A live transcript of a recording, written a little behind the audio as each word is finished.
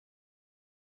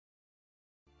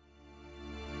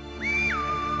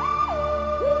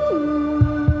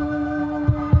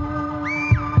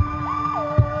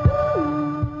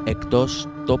Εκτός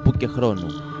τόπου και χρόνου.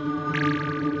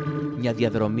 Μια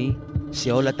διαδρομή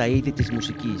σε όλα τα είδη της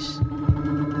μουσικής.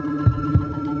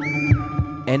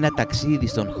 Ένα ταξίδι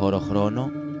στον χώρο χρόνο,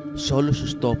 σε όλους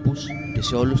τους τόπους και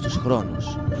σε όλους τους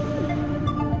χρόνους.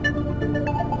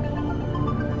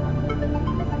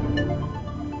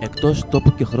 Εκτός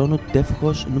τόπου και χρόνου,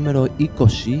 τεύχος νούμερο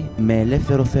 20 με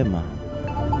ελεύθερο θέμα.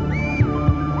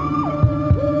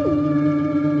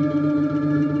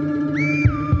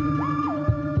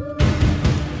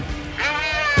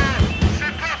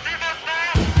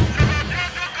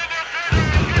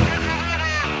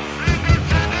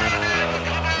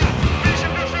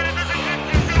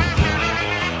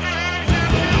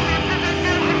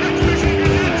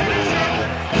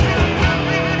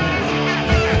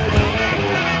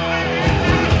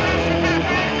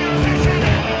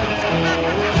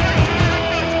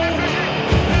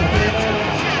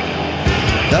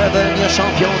 Devenir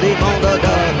champion du monde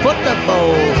de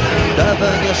football.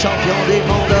 Devenir champion du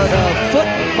monde de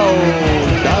football.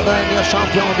 Devenir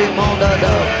champion du monde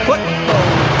de football.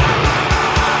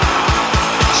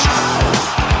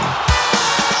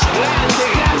 Grande,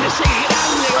 grande, sei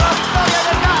grande. La storia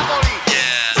del Napoli.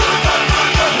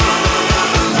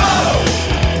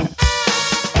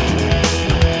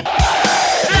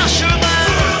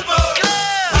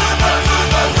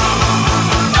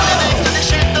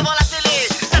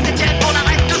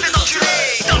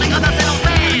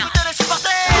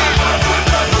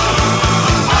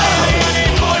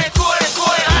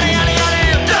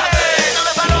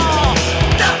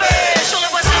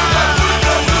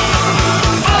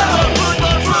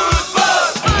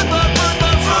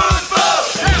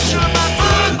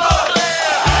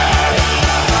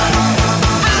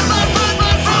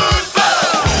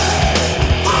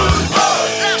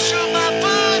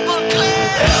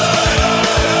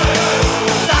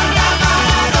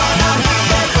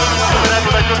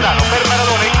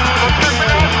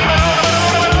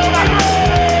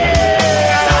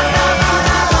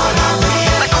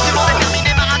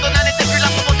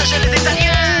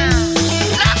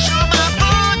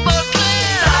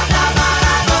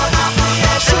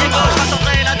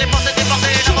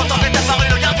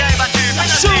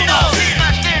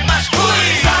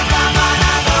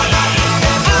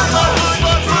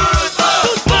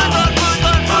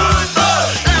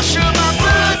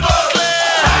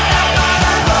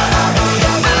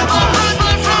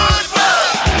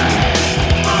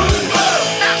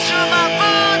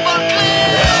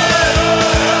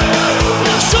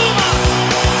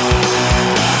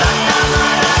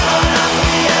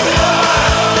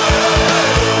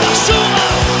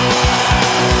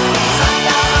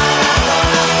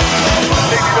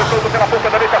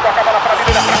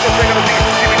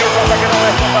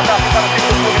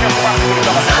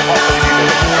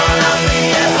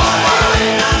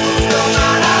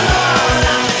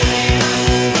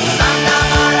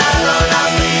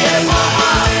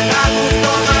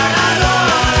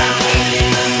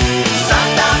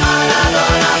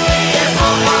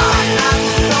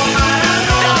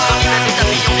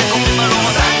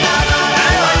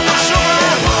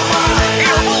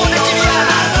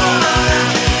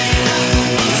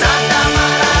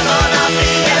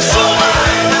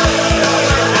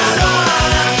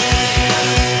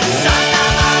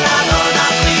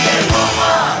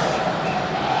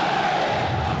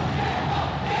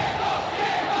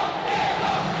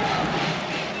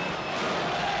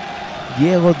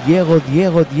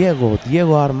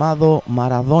 Diego Αρμάδο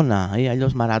Μαραδόνα ή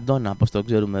αλλιώς Μαραντόνα, όπως το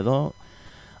ξέρουμε εδώ,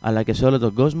 αλλά και σε όλο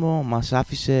τον κόσμο. Μας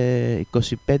άφησε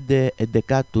 25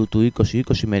 Εντεκάτου του 2020,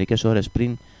 μερικές ώρες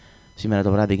πριν. Σήμερα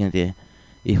το βράδυ γίνεται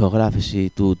η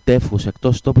ηχογράφηση του τεύχους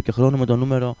εκτός τόπου και χρόνου με το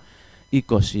νούμερο 20.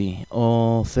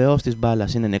 Ο θεός της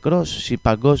μπάλας είναι νεκρός. Η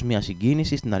παγκόσμια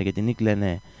συγκίνηση. Στην Αργεντινή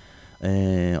κλαίνε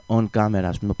on camera,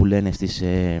 ας πούμε, που λένε στις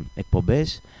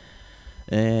εκπομπές.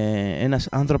 Ένας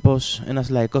άνθρωπος, ένας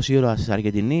λαϊκός ήρωας της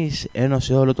Αργεντινής,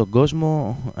 ένωσε όλο τον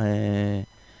κόσμο,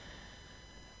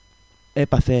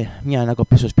 έπαθε μια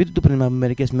ανακοπή στο σπίτι του. Πριν από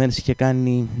μερικές μέρες είχε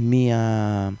κάνει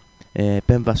μια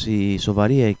επέμβαση,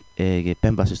 σοβαρή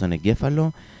επέμβαση στον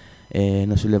εγκέφαλο,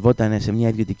 νοσηλευόταν σε μια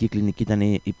ιδιωτική κλινική,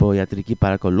 ήταν υπό ιατρική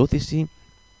παρακολούθηση,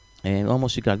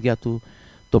 όμως η καρδιά του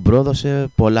τον πρόδωσε,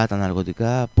 πολλά τα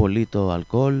ναρκωτικά, πολύ το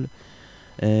αλκοόλ.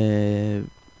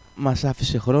 Μας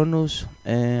άφησε χρόνους.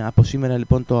 Από σήμερα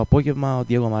λοιπόν το απόγευμα ο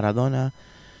Διέγο Μαραντόνα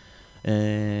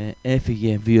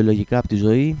έφυγε βιολογικά από τη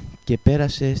ζωή και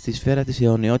πέρασε στη σφαίρα της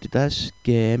αιωνιότητας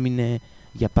και έμεινε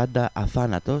για πάντα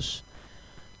αθάνατος.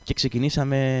 Και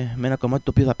ξεκινήσαμε με ένα κομμάτι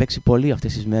το οποίο θα παίξει πολύ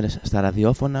αυτές τις μέρες στα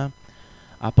ραδιόφωνα,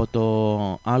 από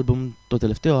το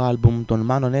τελευταίο άλμπουμ των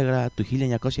Μάνο Νέγρα του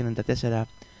 1994,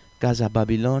 Casa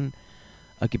Babylon,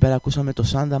 Εκεί πέρα ακούσαμε το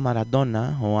Σάντα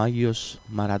Μαραντόνα, ο Άγιος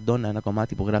Μαραντόνα, ένα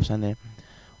κομμάτι που γράψανε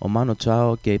ο Μάνο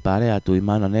Τσάο και η παρέα του, η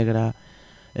Μάνο Νέγρα,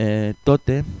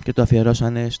 τότε και το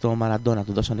αφιερώσανε στο Μαραντόνα,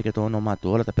 του δώσανε και το όνομά του.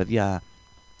 Όλα τα παιδιά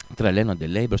τρελαίνονται,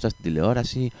 λέει, μπροστά στην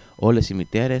τηλεόραση, όλες οι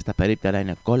μητέρες, τα περίπτερα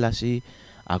είναι κόλαση,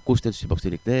 ακούστε τους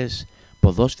υποστηρικτές,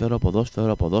 ποδόσφαιρο,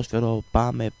 ποδόσφαιρο, ποδόσφαιρο,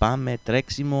 πάμε, πάμε,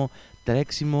 τρέξιμο,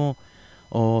 τρέξιμο.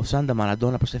 Ο Σάντα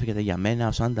Μαραντόνα προσεύχεται για μένα,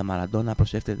 ο Σάντα Μαραντόνα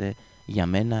προσεύχεται για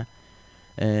μένα.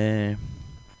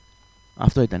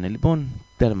 Αυτό ήταν λοιπόν,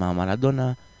 τέρμα ο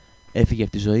Μαραντόνα, έφυγε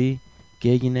από τη ζωή και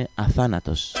έγινε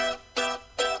αθάνατος.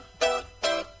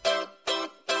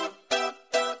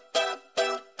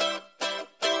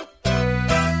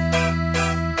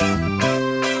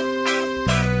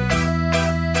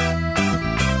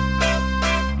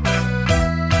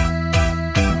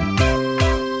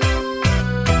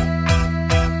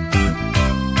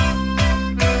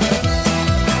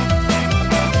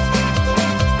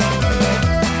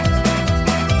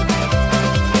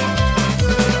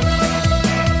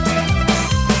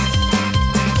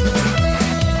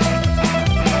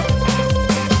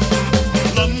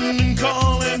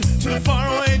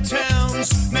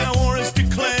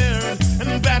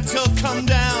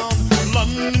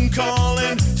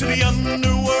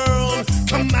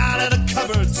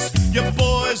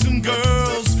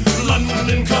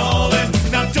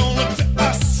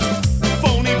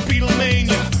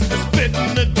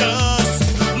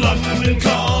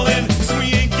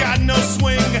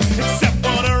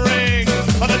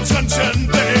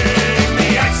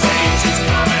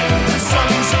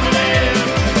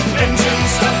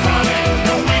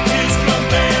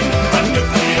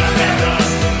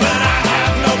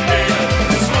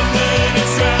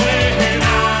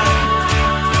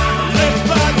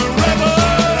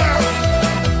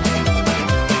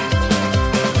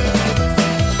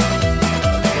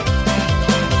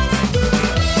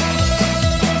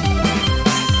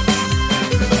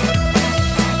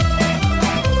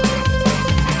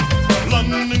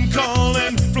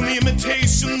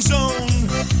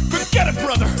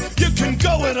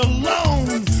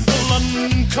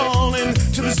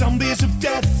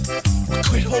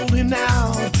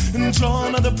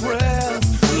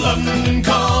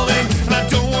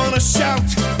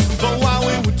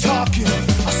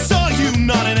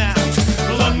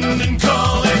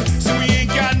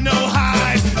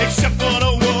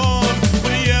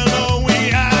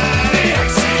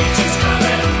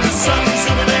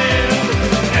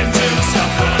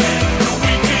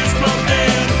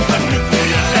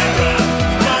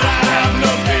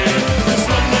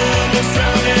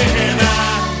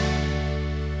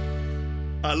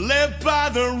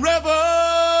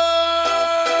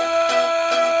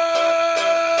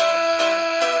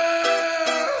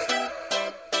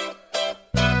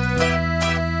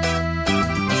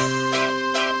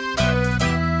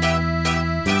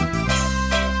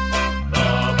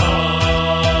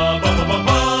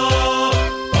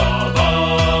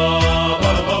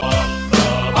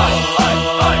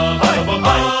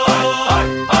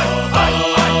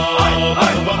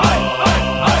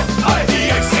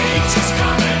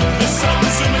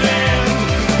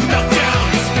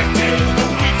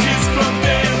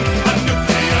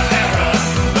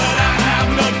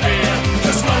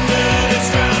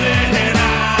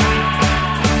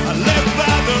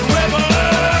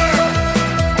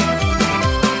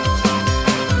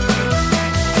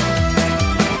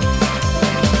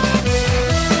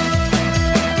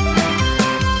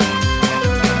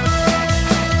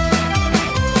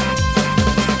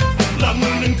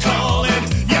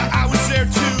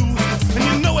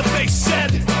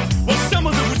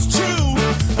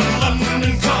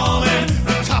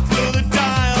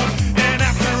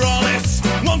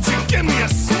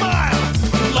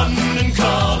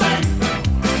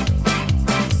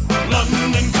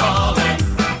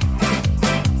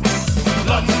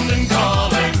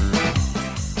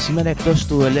 Σήμερα εκτός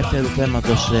του ελεύθερου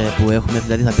θέματος που έχουμε,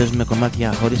 δηλαδή θα παίζουμε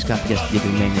κομμάτια χωρίς κάποια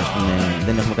συγκεκριμένη,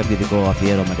 δεν έχουμε κάποιο ειδικό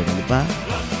αφιέρωμα κτλ.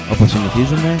 Όπως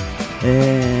συνηθίζουμε,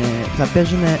 θα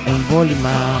παίζουν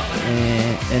εμβόλυμα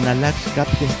εναλλάξει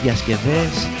κάποιες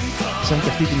διασκευές, σαν και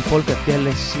αυτή την folk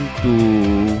εκτέλεση του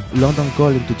London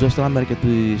Calling του Joe Strummer και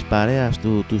της παρέας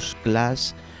του, τους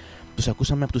Clash. Τους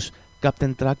ακούσαμε από τους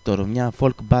Captain Tractor, μια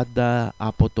folk μπάντα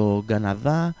από το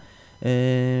Καναδά.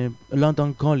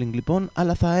 London Calling λοιπόν,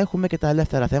 αλλά θα έχουμε και τα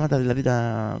ελεύθερα θέματα, δηλαδή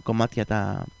τα κομμάτια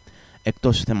τα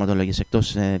εκτός θεματολογίας,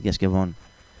 εκτός διασκευών.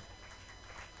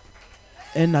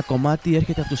 Ένα κομμάτι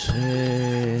έρχεται από τους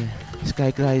Sky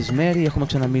Cries Mary, έχουμε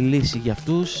ξαναμιλήσει για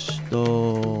αυτούς, το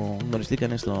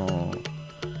γνωριστήκανε στο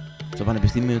στο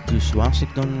Πανεπιστήμιο του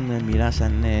Ουάσιγκτον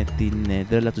μοιράσανε την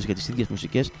τρέλα τους για τις ίδιες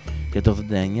μουσικές και το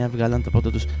 89 βγάλαν το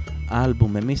πρώτο τους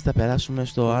άλμπουμ. Εμείς θα περάσουμε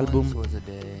στο άλμπουμ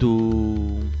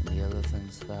του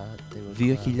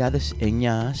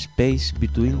 2009, Space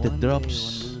Between the Drops.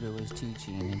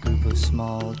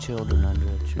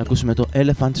 Να ακούσουμε το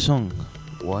Elephant Song.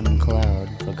 One cloud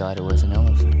forgot it was an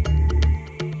elephant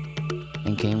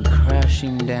and came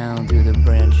crashing down through the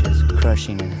branches,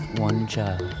 crushing one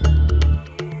child.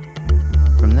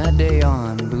 From that day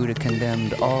on, Buddha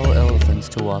condemned all elephants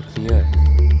to walk the earth.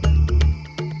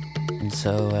 And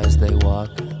so as they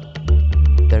walk,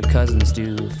 their cousins do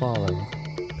follow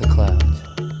the clouds.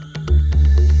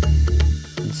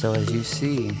 And so as you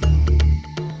see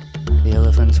the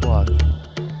elephants walk,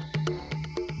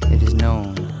 it is known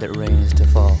that rain is to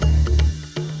fall.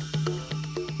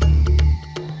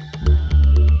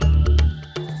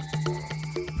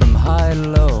 From high to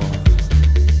low,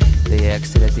 they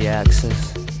exit at the axis,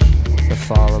 the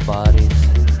fall of bodies,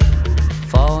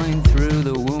 falling through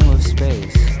the womb of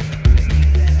space.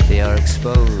 They are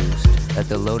exposed at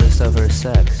the lotus of her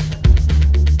sex.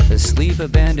 Asleep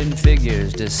abandoned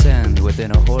figures descend within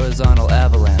a horizontal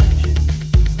avalanche.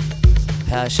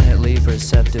 Passionately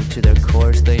perceptive to their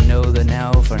course, they know the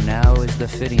now, for now is the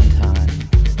fitting time.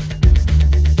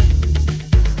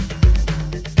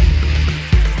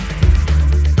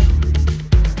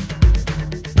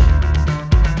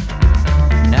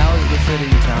 Now is the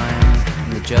fitting time,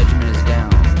 and the judgment is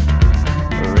down.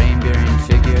 The rain-bearing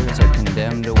figures are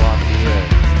condemned to walk the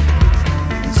earth,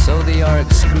 and so they are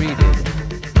excreted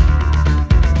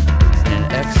in an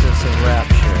excess of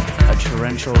rapture, a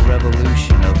torrential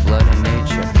revolution of blood and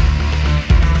nature.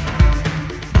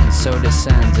 And so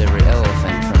descends every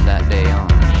elephant from that day on.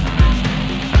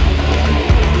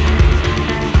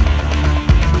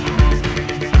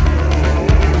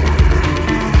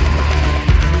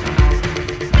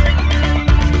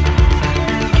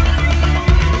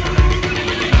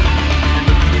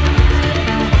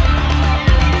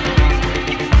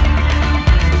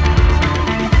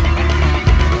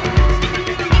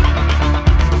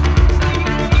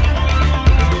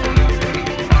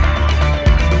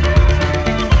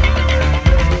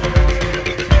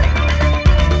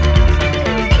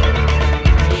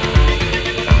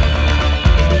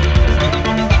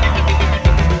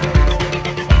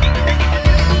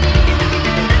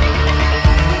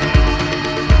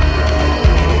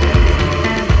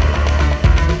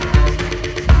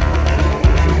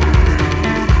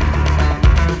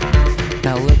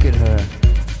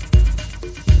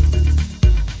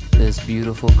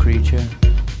 Creature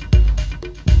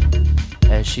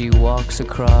as she walks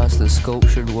across the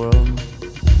sculptured world.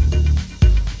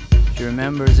 She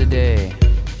remembers a day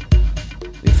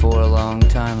before a long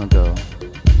time ago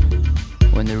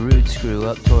when the roots grew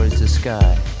up towards the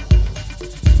sky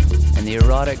and the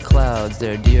erotic clouds,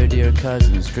 their dear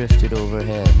cousins, drifted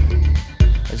overhead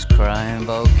as crying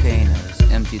volcanoes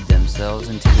emptied themselves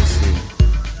into the sea.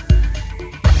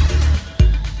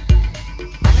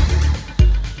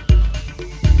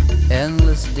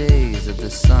 Endless days of the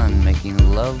sun making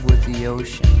love with the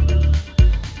ocean.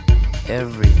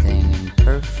 Everything in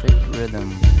perfect rhythm,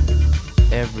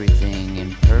 everything in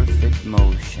perfect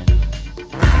motion.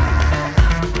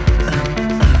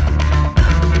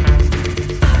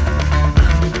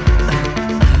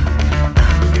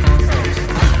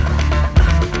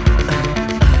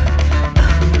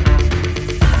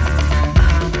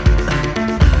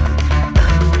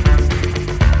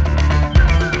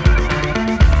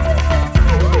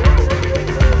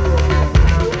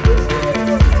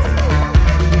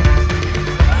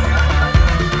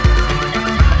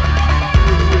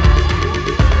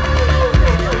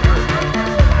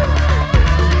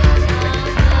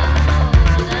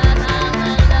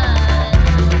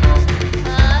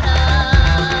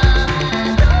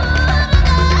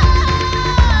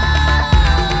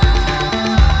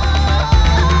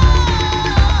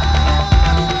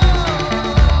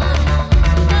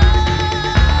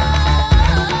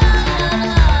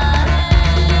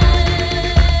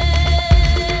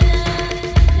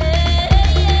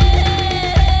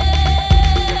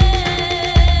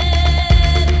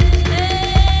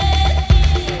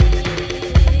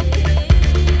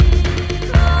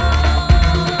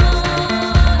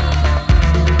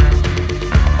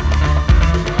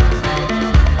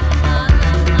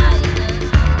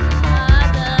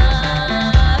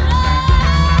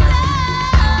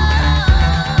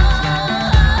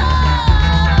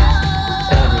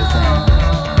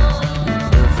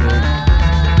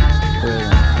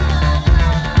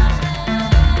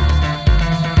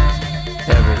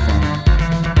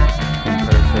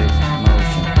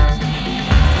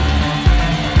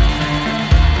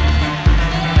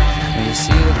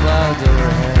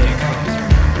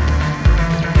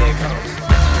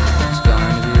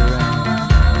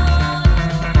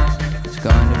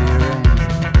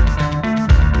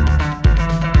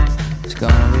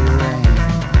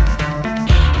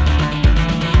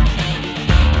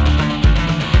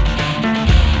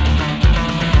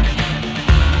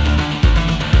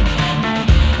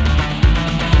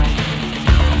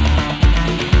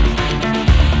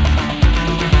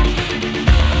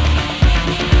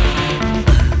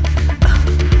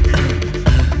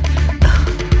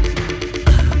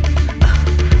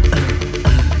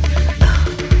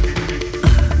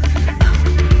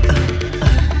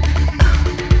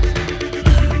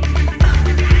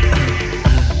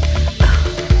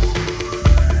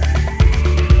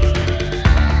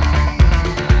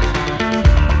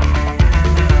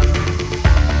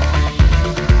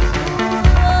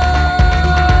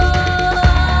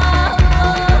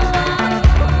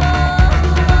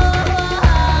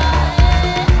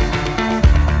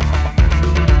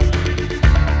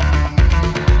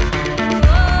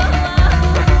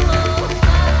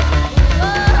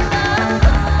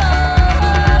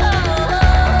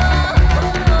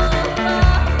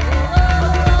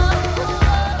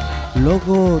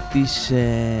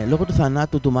 Λόγω του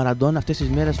θανάτου του Μαραντόνα αυτές τις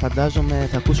μέρες φαντάζομαι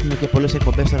θα ακούσουμε και πολλές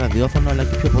εκπομπές στο ραδιόφωνο, αλλά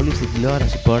και πιο πολύ στην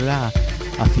τηλεόραση πολλά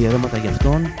αφιερώματα για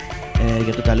αυτόν,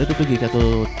 για το ταλέντο του και για το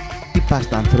τι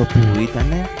πάστα ανθρώπου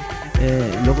ήτανε.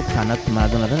 Λόγω του θανάτου του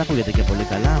Μαραντόνα δεν ακούγεται και πολύ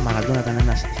καλά. Ο Μαραντόνα ήταν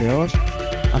ένας θεός.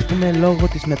 Ας πούμε, λόγω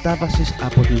της μετάβασης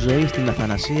από τη ζωή στην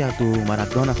αθανασία του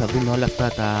Μαραντόνα θα δούμε όλα αυτά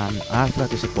τα άρθρα,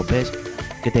 τις εκπομπές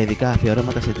και τα ειδικά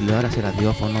αφιερώματα σε τηλεόραση,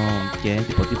 ραδιόφωνο και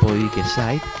έντυπο τύπο ή και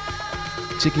site.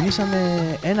 Ξεκινήσαμε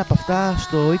ένα από αυτά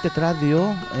στο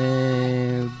e-τετράδιο.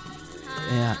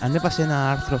 Ανέβασε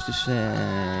ένα άρθρο στις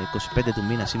 25 του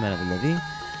μήνα, σήμερα δηλαδή,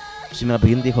 σήμερα που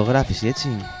γίνεται η ηχογράφηση, έτσι,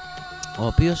 ο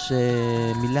οποίος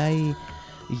μιλάει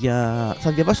για...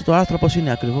 Θα διαβάσω το άρθρο όπως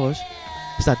είναι ακριβώς.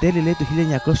 Στα τέλη, λέει, του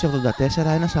 1984,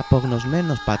 ένας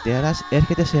απογνωσμένος πατέρας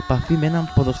έρχεται σε επαφή με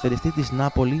έναν ποδοσφαιριστή της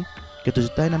Νάπολη και του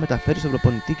ζητάει να μεταφέρει στον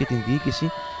προπονητή και την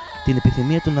διοίκηση την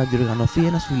επιθυμία του να διοργανωθεί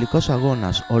ένας φιλικός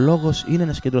αγώνας. Ο λόγος είναι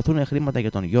να συγκεντρωθούν χρήματα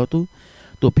για τον γιο του,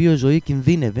 το οποίο η ζωή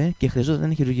κινδύνευε και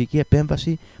χρειαζόταν χειρουργική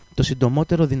επέμβαση το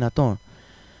συντομότερο δυνατό.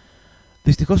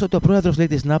 Δυστυχώς ο πρόεδρος, λέει,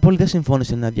 της Νάπολη δεν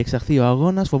συμφώνησε να διεξαχθεί ο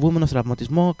αγώνας, φοβούμενος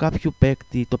τραυματισμό κάποιου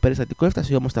παίκτη. Το περιστατικό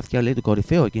έφτασε όμως στα αυτιά, λέει, του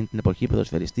κορυφαίου εκείνη την εποχή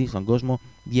ποδοσφαιριστή στον κόσμο,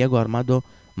 Diego Armando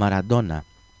Maradona.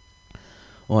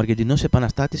 Ο Αργεντινός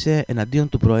επαναστάτησε εναντίον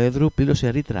του Προέδρου, πλήρωσε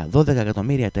ρήτρα 12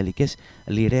 εκατομμύρια ιταλικές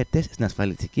λιρέτες στην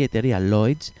ασφαλιστική εταιρεία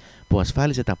Lloyds που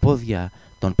ασφάλιζε τα πόδια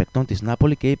των παικτών της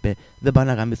Νάπολη και είπε: δεν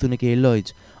πάνε να γαμηθούν και οι Lloyds.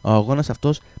 Ο αγώνας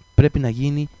αυτός πρέπει να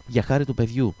γίνει για χάρη του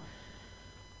παιδιού.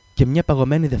 Και μια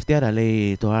παγωμένη Δευτέρα,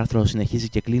 λέει το άρθρο, συνεχίζει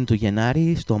και κλείνει το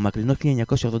Γενάρη, στο μακρινό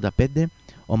 1985,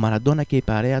 ο Μαραντόνα και η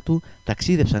παρέα του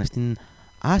ταξίδεψαν στην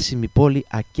άσημη πόλη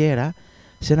Ακέρα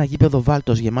σε ένα γήπεδο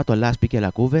βάλτος γεμάτο λάσπη και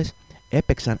λακκούβες.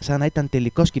 Έπαιξαν σαν να ήταν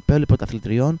τελικός κυπέλλου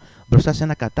πρωταθλητριών μπροστά σε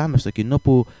ένα κατάμεστο κοινό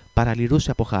που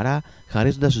παραλυρούσε από χαρά,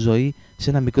 χαρίζοντας ζωή σε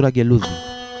ένα μικρό αγγελούδι.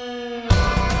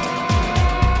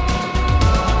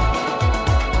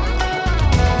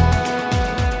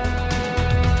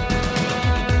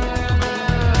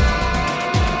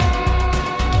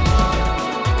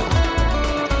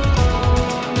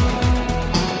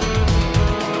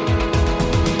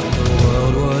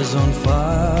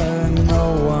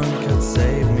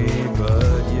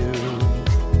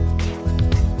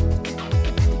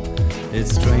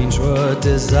 It's strange what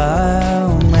desire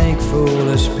will make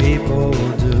foolish people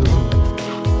do.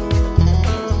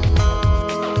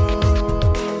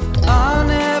 I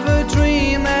never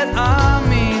dreamed that I'd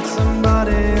meet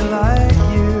somebody like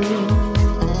you.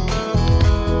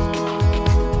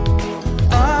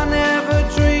 I never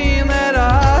dreamed that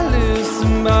I'd lose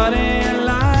somebody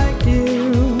like you.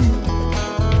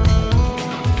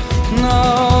 No.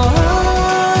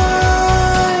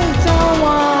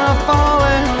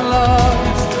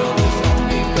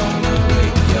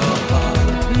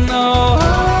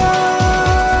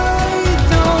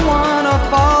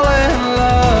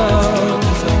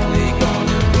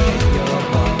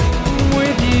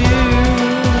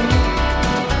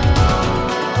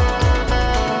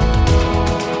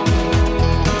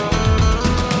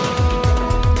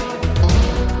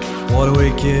 What a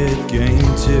wicked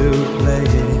game to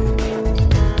play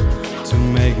to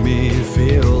make me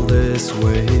feel this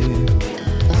way.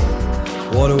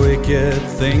 What a wicked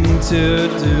thing to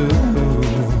do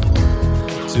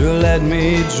to let me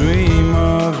dream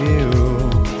of you.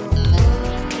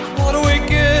 What a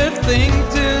wicked thing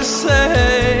to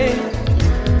say.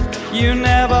 You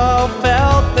never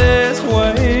felt this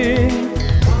way.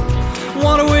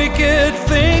 What a wicked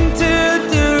thing to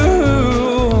do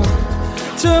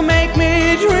to make me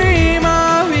dream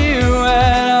of you.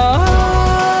 And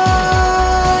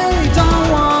I don't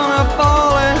wanna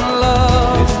fall in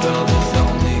love. This love is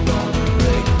only gonna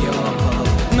break your heart.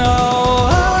 No,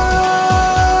 I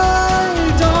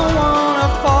don't wanna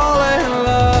fall in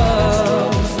love.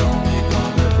 This love is only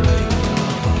gonna break your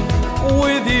heart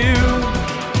with you.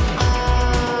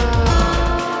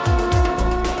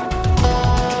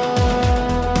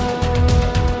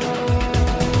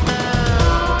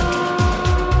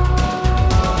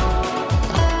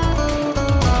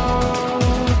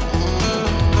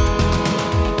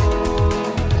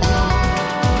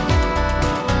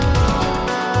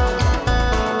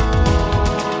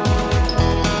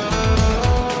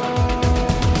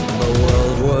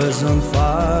 On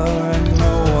fire and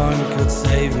no one could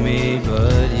save me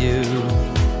but you.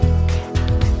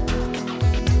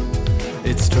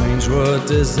 It's strange what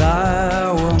desire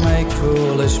will make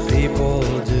foolish people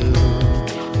do.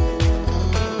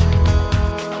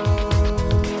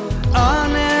 I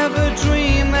never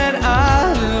dreamed that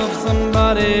I'd love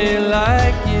somebody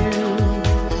like you.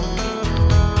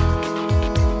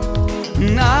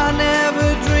 And I never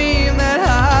dreamed that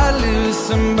I'd lose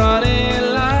somebody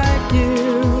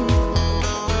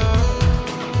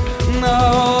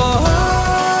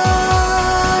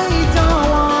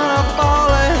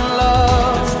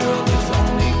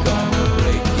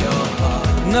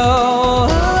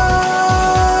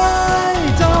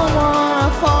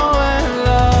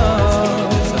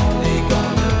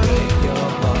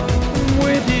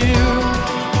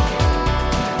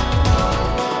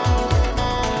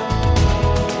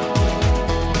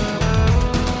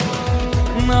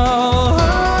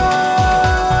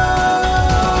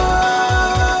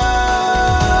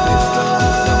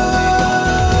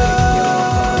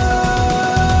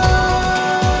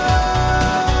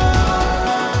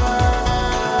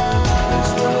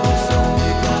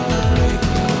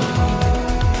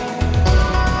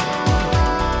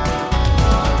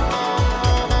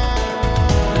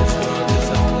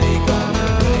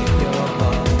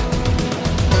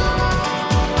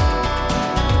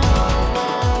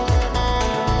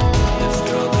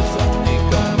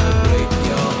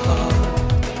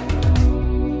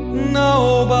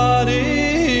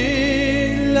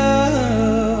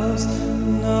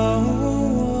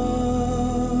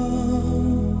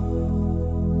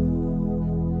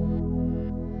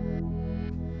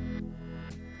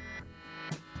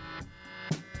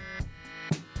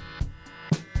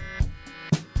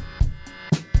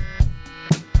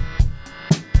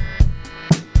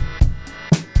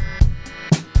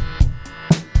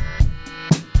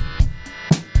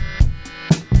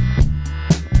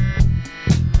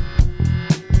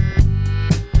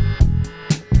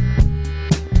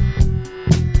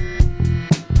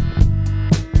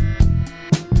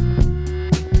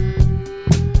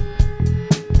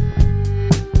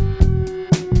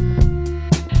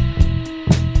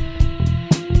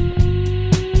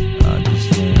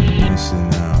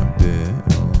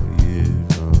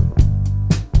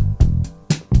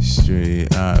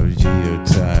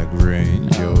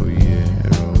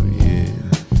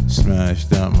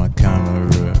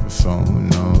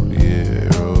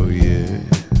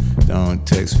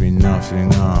text me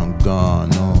nothing, I'm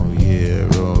gone, oh yeah,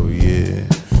 oh yeah.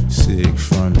 Sick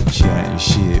from the chatting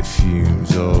shit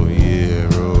fumes, oh yeah,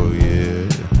 oh yeah.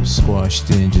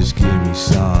 Squashed in, just give me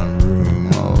some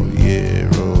room, oh yeah,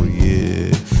 oh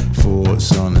yeah.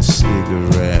 Thoughts on a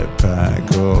cigarette pack,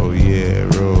 oh yeah,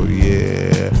 oh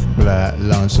yeah. Black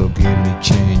lunch, so give me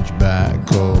change back,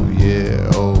 oh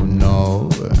yeah, oh no.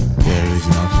 There is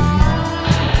nothing.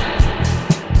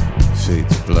 Fade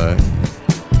to black,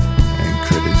 and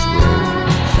critics roll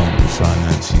from the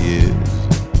financiers.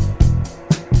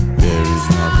 There is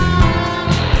nothing.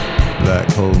 Black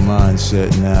hole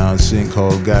mindset now,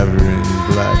 sinkhole gathering.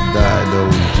 Black dye,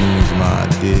 those jeans, my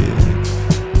dear.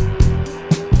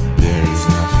 There is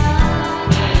nothing.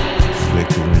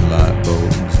 Flickering light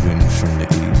bulbs, wind from the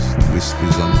east.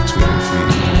 Whispers on the Twitter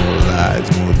feed, more lies,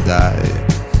 more die.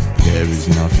 There is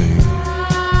nothing.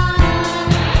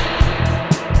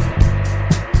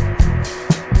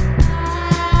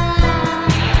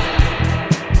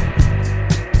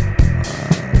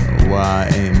 Why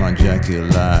ain't my jacket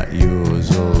like yours?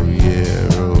 Oh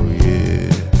yeah, oh yeah.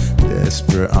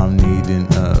 Desperate, I'm needing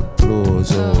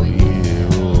applause. Oh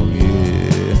yeah, oh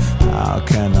yeah. How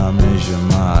can I measure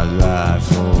my life?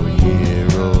 Oh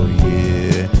yeah, oh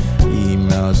yeah.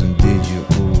 Emails and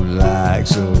digital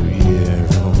likes. Oh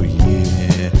yeah, oh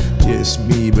yeah. Just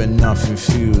me, but nothing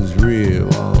feels real.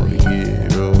 Oh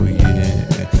yeah, oh yeah.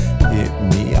 Hit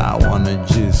me, I wanna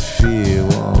just feel.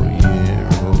 Oh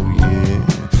yeah, oh yeah.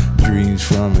 Dreams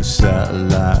from a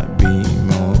satellite beam,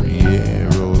 oh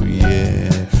yeah, oh yeah.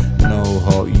 No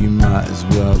hope, you might as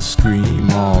well scream,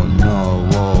 oh no,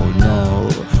 oh no.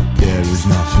 There is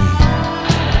nothing.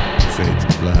 Fade to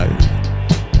black,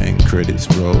 and credits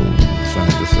roll,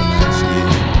 find the financier.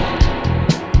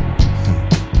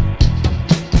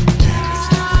 There is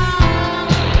nothing.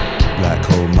 Black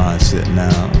hole mindset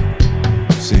now,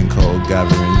 sinkhole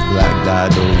gatherings, black dye,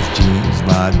 those jeans,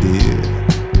 my dear.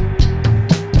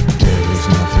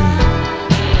 Nothing.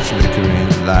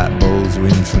 Flickering light bulbs,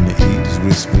 wind from the east,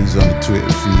 whispers on the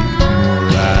Twitter feed. More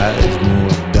lies,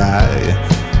 more die.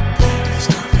 There is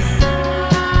nothing.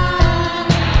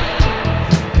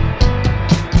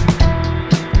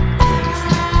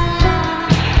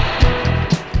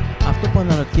 Αυτό που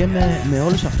αναρωτιέμαι με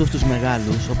όλους αυτούς τους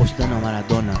μεγάλους, όπως ήταν ο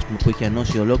Μαραντόνα, που είχε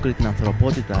ενώσει ολόκληρη την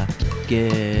ανθρωπότητα και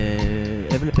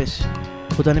έβλεπες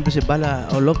όταν έπαιζε μπάλα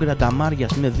ολόκληρα τα μάρια,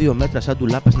 ας πούμε 2 μέτρα σαν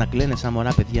ντουλάπας να κλαίνε σαν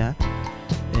μωρά παιδιά,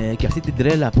 και αυτή την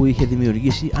τρέλα που είχε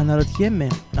δημιουργήσει, αναρωτιέμαι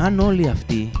αν όλοι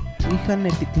αυτοί είχαν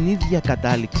την ίδια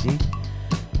κατάληξη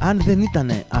αν δεν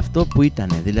ήταν αυτό που ήταν.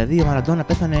 Δηλαδή ο Μαραντόνα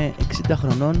πέθανε 60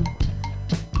 χρονών,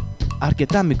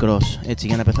 αρκετά μικρός έτσι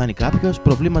για να πεθάνει κάποιος,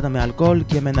 προβλήματα με αλκοόλ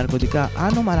και με ναρκωτικά.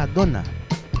 Αν ο Μαραντόνα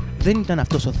δεν ήταν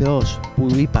αυτός ο Θεός που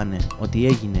είπανε ότι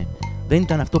έγινε, δεν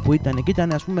ήταν αυτό που ήταν και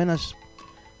ήταν ας πούμε ένας,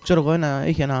 ξέρω εγώ,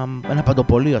 είχε ένα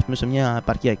παντοπολείο ας πούμε σε μια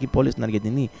επαρχιακή πόλη στην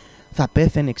Αργεντινή, θα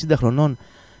πέθαινε 60 χρονών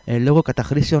λόγω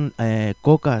καταχρήσεων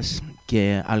κόκας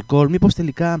και αλκοόλ? Μήπως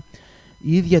τελικά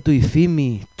η ίδια του η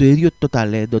φήμη, το ίδιο το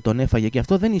ταλέντο τον έφαγε? Και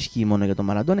αυτό δεν ισχύει μόνο για τον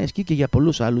Μαραντόνα, ισχύει και για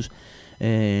πολλούς άλλους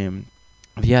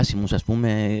διάσημους, ας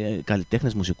πούμε,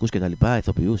 καλλιτέχνες, μουσικούς κτλ,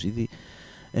 ηθοποιούς ήδη.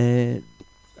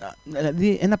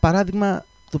 Δηλαδή ένα παράδειγμα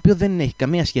το οποίο δεν έχει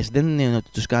καμία σχέση, δεν είναι ότι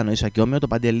τους κάνω ίσα και όμοιο, το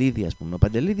Παντελίδη, ας πούμε. Ο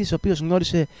Παντελίδης, ο οποίος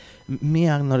γνώρισε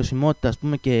μία γνωρισιμότητα, ας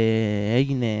πούμε, και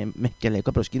έγινε με και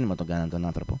λαϊκό προσκύνημα τον κάναν τον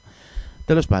άνθρωπο.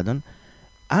 Τέλος πάντων,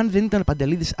 αν δεν ήταν ο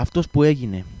Παντελίδης αυτός που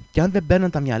έγινε και αν δεν μπαίναν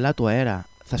τα μυαλά του αέρα,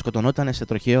 θα σκοτωνόταν σε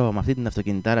τροχαίο με αυτή την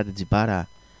αυτοκινητάρα, την τζιπάρα,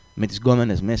 με τις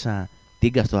γκόμενες μέσα,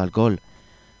 τίγκα στο αλκοόλ?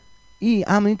 Ή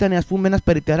αν ήταν, ας πούμε, ένας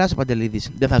περιπτεράς ο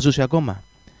Παντελίδης, δεν θα ζούσε ακόμα?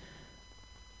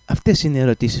 Αυτές είναι οι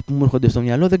ερωτήσεις που μου έρχονται στο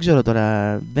μυαλό. Δεν ξέρω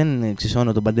τώρα, δεν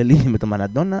εξισώνω τον Παντελίδη με τον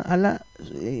Μαραντόνα, αλλά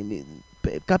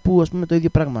κάπου, ας πούμε, το ίδιο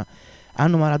πράγμα.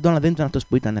 Αν ο Μαραντόνα δεν ήταν αυτός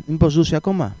που ήταν, μήπως ζούσε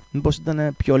ακόμα? Μήπως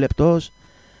ήταν πιο λεπτός?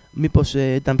 Μήπως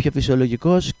ήταν πιο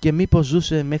φυσιολογικός? Και μήπως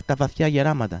ζούσε μέχρι τα βαθιά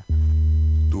γεράματα?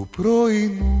 Του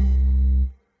πρωινού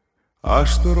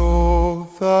άστρο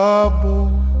θα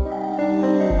μπω,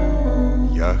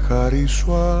 για χάρη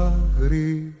σου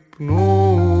αγρυπνούμε,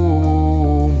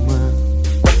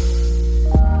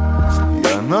 η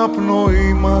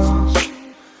αναπνοή μας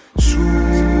σου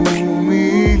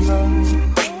μιλά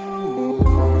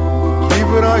κι οι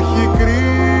βράχοι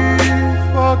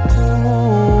κρύφα ακούνε,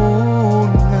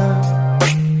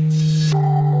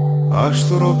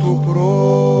 άστρο του πρωινού.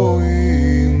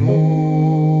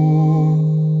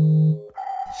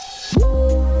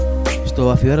 Το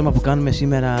αφιέρωμα που κάνουμε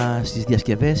σήμερα στις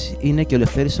διασκευές είναι και ο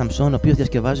Ελευθέρης Σαμψών, ο οποίος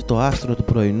διασκευάζει το άστρο του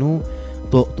πρωινού,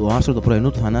 το άστρο του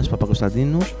πρωινού του Θανάση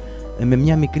Παπακοσταντίνου, με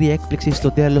μια μικρή έκπληξη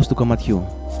στο τέλος του κομματιού.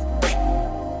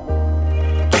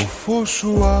 Το φως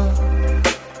σου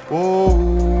από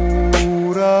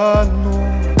ουρανό,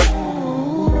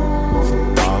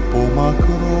 από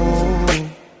μακρό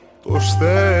το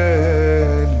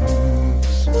στέλνεις.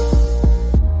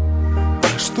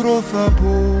 Άστρο θα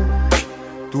πω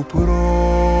του πρωινού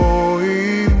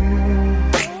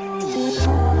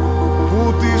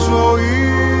που τη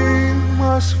ζωή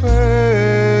μας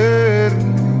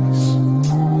φέρνεις.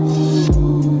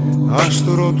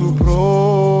 Άστρο του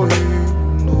πρωινού.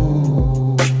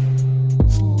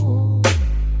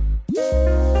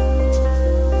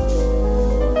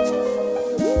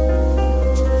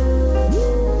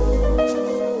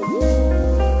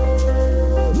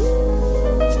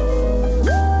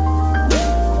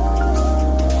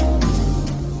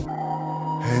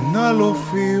 Ένα άλλο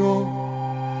φύο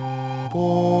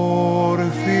πορφύρο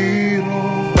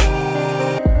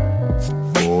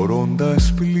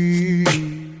φορώντας πλησιάζεις.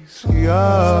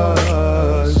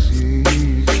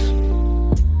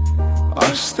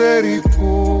 Αστέρι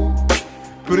που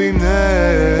πριν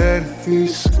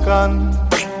έρθεις καν,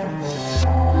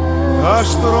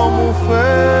 άστρο μου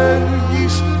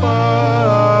φεύγεις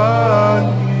πάλι.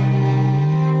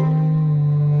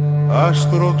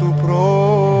 Άστρο του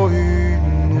πρωινού.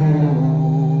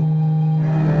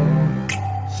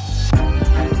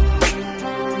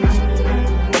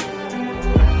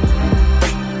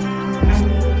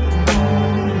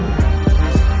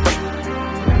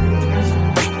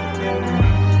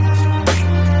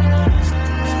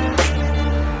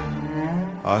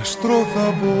 Άστρο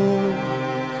θα μπω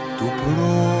του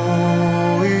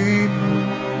πρωινού,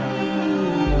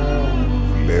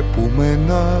 βλέπουμε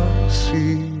να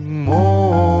σημώνεις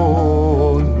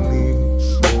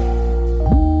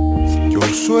κι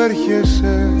όσο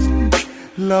έρχεσαι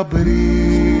λαμπρίνεσαι,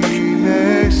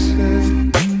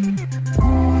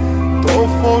 το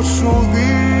φως σου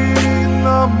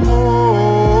δυναμώνεις.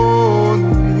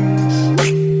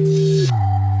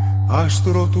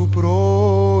 Άστρο του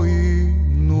πρωινού.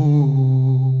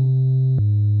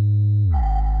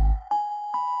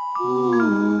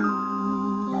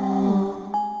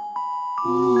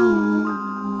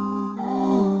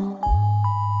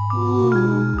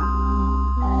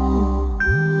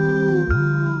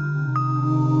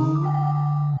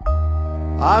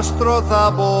 Άστρο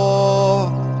θα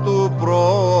μπω του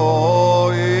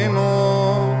πρωινού,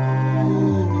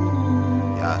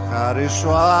 για χάρη σου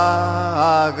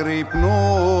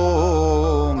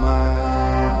αγρυπνούμε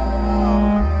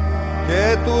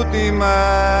και τούτη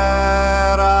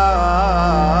μέρα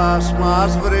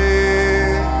μας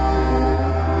βρει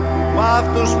μ'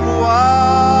 αυτούς που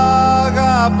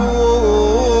αγαπούμε.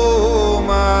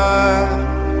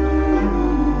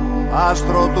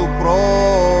 Άστρο του πρωινού.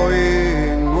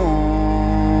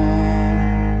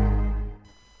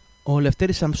 Ο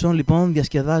Λευτέρης Σαμψόν λοιπόν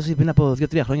διασκεδάζει πριν από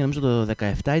 2-3 χρόνια, νομίζω το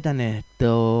 2017, ήταν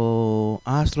το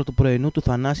Άστρο του πρωινού του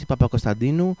Θανάση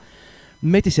Παπακοσταντίνου,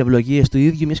 με τις ευλογίες του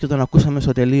ίδιου, μιας και τον ακούσαμε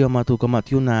στο τελείωμα του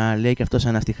κομματιού να λέει και αυτός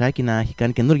ένα στιχάκι, να έχει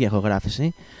κάνει καινούργια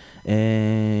ηχογράφηση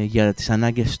για τις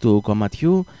ανάγκες του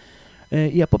κομματιού.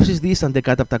 Οι απόψεις διήστανται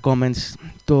κάτω από τα comments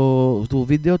του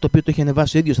βίντεο, το οποίο το έχει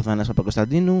ανεβάσει ο ίδιος ο Θανάσης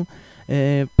Παπακοσταντίνου.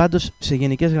 Πάντως, σε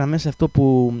γενικές γραμμές, αυτό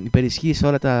που υπερισχύει σε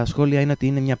όλα τα σχόλια είναι ότι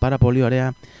είναι μια πάρα πολύ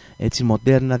ωραία, έτσι,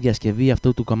 μοντέρνα διασκευή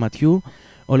αυτού του κομματιού.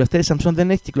 Ο Λευτέρης Σαμψόν δεν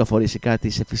έχει κυκλοφορήσει κάτι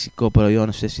σε φυσικό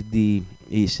προϊόν, σε CD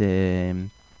ή σε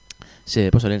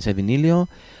βινίλιο.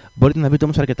 Μπορείτε να βρείτε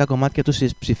όμως αρκετά κομμάτια του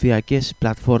στις ψηφιακές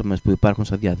πλατφόρμες που υπάρχουν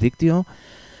στο διαδίκτυο.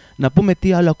 Να πούμε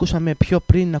τι άλλο ακούσαμε πιο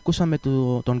πριν. Ακούσαμε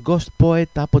τον Ghost Poet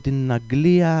από την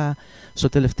Αγγλία στο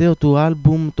τελευταίο του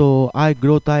άλμπουμ, το I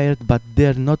Grow Tired But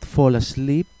Dare Not Fall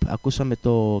Asleep. Ακούσαμε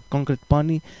το Concrete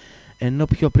Pony, ενώ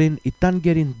πιο πριν η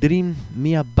Tangerine Dream,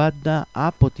 μια μπάντα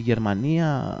από τη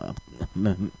Γερμανία.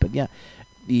 Παιδιά,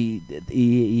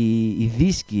 οι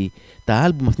δίσκοι, τα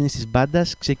άλμπουμ αυτής της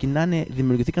μπάντας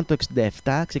δημιουργηθήκαν το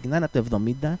 67, ξεκινάνε από το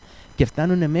 70 και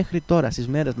φτάνουν μέχρι τώρα στις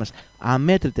μέρες μας.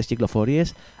 Αμέτρητες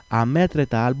κυκλοφορίες,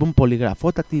 αμέτρητα άλμπουμ,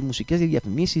 πολυγραφότατοι, μουσικές για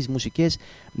διαφημίσεις, μουσικές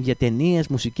για ταινίες,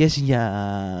 μουσικές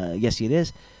για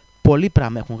σειρές. Πολύ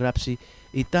πράγμα έχουν γράψει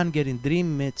η Tangerine Dream,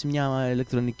 με μια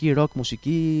ηλεκτρονική rock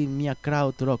μουσική, μια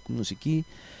crowd rock μουσική.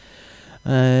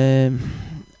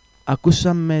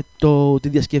 Ακούσαμε τη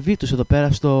διασκευή τους εδώ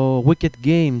πέρα στο Wicked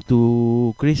Game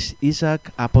του Chris Isaac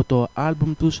από το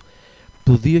άλμπουμ τους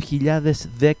του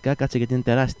 2010, κάτσε γιατί είναι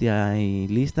τεράστια η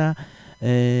λίστα,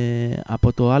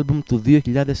 από το άλμπουμ του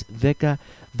 2010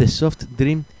 The Soft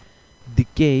Dream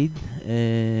Decade.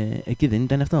 Εκεί δεν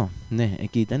ήταν αυτό? Ναι,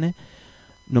 εκεί ήτανε.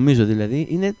 Νομίζω δηλαδή.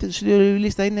 Η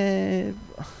λίστα είναι...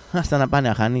 Άστα να πάνε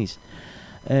αχανείς.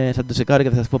 Θα το τσεκάρω και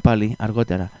θα σας πω πάλι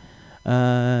αργότερα.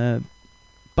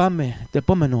 Πάμε το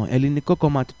επόμενο ελληνικό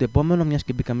κομμάτι. Το επόμενο, μιας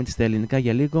και μπήκαμε στα ελληνικά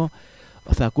για λίγο,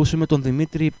 θα ακούσουμε τον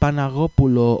Δημήτρη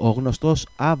Παναγόπουλο, ο γνωστός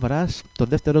Άβρας. Το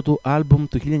δεύτερο του άλμπουμ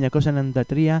του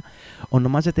 1993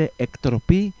 ονομάζεται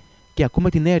Εκτροπή και ακούμε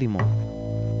την Έρημο.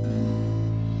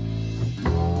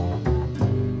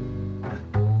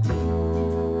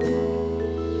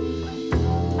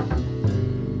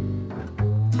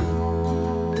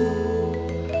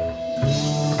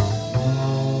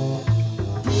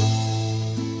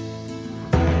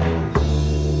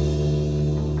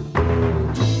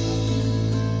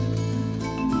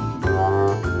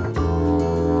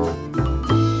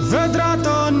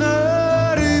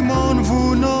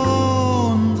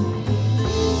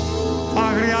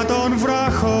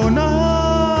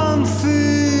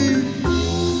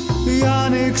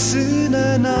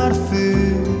 Είναι να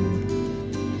έρθει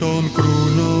των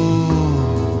κρουνών.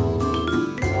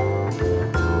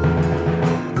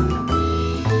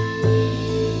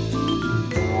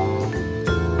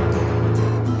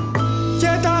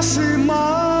 Και τα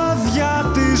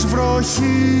σημάδια της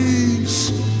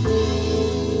βροχής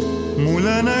μου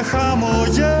λένε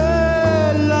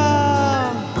χαμογέλα,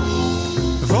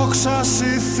 δόξα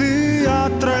σοι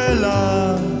θεία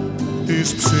τρέλα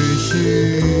της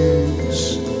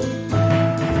ψυχής.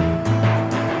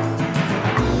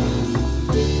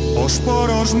 Ο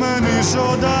σπόρος μένει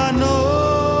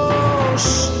ζωντανός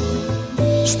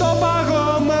στο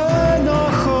παγωμένο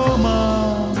χώμα,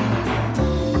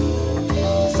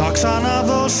 θα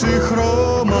ξαναδώσει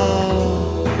χρώμα,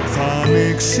 θα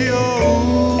ανοίξει ο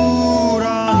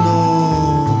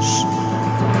ουρανός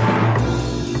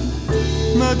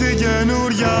με την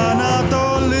καινούρια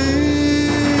Ανατολή.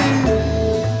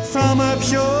 Θα είμαι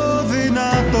πιο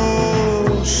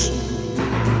δυνατός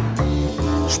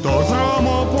στο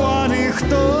δρόμο που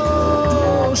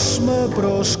ανοιχτός με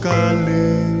προσκαλεί.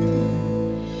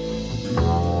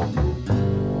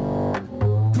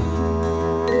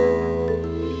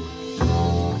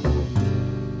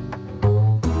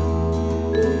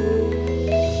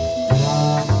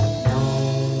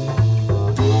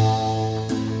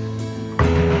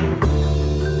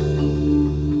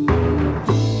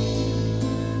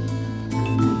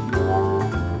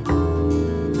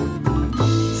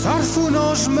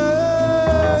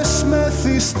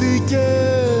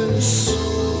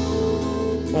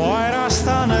 Ο αέρας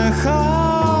θα είναι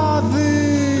χάδι,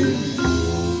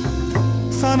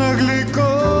 θα είναι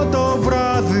γλυκό το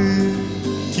βράδυ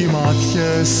κι οι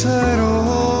ματιές ερωτικές.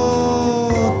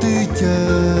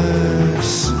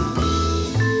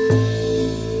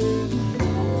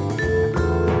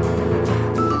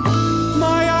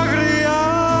 Μα η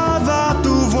αγριάδα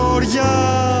του βοριά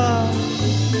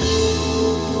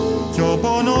κι ο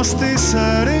πόνος της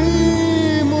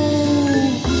ερήμου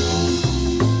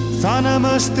θα είναι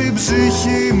μες στην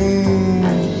ψυχή μου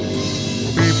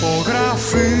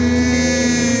υπογραφή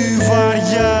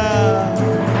βαριά.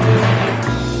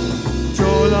 Κι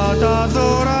όλα τα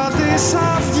δώρα της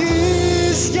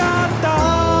αυγής για τα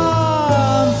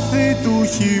άνθη του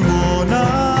χειμώνα,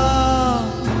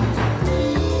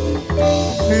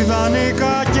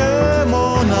 ιδανικά και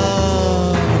μόνα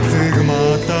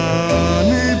δείγματα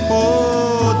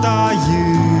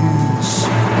νηποταγής.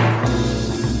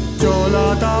 Κι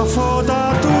όλα τα φώτα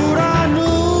του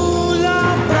ουρανού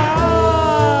λαμπρά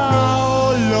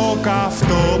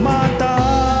ολοκαυτώματα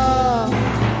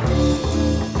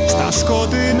στα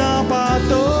σκοτεινά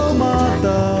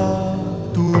πατώματα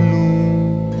του νου.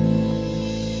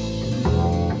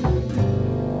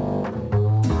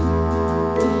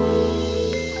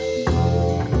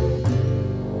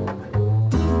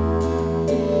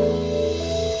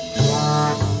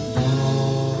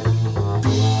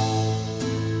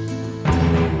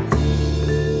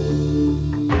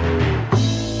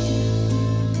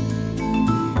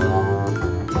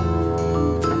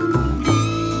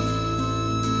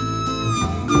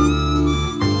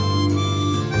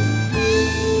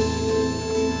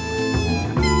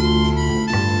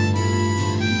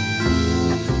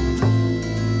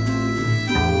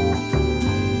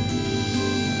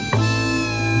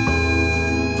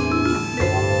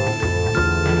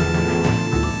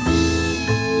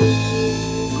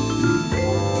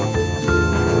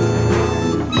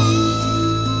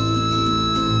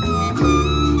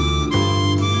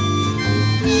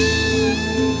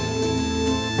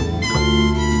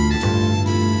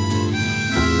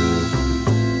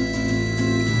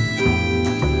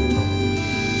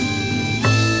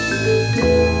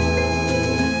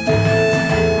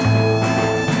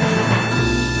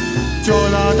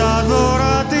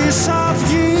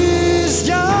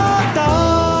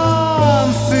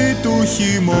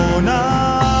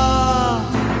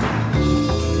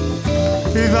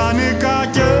 μηχανικά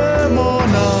και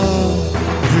μόνα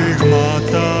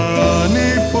δείγματα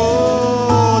ανυποταγής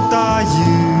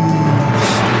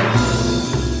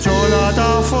κι όλα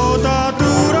τα φώτα του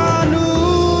ουρανού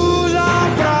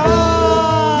λαμπρά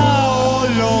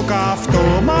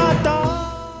ολοκαυτώματα.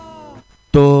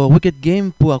 Το Wicked Game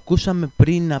που ακούσαμε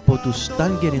πριν από τους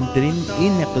Tangerine Dream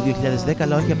είναι από το 2010,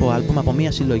 αλλά όχι από άλμπουμ, από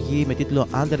μια συλλογή με τίτλο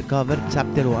Undercover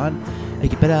Chapter 1.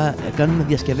 Εκεί πέρα κάνουν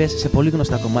διασκευές σε πολύ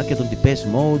γνωστά κομμάτια, τον Depeche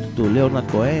Mode, του Leonard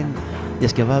Cohen,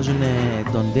 διασκευάζουν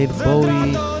τον David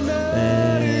Bowie,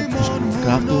 τους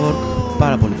Kraftwerk,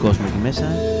 πάρα πολύ κόσμο εκεί μέσα.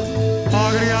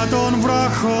 Άγρια των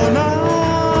βραχών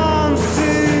άνθη.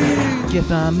 Και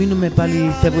θα μείνουμε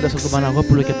πάλι φεύγοντας από τον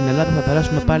Παναγόπουλο και από την Ελλάδα, θα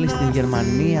περάσουμε πάλι στην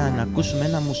Γερμανία να ακούσουμε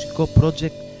ένα μουσικό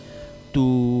project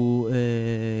του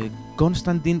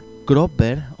Konstantin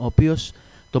Grober, ο οποίος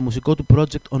το μουσικό του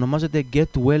project ονομάζεται Get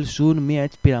Well Soon, μια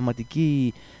έτσι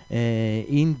πειραματική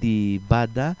indie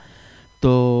μπάντα.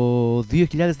 Το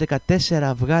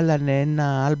 2014 βγάλανε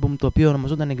ένα άλμπουμ το οποίο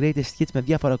ονομαζόταν Greatest Hits με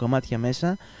διάφορα κομμάτια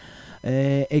μέσα.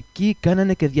 Εκεί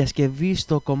κάνανε και διασκευή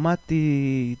στο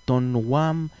κομμάτι των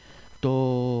Wham,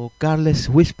 το Careless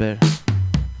Whisper,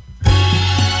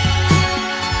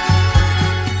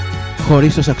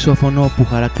 χωρίς το σαξόφωνο που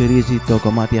χαρακτηρίζει το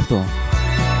κομμάτι αυτό.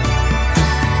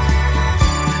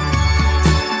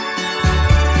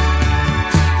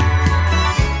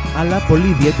 Αλλά πολύ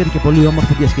ιδιαίτερη και πολύ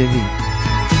όμορφη διασκευή.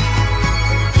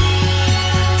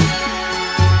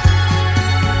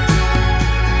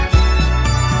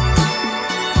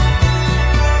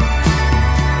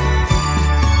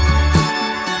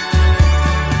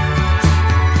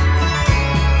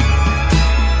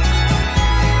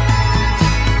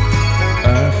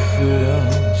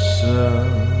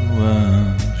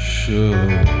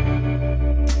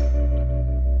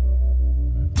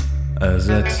 As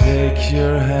I take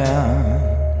your hand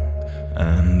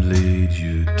and lead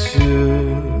you to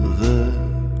the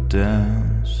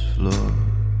dance floor,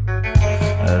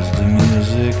 as the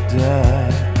music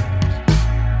dies,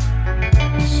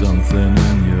 something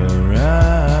in your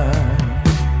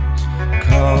eyes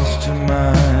calls to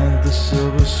mind the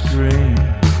silver screen,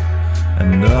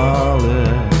 and all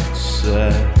it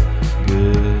said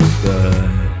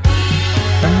goodbye.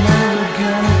 I'm never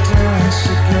gonna dance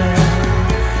again.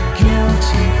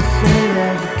 Guilty feet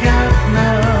have got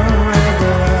no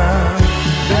rhythm.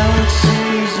 Though it's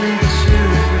easy to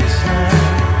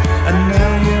pretend, I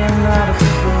know you're not a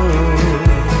fool.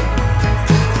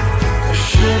 I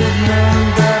should have known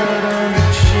better than to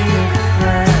cheat a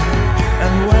friend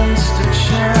and waste a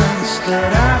chance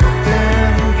that I've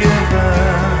been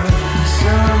given.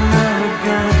 So I'm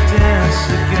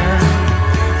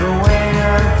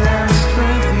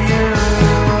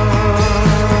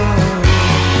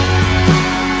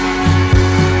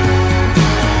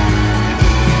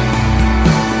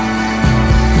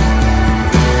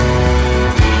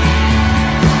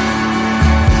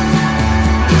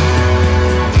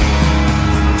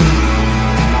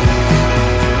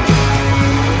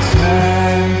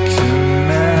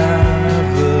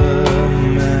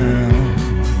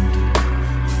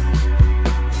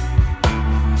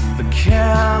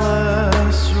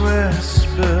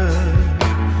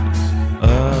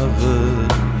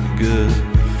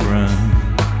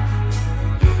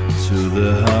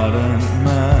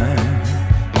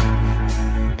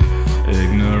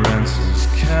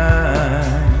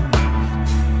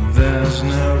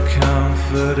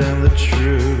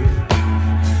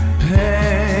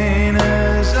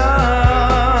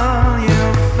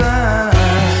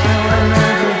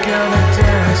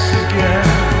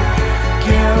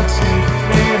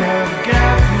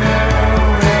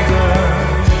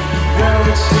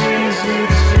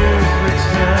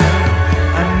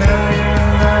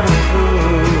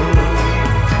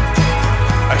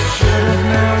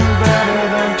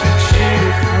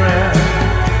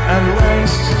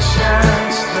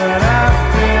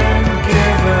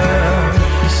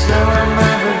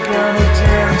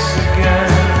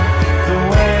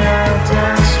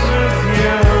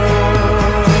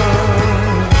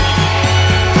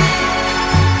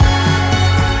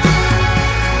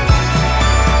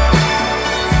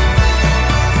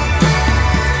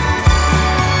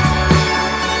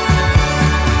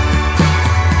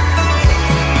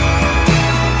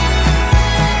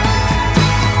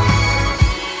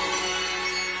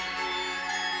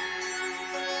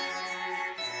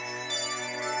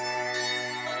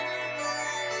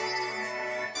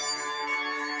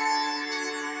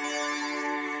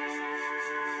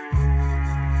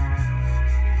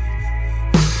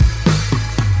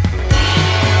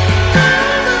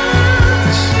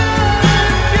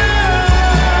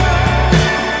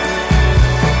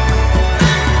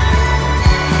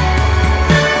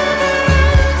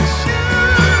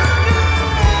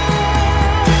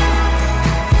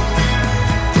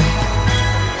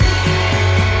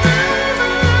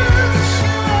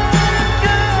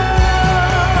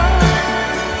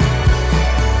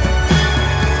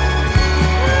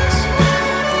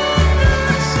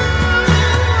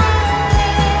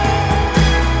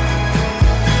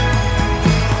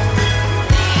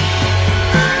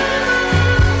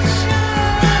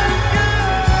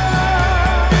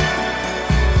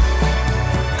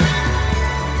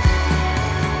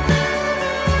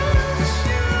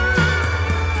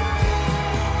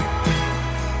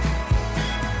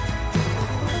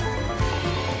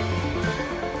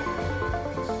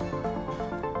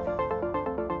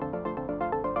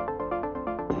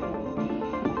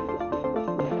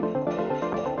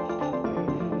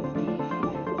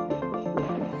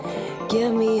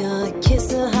Give me a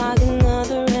kiss, a hug,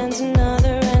 another and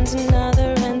another and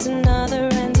another and another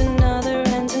and another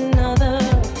and another.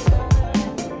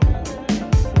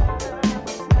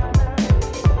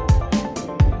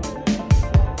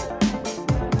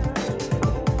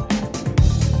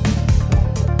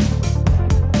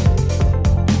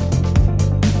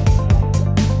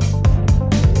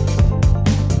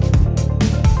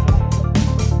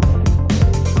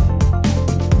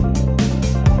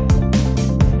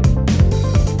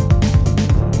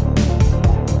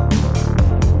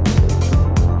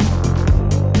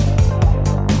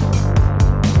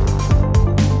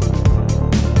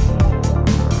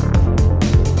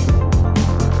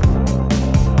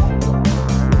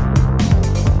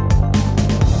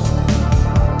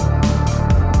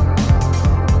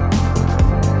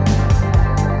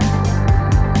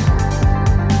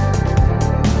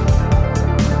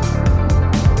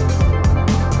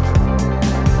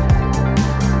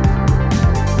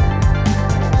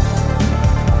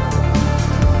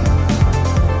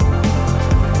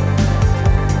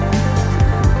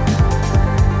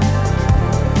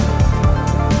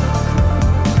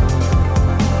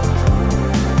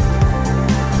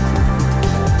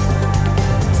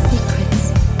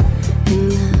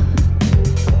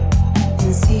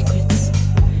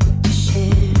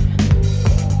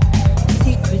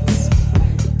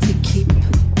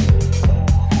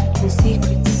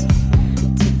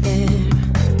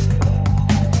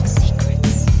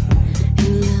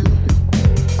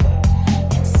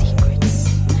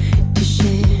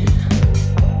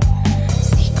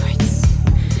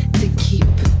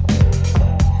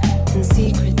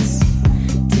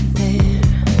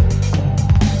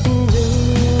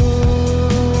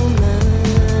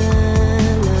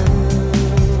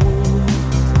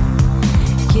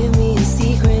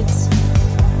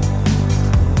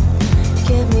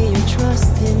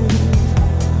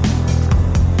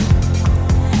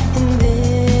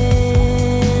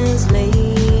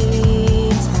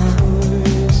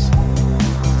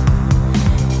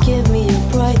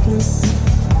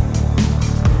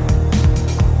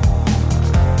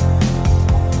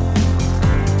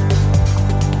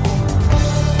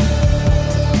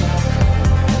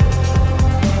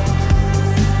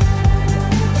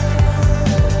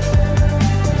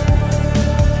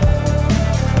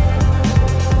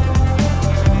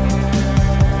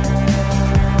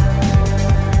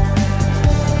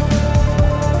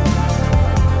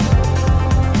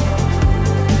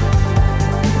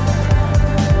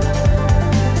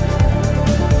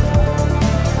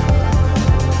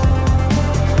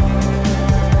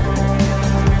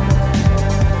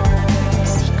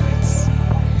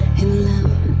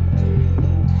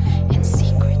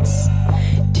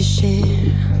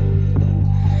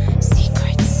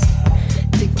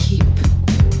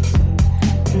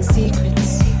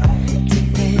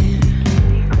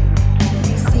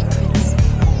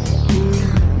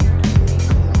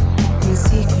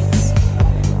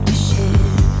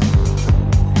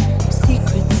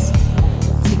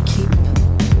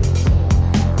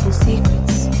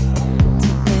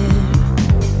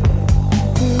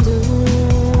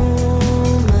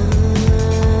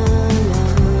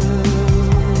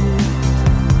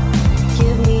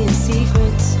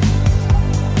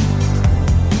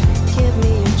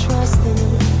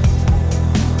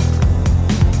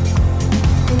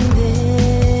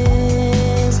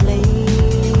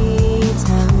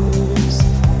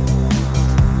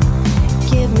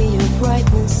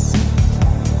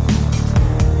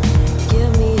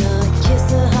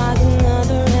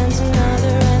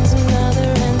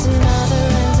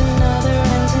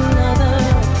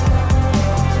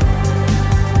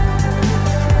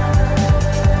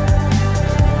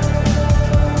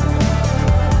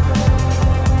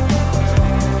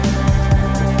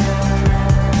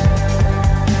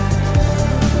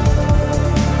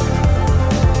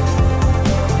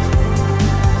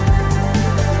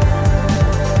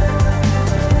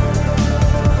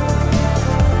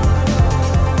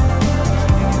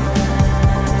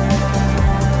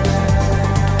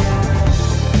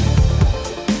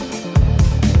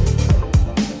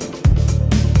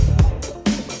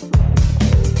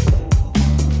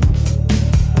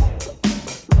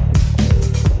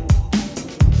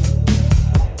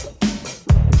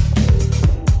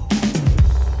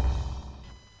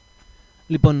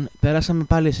 Λοιπόν, περάσαμε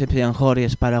πάλι σε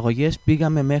εγχώριες παραγωγές.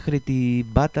 Πήγαμε μέχρι την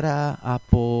Πάτρα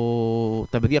από...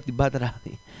 Τα παιδιά από την Πάτρα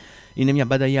είναι μια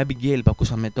μπάντα, η Abbie Gale, που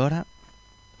ακούσαμε τώρα.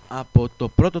 Από το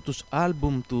πρώτο τους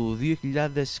άλμπουμ του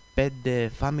 2005,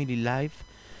 Family Life,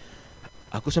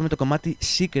 Ακούσαμε το κομμάτι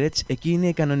Secrets, εκεί είναι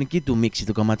η κανονική του μίξη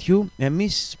του κομματιού.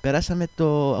 Εμείς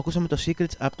ακούσαμε το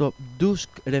Secrets από το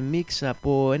Dusk Remix,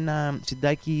 από ένα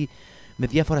συντάκι με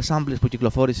διάφορα samples που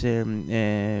κυκλοφόρησε,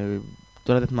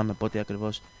 τώρα δεν θυμάμαι πότε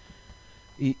ακριβώς.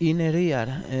 Είναι Rear.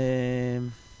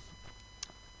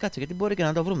 Κάτσε, γιατί μπορεί και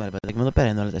να το βρούμε, ρε παιδάκι. Εδώ πέρα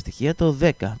είναι όλα τα στοιχεία. Το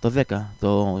 10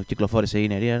 το κυκλοφόρησε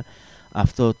Είναι Rear.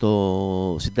 Αυτό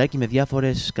το συντάκι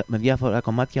με διάφορα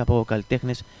κομμάτια από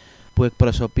καλλιτέχνες που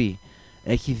εκπροσωπεί.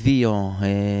 Έχει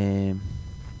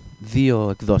δύο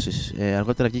εκδόσεις.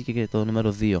 Αργότερα βγήκε και το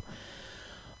νούμερο 2.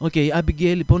 Abbie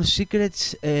Gale, λοιπόν,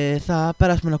 Secrets. Θα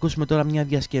περάσουμε να ακούσουμε τώρα μια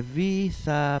διασκευή.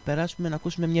 Θα περάσουμε να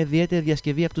ακούσουμε μια ιδιαίτερη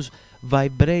διασκευή από τους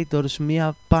Vibrators,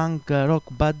 μια punk rock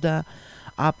μπάντα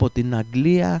από την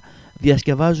Αγγλία.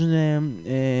 Διασκευάζουν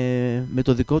με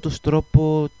το δικό τους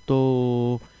τρόπο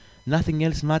το Nothing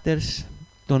Else Matters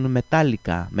των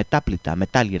Metallica,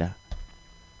 μετάλλυρα.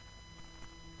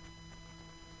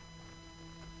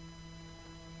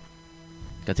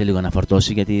 Κάτσε λίγο να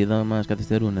φορτώσει, γιατί εδώ μας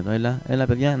καθυστερούν εδώ. Έλα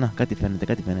παιδιά, να, κάτι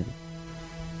φαίνεται.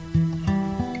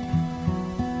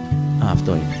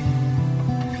 Αυτό είναι.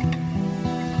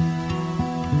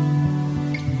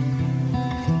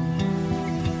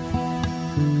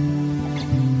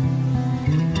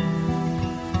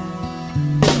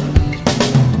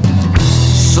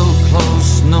 So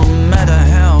close, no matter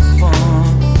how far.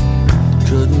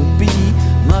 Couldn't be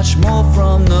much more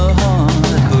from the heart.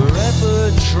 Forever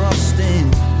trusting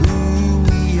who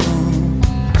we are,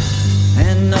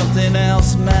 and nothing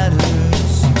else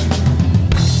matters.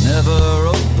 Never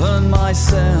opened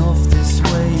myself this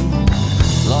way.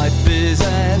 Life is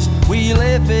as we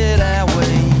live it our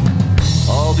way.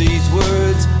 All these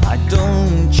words I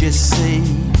don't just say,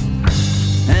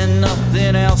 and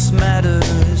nothing else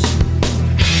matters.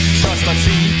 Trust I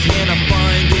seek and I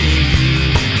find in you.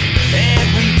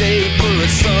 Every day for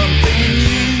something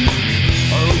new.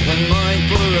 Open mind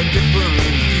for a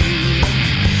different view,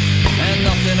 and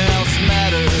nothing else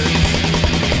matters.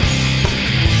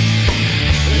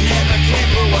 Never care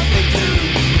for what they do,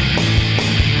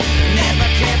 never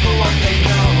care for what they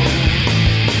know.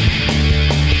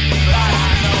 But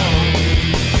I know,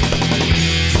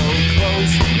 so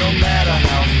close, no matter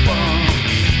how far.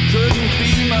 Couldn't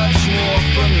be much more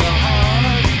from the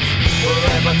heart.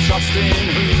 Forever trusting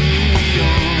who we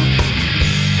are,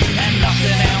 and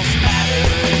nothing else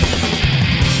matters.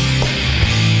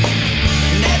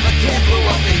 Never care for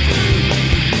what they do,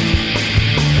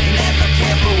 never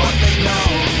care for what they know.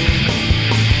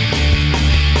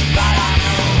 But I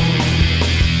know.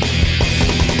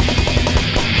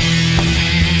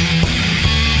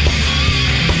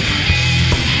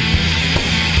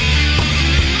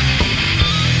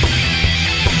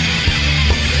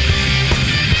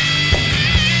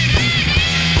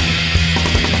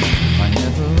 I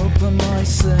never open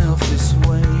myself this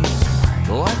way.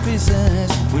 Life is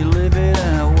as we live it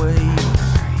our way.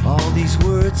 All these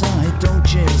words I don't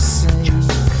just say,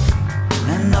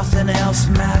 and nothing else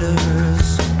matters.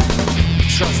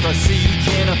 Trust I seek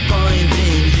and I find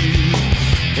in you.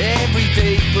 Every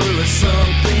day for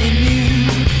something new.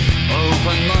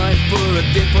 Open mind for a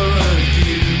different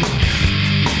view,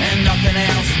 and nothing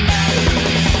else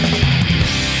matters.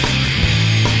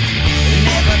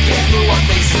 Never care for what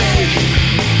they say,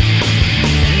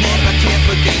 never care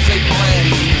for games they play.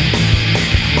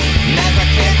 Never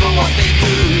care for what they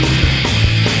do,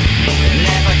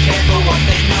 never care for what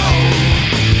they know.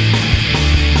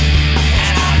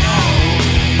 And I know.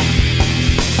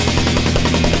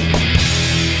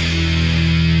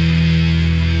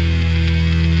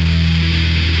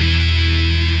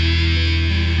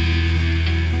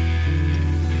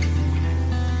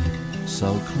 So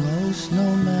close, no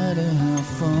matter how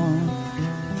far.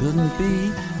 Couldn't be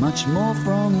much more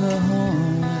from the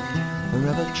heart.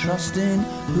 Forever trusting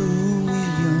who we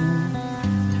are.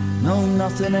 No,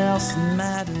 nothing else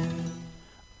matters.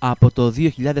 Από το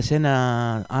 2001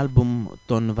 άλμπουμ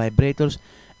των Vibrators,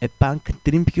 A Punk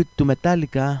Tribute του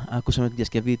Metallica, ακούσαμε τη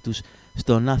διασκευή τους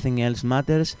στο Nothing Else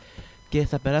Matters, και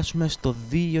θα περάσουμε στο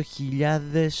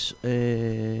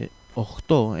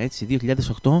 2008, έτσι,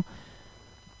 2008,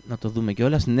 να το δούμε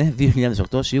κιόλας, ναι,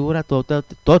 2008 σίγουρα.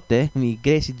 Τότε η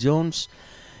Gracie Jones,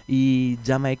 η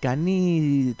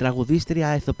Τζαμαϊκανή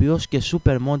τραγουδίστρια, ηθοποιός και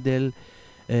supermodel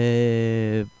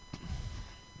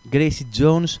Gracie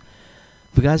Jones,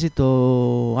 βγάζει το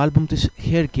άλμπουμ της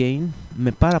Hurricane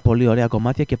με πάρα πολύ ωραία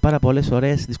κομμάτια και πάρα πολλές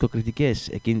ωραίες δισκοκριτικές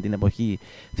εκείνη την εποχή,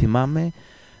 θυμάμαι.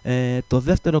 Το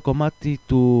δεύτερο κομμάτι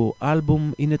του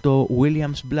άλμπουμ είναι το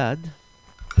William's Blood.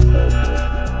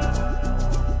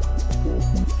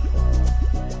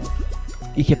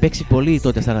 Είχε παίξει πολύ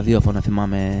τότε στα ραδιόφωνα,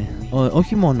 θυμάμαι.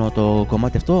 Όχι μόνο το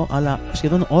κομμάτι αυτό, αλλά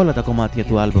σχεδόν όλα τα κομμάτια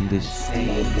του άλμπουμ της.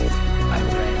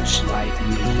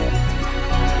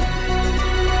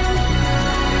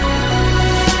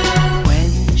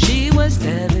 When she was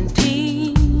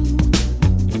 17,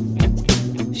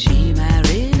 she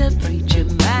married a preacher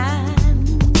man,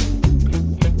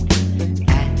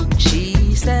 and she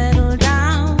settled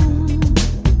down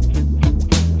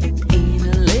in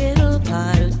a little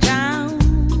part of town.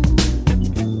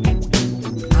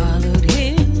 Followed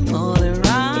him all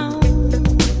around,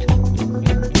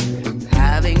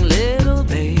 having little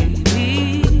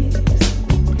babies,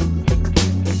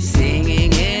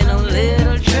 singing in a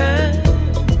little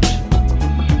church,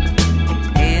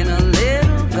 in a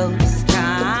little ghost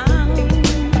town.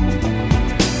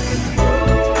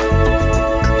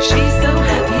 She's so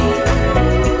happy,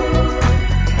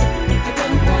 I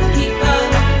don't want to keep her,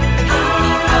 can't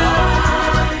keep her.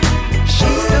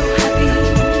 She's so happy,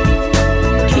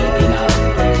 keeping up.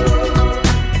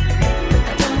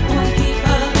 I don't want to keep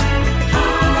her,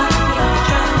 keeping up with the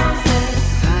Joneses.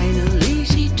 Finally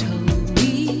she told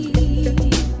me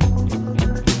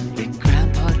that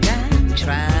Grandpa can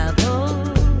travel,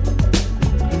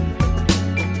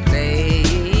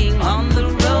 playing on the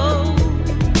road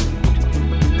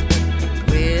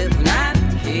with Nat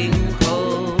King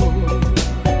Cole,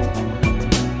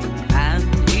 and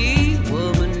he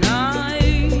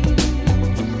womanized,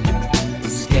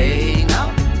 staying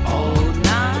up all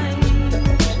night,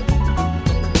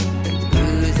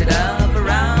 booze it up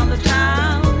around the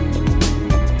town,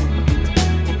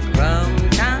 from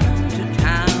town to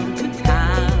town to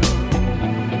town.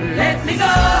 Let me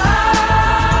go,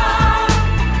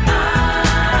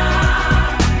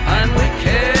 I'm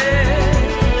wicked.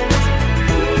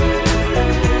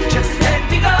 Just let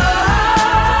me go,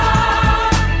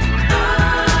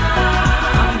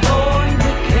 I'm going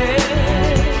wicked.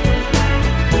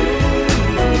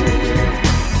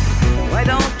 Why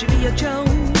don't you be a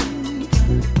Jones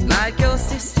like your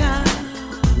sister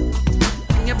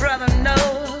and your brother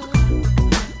Noah?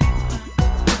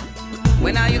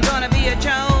 When are you gonna be a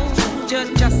Jones?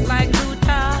 You're just like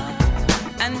Luther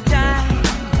and Dad.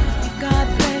 God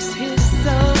bless his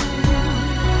soul.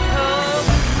 Oh,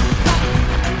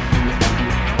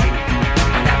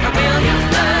 I got the Williams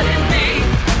blood in me.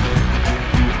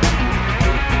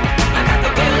 I got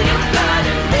the Williams blood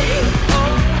in me.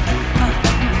 Oh,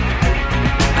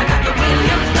 I got the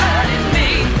Williams blood in me.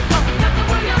 Oh, I got the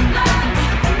Williams blood.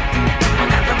 I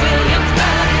got the Williams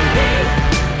blood in me.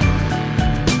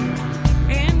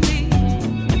 In me,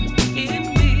 in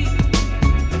me,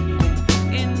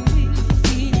 in me,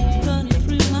 running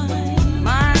through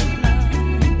my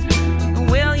blood.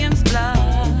 Williams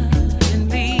blood in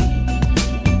me.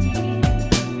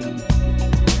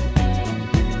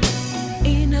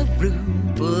 In a room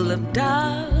full of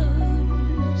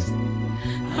doves,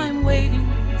 I'm waiting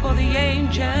for the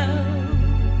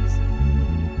angels,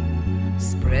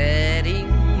 spreading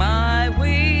my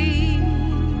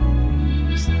wings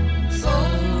so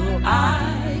I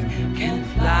can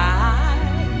fly.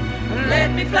 Let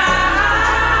me fly.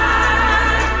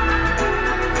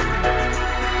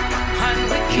 I'm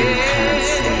wicked.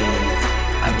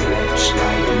 A wretch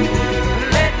like me.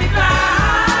 Let me fly.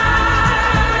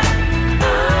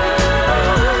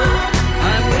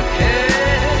 I'm wicked.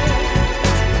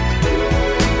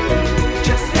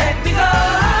 Just let me go.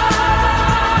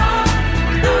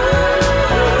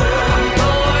 I'm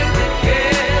going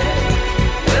wicked.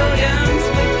 Williams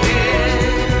wicked.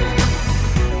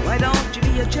 Why don't you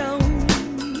be a Jones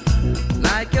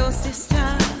like your sister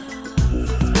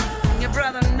and your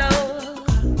brother Noah?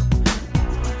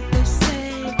 They say,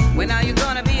 when are you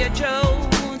gonna be a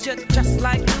Jones? You're just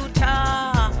like Luther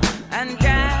and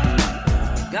Dad.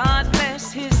 God bless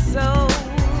his soul.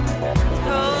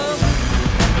 Oh,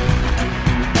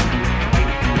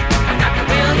 I got the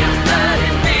Williams blood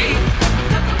in me.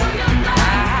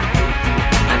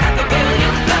 I got the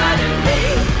Williams blood in me.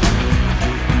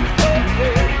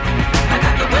 I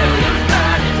got the Williams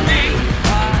blood in me.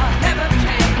 Never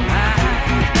change.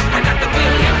 I got the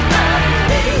Williams blood in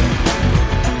me.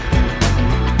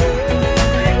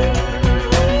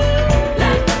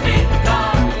 Let me go.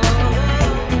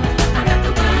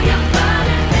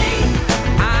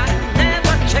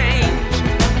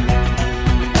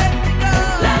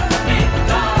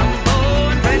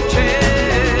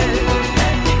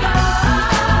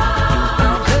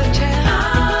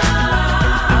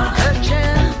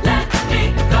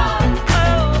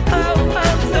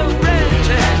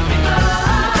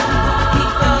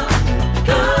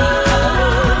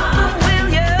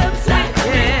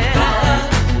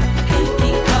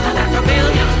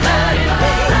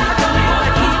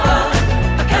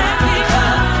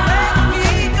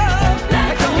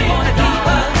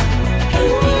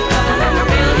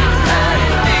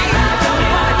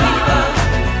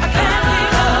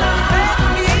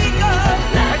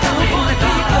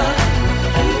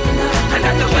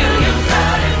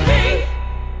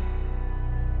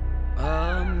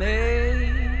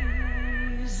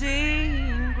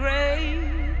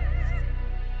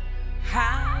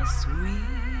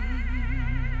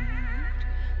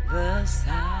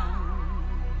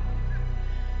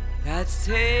 that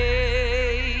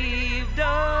saved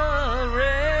a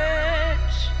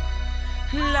wretch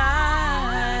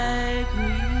like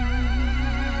me.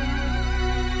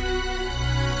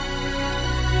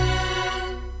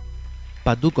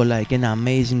 Παντού κολλάει και ένα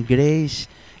Amazing Grace.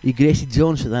 Η Gracie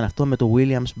Jones ήταν αυτό με το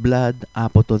Williams Blood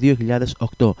από το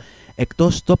 2008.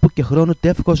 Εκτός τόπου και χρόνου,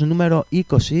 τεύχος νούμερο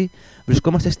 20.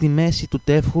 Βρισκόμαστε στη μέση του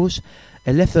τεύχους.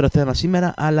 Ελεύθερο θέμα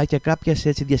σήμερα, αλλά και κάποιες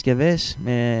έτσι διασκευές.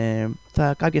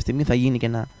 Κάποια στιγμή θα γίνει και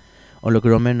ένα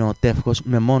ολοκληρωμένο τεύχος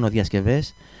με μόνο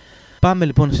διασκευές. Πάμε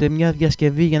λοιπόν σε μια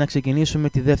διασκευή για να ξεκινήσουμε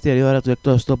τη δεύτερη ώρα του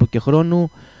εκτός τόπου και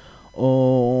χρόνου.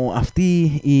 Αυτή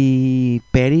η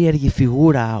περίεργη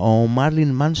φιγούρα, ο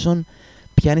Marilyn Manson,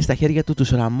 πιάνει στα χέρια του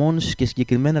τους Ramones και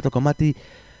συγκεκριμένα το κομμάτι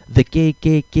The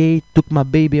KKK Took My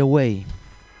Baby Away.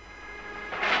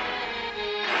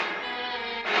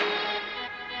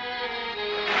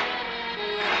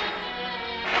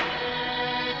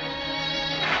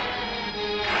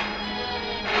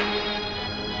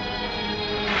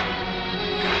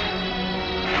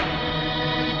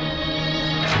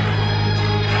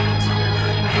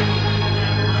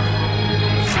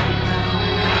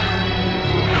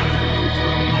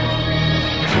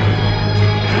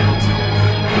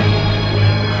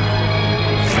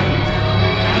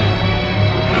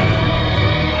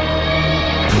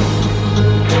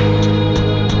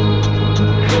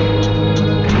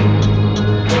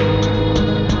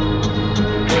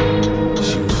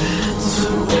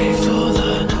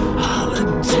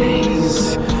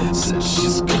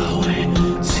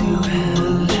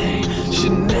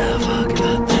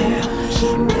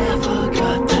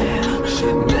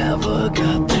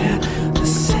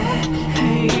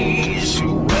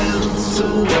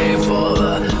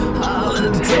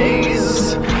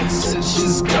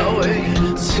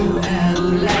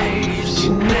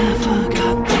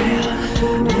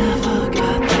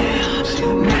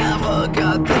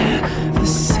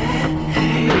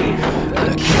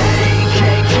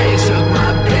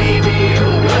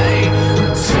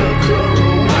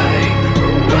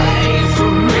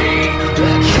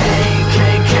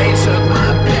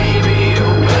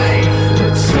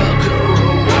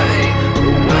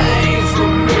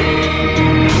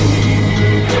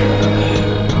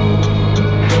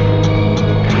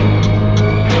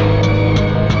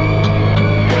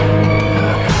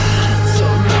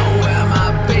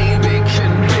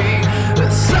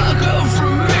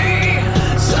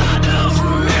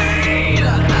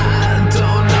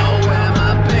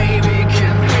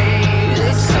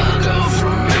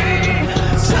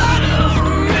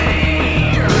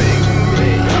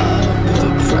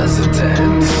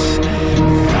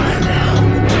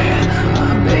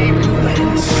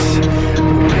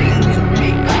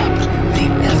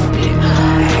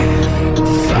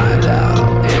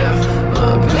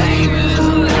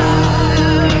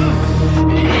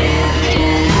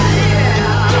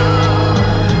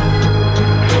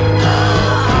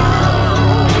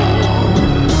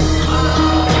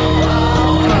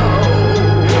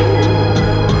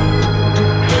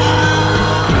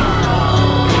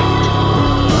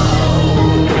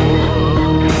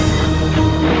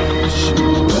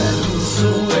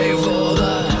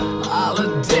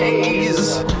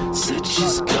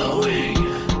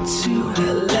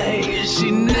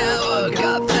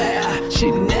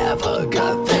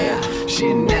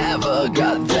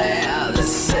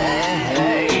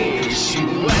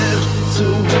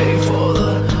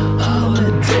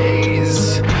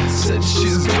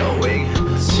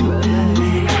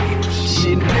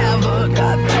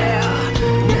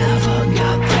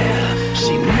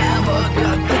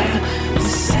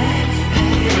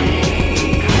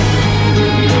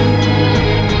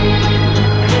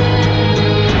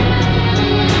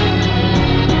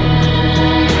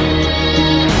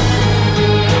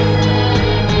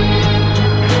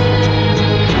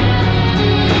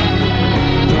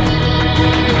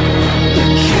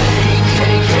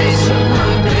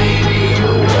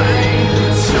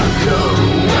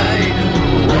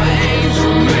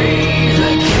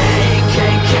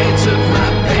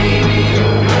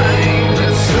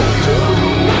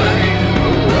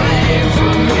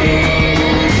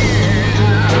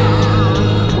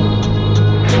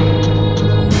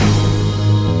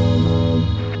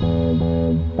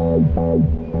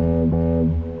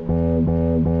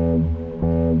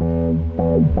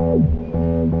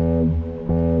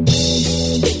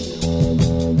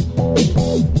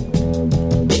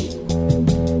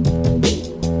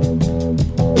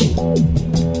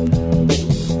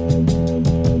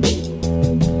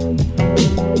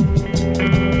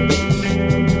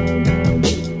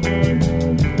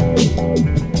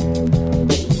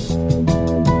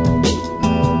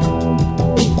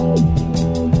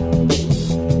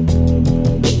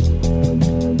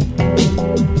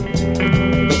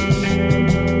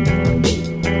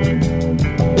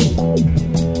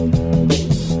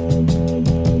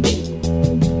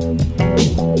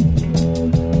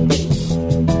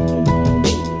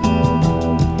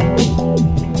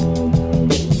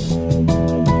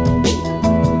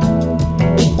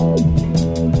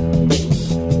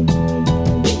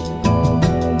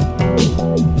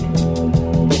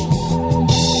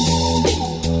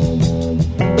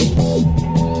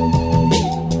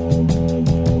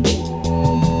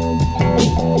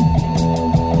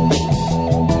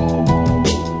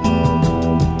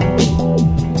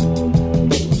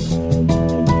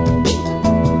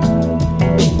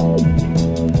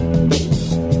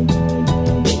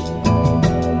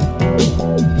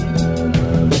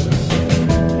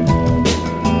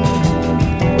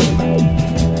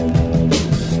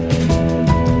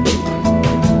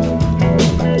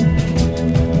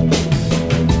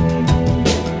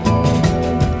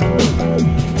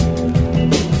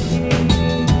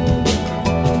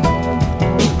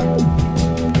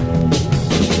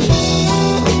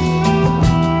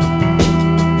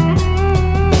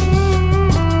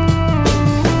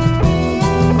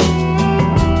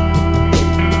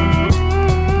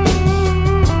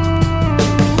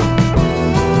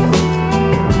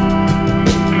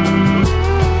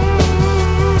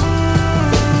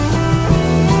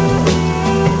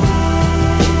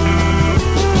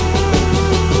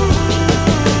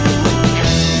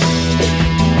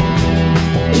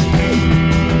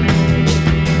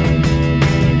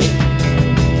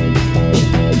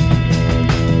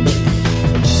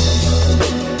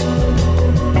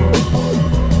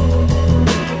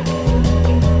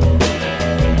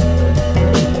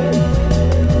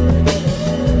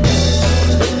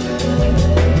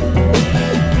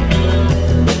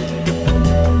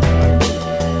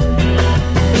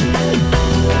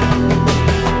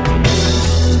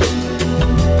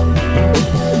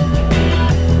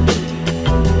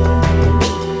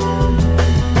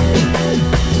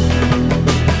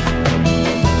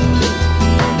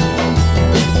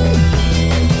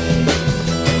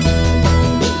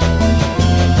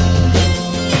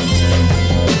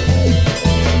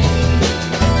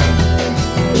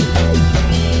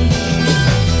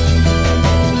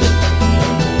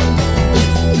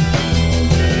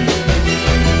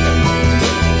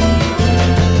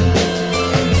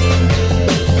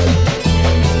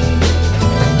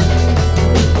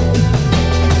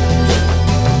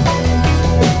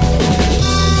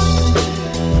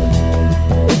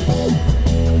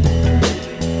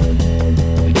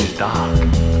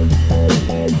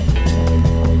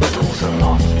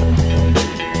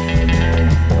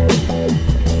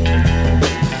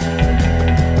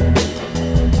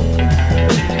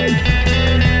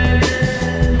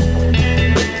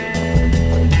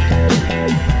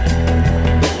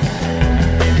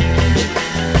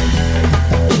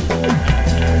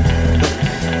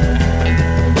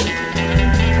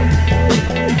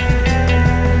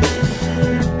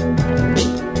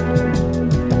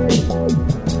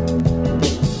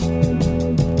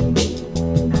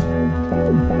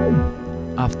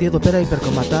 κομμάτι εδώ πέρα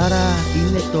υπερκομματάρα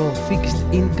είναι το Fixed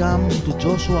Income του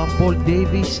Joshua Paul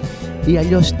Davis ή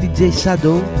αλλιώς DJ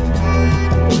Shadow,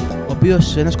 ο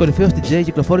οποίος ένας κορυφαίος DJ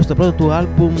κυκλοφόρησε το πρώτο του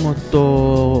άλμπουμ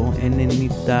το 96,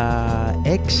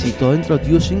 το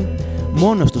Introducing,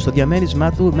 μόνος του στο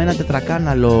διαμέρισμά του με ένα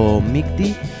τετρακάναλο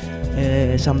μίκτη,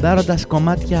 σαμπλάροντας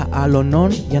κομμάτια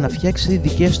αλωνών για να φτιάξει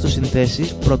δικές του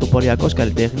συνθέσεις, πρωτοποριακός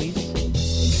καλλιτέχνης.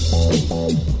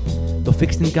 Το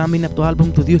Fixed Income είναι από το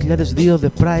άλμπουμ του 2002 The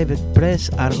Private Press.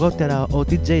 Αργότερα ο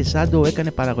DJ Shadow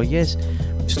έκανε παραγωγές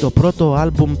στο πρώτο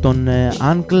άλμπουμ των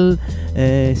Uncle,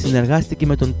 συνεργάστηκε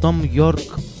με τον Tom York,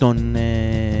 τον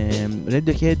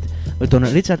Radiohead, με τον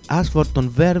Richard Ashford,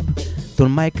 τον Verb,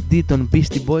 τον Mike D, τον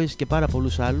Beastie Boys και πάρα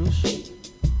πολλούς άλλους.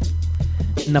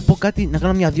 Να πω κάτι, να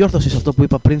κάνω μια διόρθωση σε αυτό που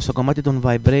είπα πριν στο κομμάτι των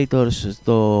Vibrators,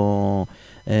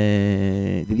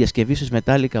 τη διασκευή στους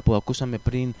Metallica που ακούσαμε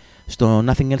πριν στο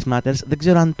Nothing Else Matters. Δεν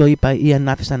ξέρω αν το είπα ή αν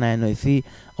άφησα να εννοηθεί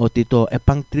ότι το A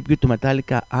Punk Tribute του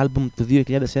Metallica album του 2001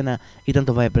 ήταν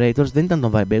το Vibrators. Δεν ήταν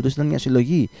το Vibrators, ήταν μια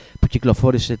συλλογή που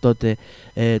κυκλοφόρησε τότε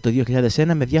το 2001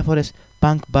 με διάφορες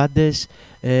punk bands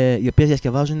οι οποίες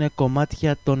διασκευάζουν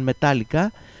κομμάτια των Metallica.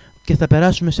 Και θα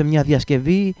περάσουμε σε μια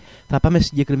διασκευή, θα πάμε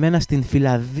συγκεκριμένα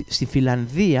στη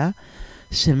Φιλανδία,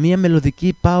 σε μια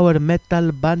μελωδική power metal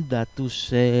μπάντα τους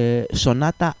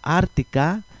Sonata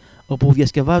Arctica, όπου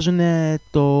διασκευάζουν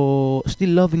το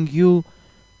Still Loving You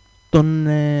των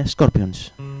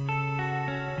Scorpions.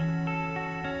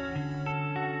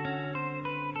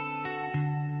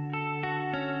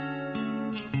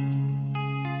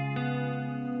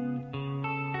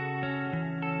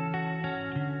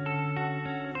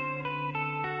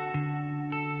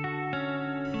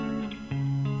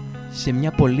 Σε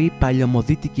μια πολύ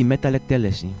παλιωμοδίτικη metal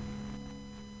εκτέλεση.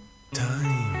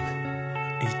 Time,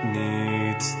 it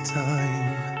needs time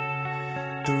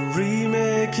to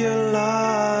remake your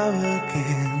love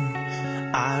again.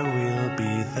 I will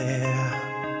be there.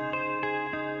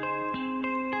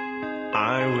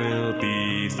 I will be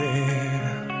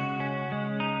there.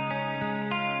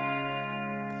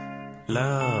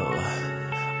 Love,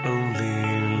 only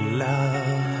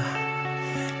love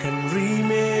can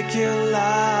remake your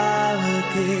life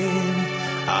again.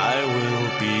 I will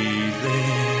be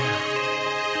there.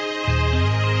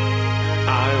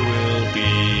 I will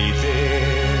be there.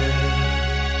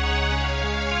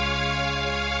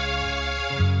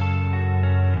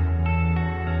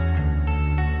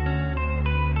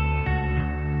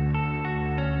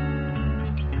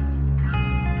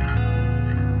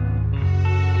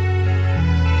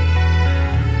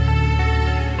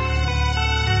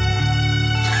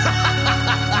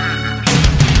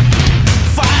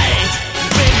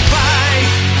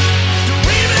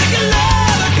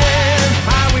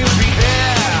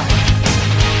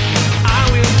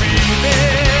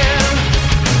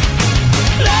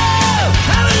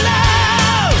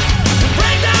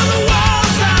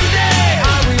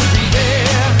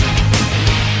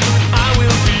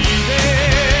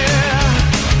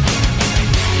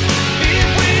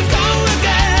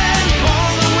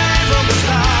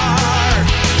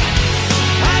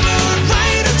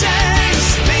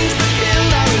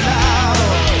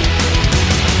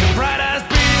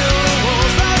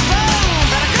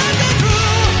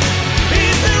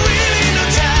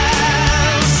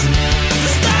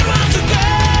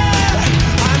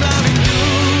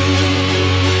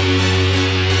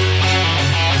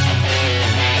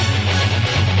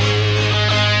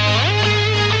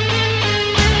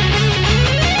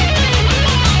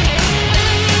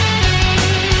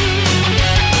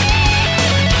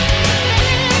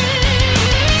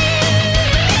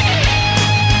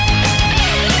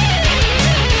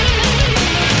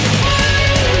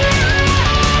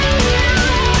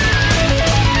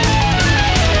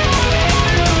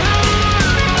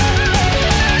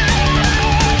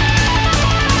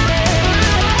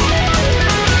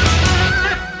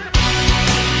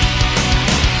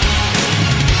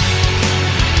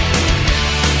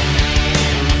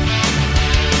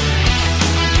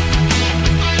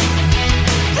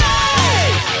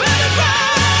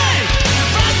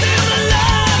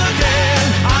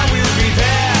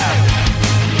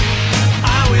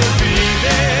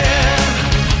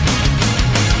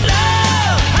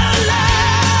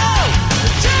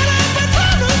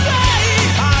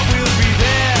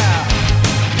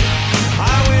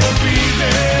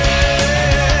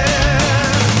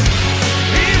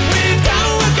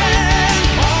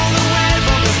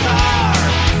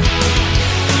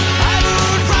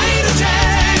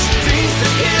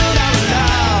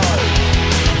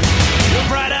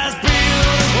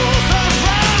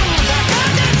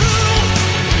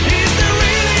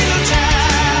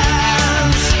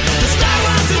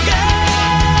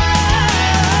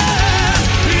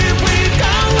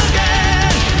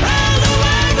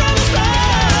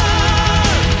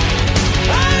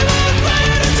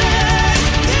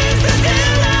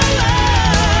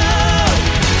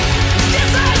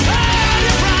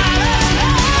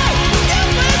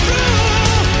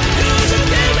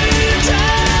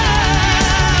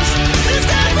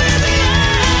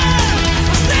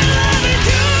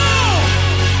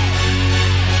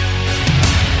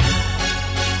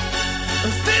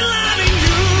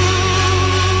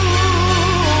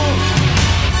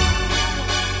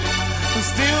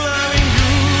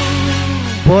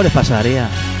 Ωρε φασαρία.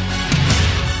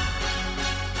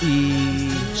 Η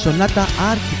Σονάτα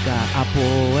Άρτικα από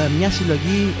μια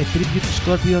συλλογή A Tribute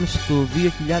to Scorpions του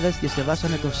 2000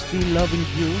 διασκευάσανε το Still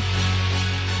Loving You.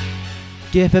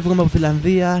 Και φεύγουμε από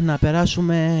Φιλανδία να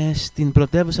περάσουμε στην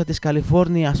πρωτεύουσα της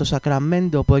Καλιφόρνια, στο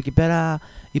Σακραμέντο, όπου εκεί πέρα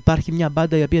υπάρχει μια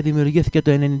μπάντα η οποία δημιουργήθηκε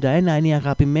το 1991, είναι η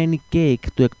αγαπημένη Cake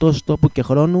του Εκτός, Τόπου και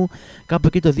Χρόνου. Κάπου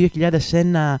εκεί το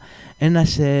 2001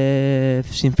 ένας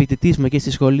συμφοιτητής μου εκεί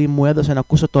στη σχολή μου έδωσε να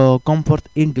ακούσω το Comfort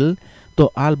Eagle,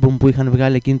 το άλμπουμ που είχαν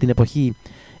βγάλει εκείνη την εποχή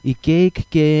η Cake,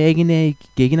 και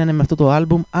έγινανε με αυτό το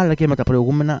άλμπουμ, αλλά και με τα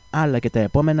προηγούμενα, αλλά και τα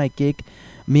επόμενα, η Cake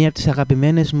μία από τις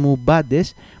αγαπημένες μου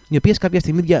μπάντες, οι οποίες κάποια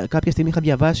στιγμή είχα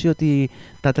διαβάσει ότι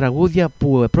τα τραγούδια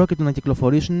που πρόκειτο να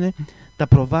κυκλοφορήσουν τα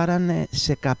προβάρανε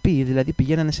σε καπί, δηλαδή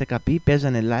πηγαίνανε σε καπί,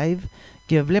 παίζανε live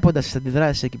και βλέποντας τις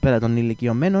αντιδράσεις εκεί πέρα των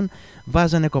ηλικιωμένων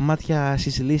βάζανε κομμάτια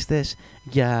στις λίστες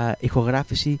για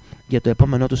ηχογράφηση για το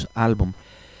επόμενό τους άλμπουμ.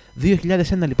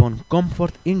 2001 λοιπόν,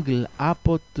 Comfort Eagle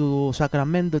από το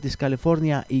Σακραμέντο της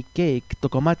Καλιφόρνια, η Cake, το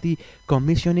κομμάτι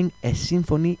Commissioning a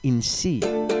Symphony in C.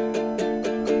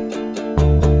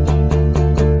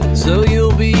 So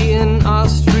you'll be an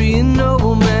Austrian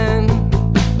nobleman,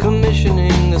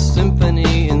 commissioning a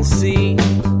symphony in C,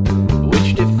 which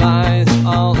defies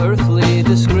all earthly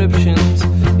descriptions.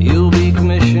 You'll be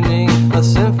commissioning a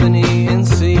symphony in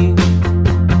C.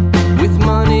 With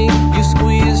money you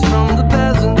squeeze from the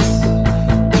peasants,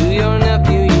 to your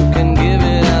nephew you can give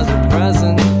it as a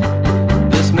present.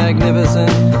 This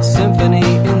magnificent symphony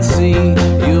in C,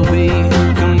 you'll be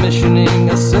commissioning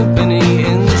a symphony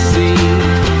in C.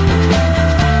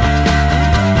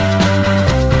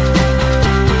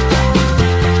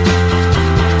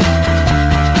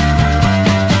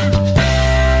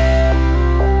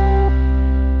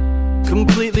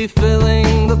 Completely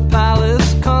filling the palace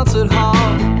concert hall.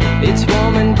 It's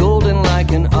warm and golden like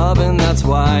an oven that's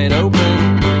wide open.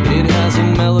 It has a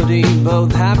melody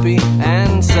both happy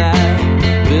and sad,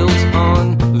 built on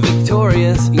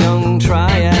victorious young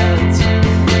triads.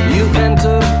 You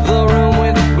enter the room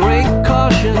with great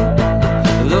caution,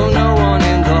 though no one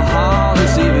in the hall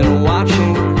is even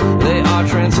watching. They are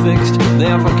transfixed, they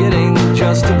are forgetting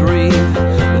just to breathe.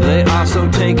 They are so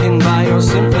taken by your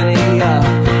symphony.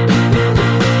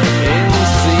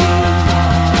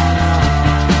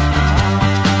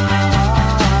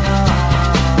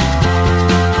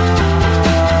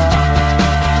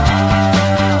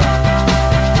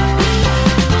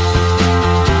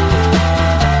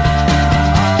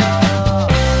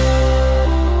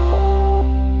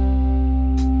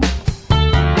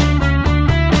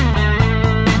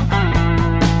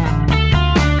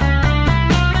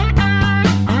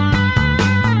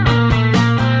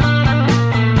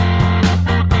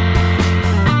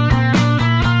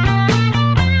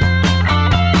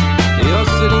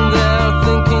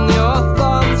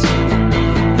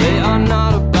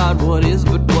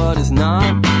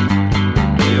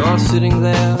 Sitting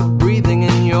there, breathing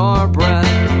in your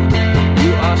breath.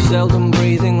 You are seldom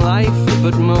breathing life,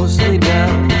 but mostly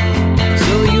death.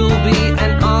 So you'll be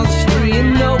an Austrian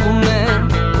nobleman,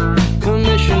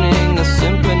 commissioning a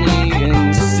symphony in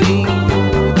C,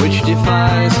 which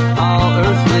defies all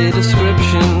earthly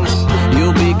descriptions.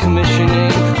 You'll be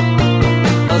commissioning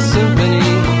a symphony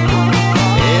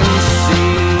in C.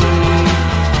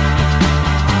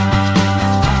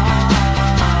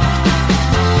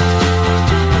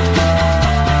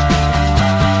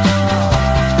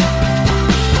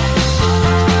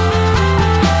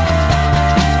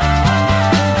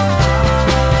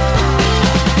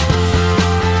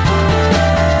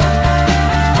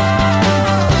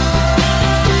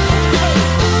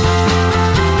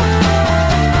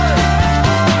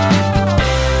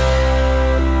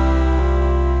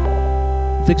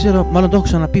 Δεν ξέρω, μάλλον το έχω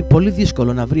ξαναπεί, πολύ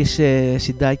δύσκολο να βρεις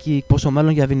συντάκι, πόσο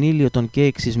μάλλον για βινίλιο των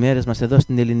Cake στις μέρες μας εδώ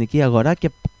στην ελληνική αγορά, και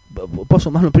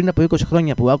πόσο μάλλον πριν από 20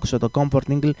 χρόνια που άκουσα το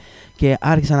Comfort Eagle και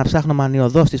άρχισα να ψάχνω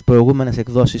μανιωδώς τις προηγούμενες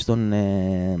εκδόσεις των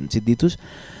CD τους.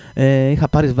 Είχα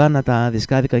πάρει σβάρνα τα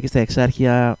δισκάδικα και στα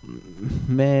εξάρχεια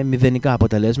με μηδενικά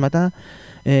αποτελέσματα.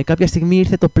 Κάποια στιγμή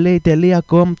ήρθε το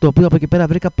play.com, το οποίο από εκεί πέρα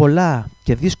βρήκα πολλά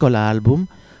και δύσκολα άλμπουμ,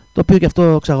 το οποίο και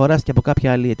αυτό ξαγοράστηκε από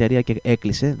κάποια άλλη εταιρεία και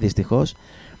έκλεισε, δυστυχώς.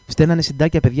 Στέλνανε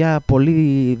συντάκια παιδιά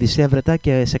πολύ δισεύρετα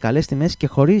και σε καλές τιμές και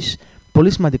χωρίς,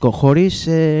 πολύ σημαντικό, χωρίς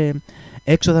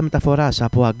έξοδα μεταφοράς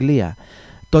από Αγγλία.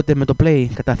 Τότε με το Play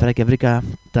κατάφερα και βρήκα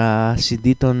τα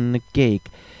CD των Cake.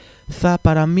 Θα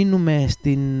παραμείνουμε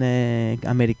στην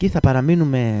Αμερική, θα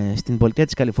παραμείνουμε στην πολιτεία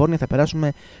της Καλιφόρνια, θα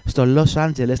περάσουμε στο Los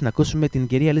Angeles να ακούσουμε την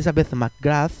κυρία Elizabeth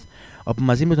McGrath, όπου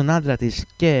μαζί με τον άντρα της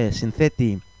και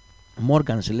συνθέτη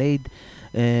Morgan Slade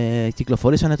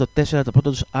κυκλοφορήσανε το 4, το πρώτο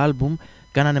τους άλμπουμ,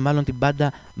 κάνανε μάλλον την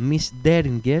μπάντα Miss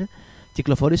Derringer.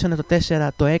 Κυκλοφορήσανε το 4,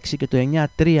 το 6 και το 9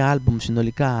 3 άλμπουμ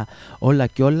συνολικά όλα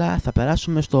και όλα. Θα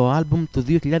περάσουμε στο άλμπουμ του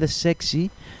 2006.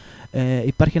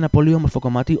 Υπάρχει ένα πολύ όμορφο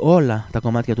κομμάτι, όλα τα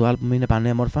κομμάτια του άλμπουμ είναι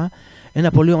πανέμορφα.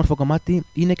 Ένα πολύ όμορφο κομμάτι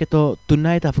είναι και το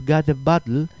Tonight I've Got a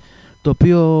Battle, το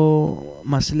οποίο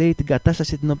μας λέει την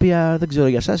κατάσταση την οποία δεν ξέρω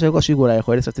για σας, εγώ σίγουρα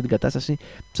έχω έρθει σε αυτή την κατάσταση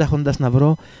ψάχνοντας να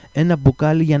βρω ένα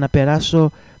μπουκάλι για να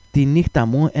περάσω τη νύχτα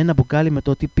μου, ένα μπουκάλι με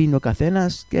το τι πίνει ο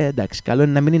καθένας. Και εντάξει, καλό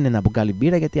είναι να μην είναι ένα μπουκάλι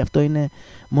μπύρα, γιατί αυτό είναι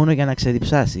μόνο για να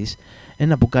ξεδιψάσεις.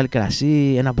 Ένα μπουκάλι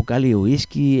κρασί, ένα μπουκάλι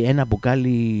ουίσκι, ένα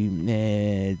μπουκάλι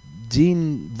τζιν,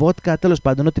 βότκα, τέλος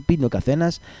πάντων ό,τι πίνει ο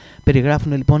καθένας.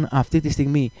 Περιγράφουν λοιπόν αυτή τη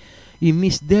στιγμή η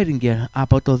Miss Derringer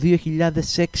από το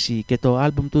 2006 και το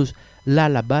άλμπουμ τους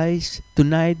Lullabies,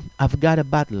 Tonight I've Got a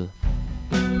Battle.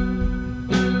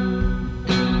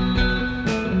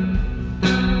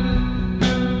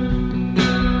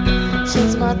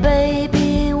 Since my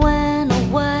baby went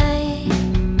away,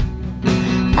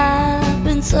 I've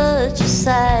been such a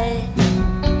sight.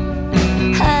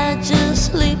 I just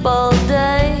sleep all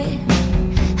day,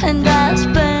 and I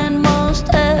spend most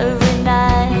every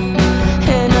night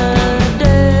in a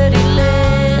dirty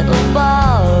little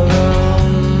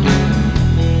ballroom,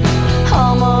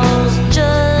 almost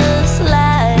just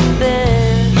like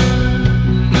this.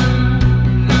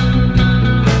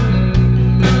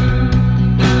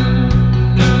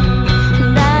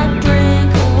 And I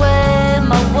drink away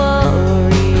my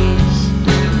worries.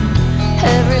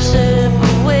 Every sip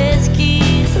of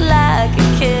whiskey's like a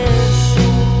kiss.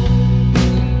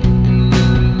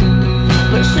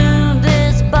 But soon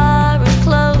this bar is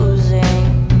closing,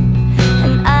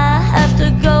 and I have to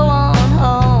go on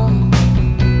home.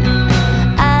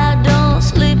 I don't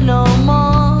sleep no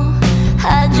more,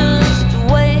 I just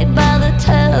wait by the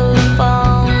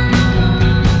telephone.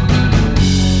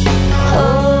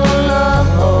 Oh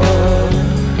Lord,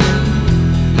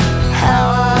 how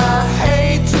I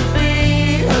hate to be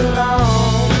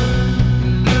alone.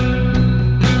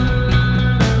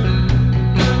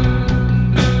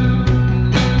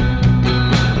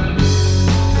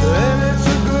 And it's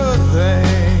a good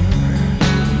thing.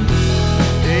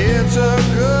 It's a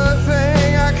good thing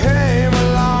I came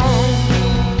along.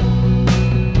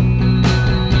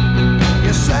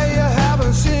 You say you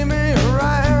haven't seen me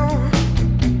around.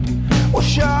 Well,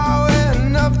 sure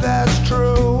enough, that's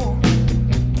true.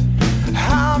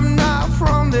 I'm not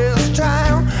from this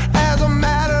town. As a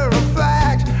matter of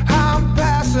fact, I'm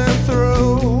passing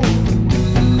through.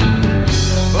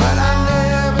 But I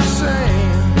never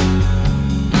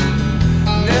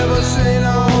seen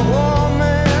a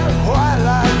woman quite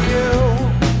like you.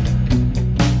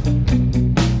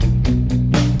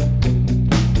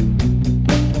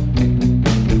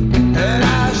 And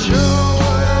I sure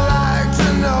would like to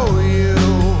know you.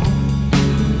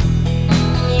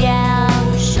 Yeah,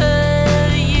 I'm sure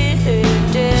you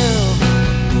do.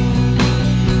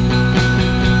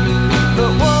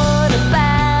 But what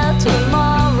about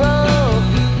tomorrow?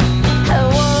 And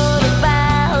what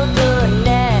about the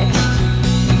next?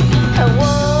 And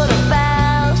what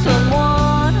about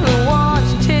someone who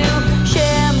wants to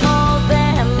share more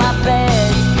than my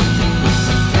bed?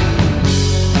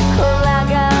 Oh, I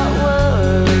got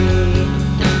worried.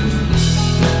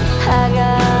 I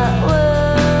got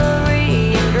worry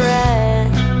and dread.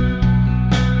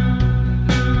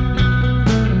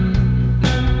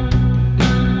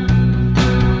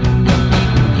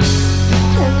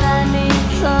 And I need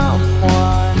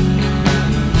someone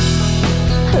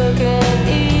who can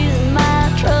ease my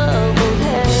troubled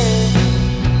head.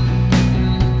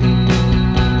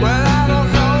 Well, I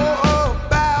don't know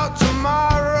about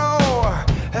tomorrow,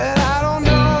 and I don't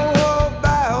know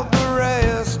about the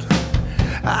rest.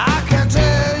 I can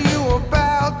tell you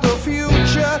about the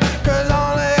future, 'cause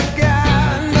only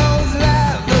God knows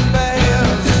that the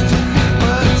best.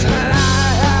 But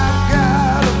tonight I've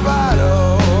got a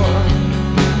bottle,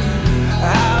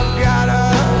 I've got a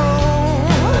home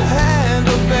and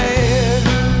a bed.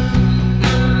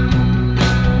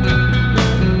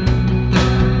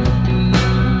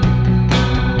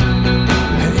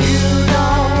 And you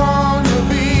don't want to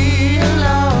be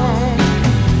alone.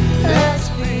 Let's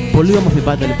be. Πολύ όμορφη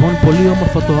μπάντα λοιπόν, πολύ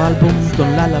όμορφο το άλμπουμ των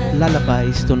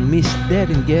Lullabies, των Miss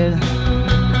Derringer.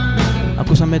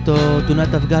 Ακούσαμε το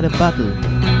Tonight I've Got a Battle.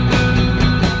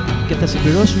 Και θα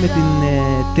συμπληρώσουμε την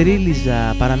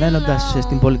τρίλιζα παραμένοντας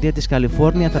στην πολιτεία της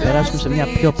Καλιφόρνια. Θα περάσουμε σε μια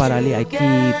πιο παραλιακή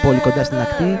πόλη κοντά στην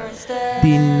ακτή.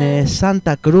 την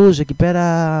Santa Cruz. Εκεί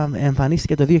πέρα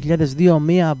εμφανίστηκε το 2002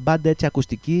 μία μπάντα έτσι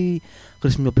ακουστική,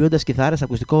 χρησιμοποιώντας κιθάρες,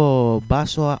 ακουστικό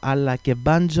μπάσο αλλά και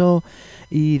μπάντζο,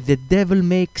 η The Devil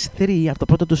Makes 3, από το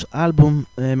πρώτο τους άλμπουμ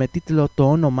με τίτλο το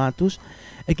όνομά τους.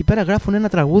 Εκεί πέρα γράφουν ένα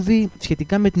τραγούδι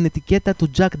σχετικά με την ετικέτα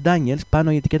του Jack Daniels.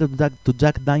 Πάνω η ετικέτα του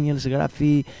Jack Daniels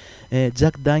γράφει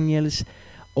Jack Daniels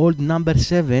Old Number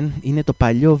 7, είναι το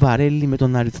παλιό βαρέλι με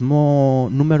τον αριθμό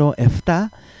νούμερο 7.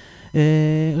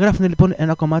 Γράφουν λοιπόν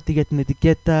ένα κομμάτι για την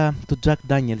ετικέτα του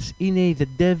Jack Daniels. Είναι η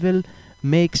The Devil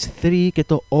Makes 3 και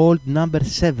το Old Number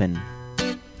 7.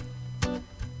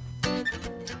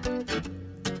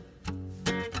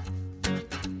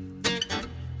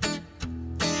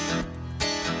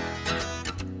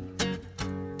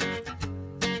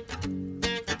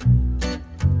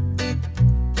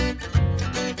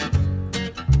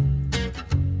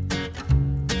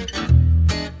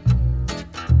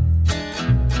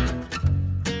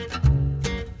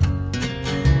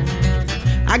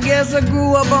 I guess I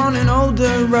grew up on an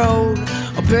older road,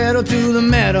 a pedal to the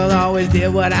metal, always did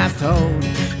what I was told.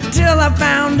 Until I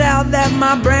found out that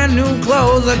my brand new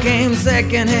clothes came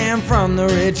secondhand from the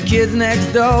rich kids next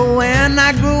door. When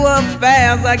I grew up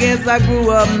fast, I guess I grew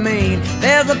up mean.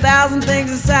 There's 1,000 things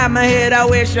inside my head I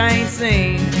wish I ain't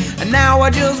seen. And now I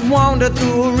just wander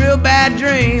through a real bad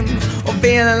dream, or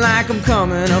feeling like I'm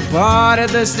coming apart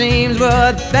at the seams.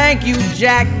 But thank you,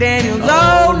 Jack Daniels,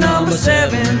 old number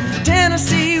 7.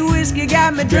 Tennessee whiskey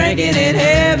got me drinking in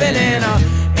heaven, and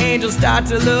angels start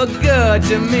to look good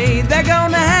to me. They're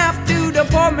gonna have to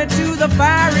deport me to the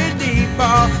fiery deep.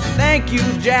 Oh, thank you,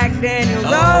 Jack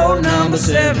Daniels, old number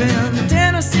 7.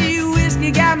 Tennessee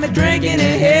whiskey got me drinking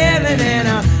in heaven, and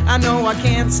I know I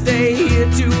can't stay here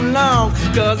too long,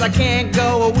 'cause I can't go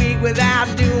a week without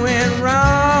doing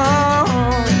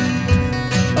wrong.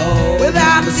 Oh,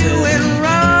 without doing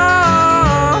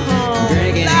wrong.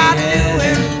 Drinking without in heaven.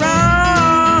 doing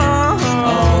wrong.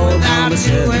 Oh, without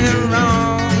doing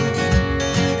wrong.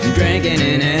 Drinking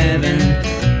in heaven.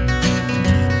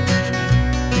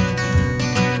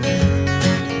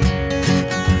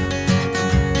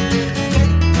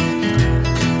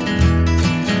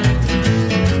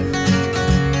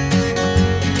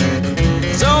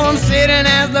 So I'm sitting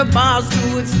as the bar's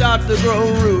food starts to grow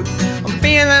roots. I'm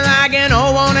feeling like an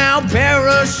old worn-out pair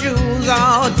of shoes.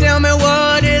 Oh, tell me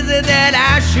what is it that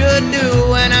I should do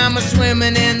when I'm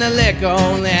swimming in the liquor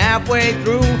only halfway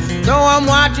through. So I'm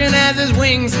watching as his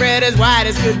wings spread as wide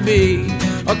as could be.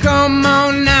 Oh, come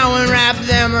on now and wrap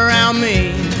them around me,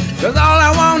 'cause all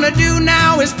I wanna do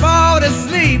now is fall to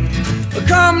sleep.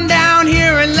 Come down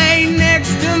here and lay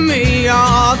next to me.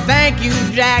 Oh, thank you,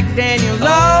 Jack Daniels,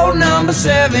 old number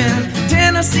 7.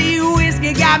 Tennessee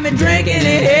whiskey got me drinking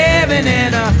in heaven,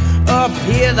 and up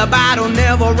here the bottle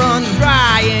never runs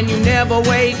dry, and you never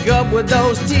wake up with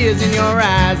those tears in your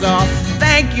eyes. Oh,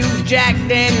 thank you, Jack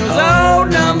Daniels, old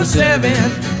number 7.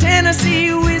 Tennessee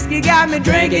whiskey got me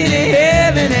drinking in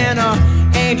heaven, and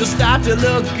angels start to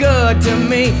look good to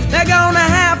me. They're gonna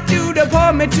have to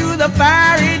deport me to the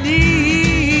fiery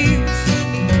deeps.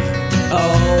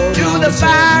 Oh, To the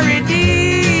fiery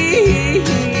deeps.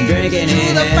 Drinking To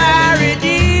in the heaven. fiery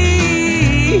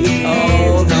deeps.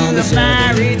 Oh, To the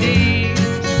fiery deeps.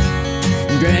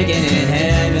 Drinking in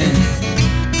heaven.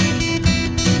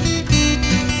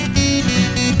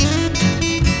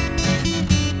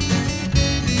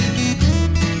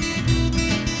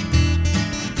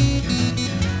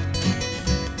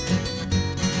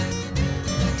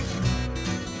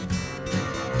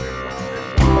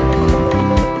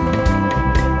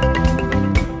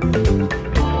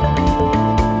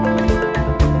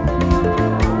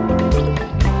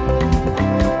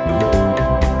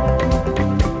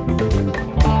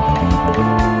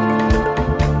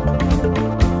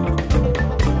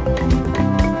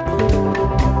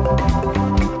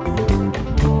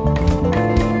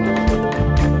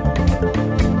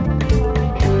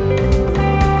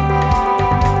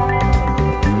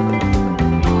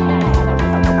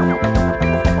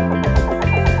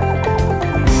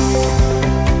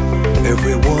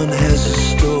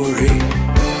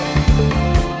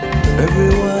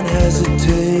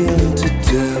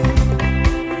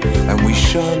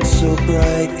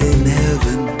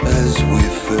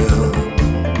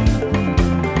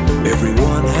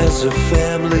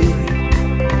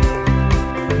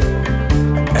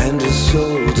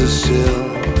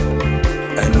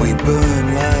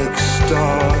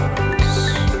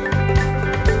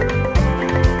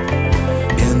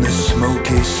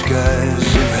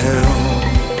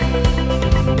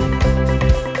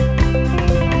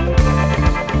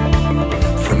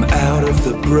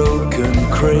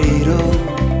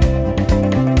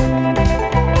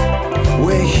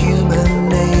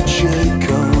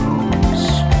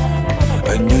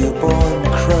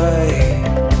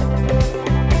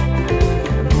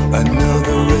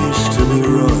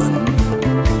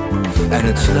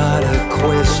 not a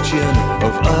question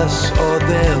of us or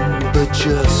them, but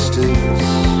justice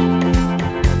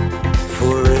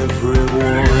for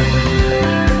everyone.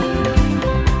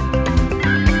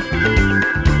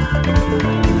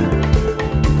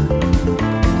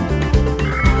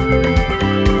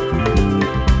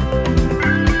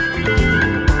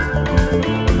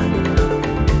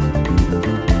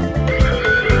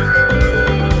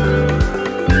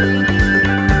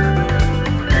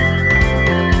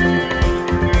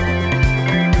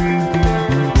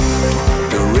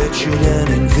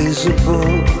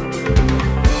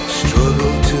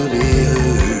 Struggle to be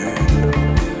heard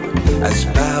as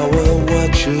power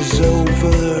watches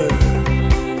over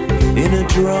in a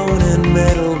drone and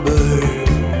metal bird,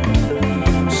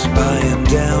 spying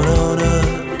down on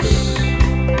us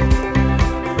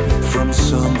from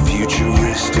some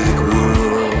futuristic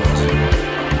world.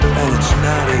 And it's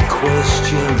not a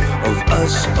question of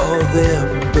us or them,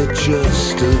 but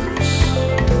justice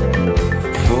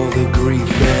for the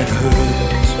grief and hurt.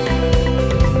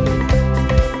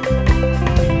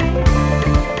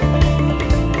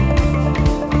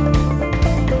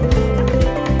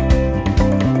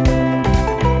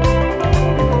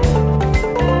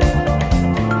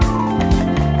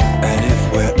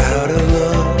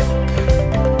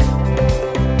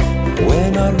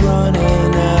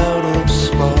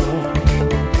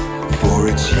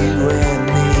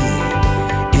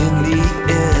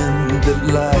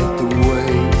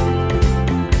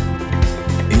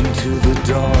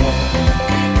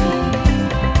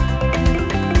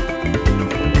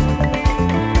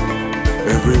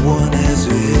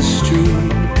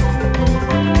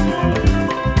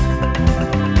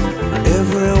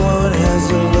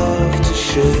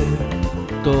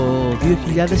 Το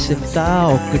 2007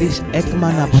 ο Chris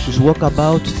Ekman από τους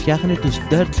Walkabouts φτιάχνει τους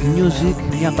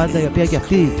Dirtmusic, μια μπάντα η οποία και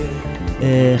αυτή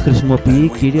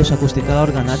χρησιμοποιεί κυρίως ακουστικά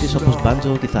όργανα της όπως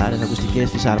μπάντζο, κιθάρες, ακουστικές,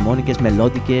 φυσαρμόνικες,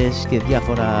 μελόντικες και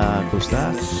διάφορα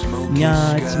ακουστά. Μια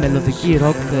έτσι μελωδική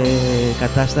ροκ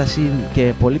κατάσταση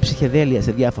και πολύ ψυχεδέλεια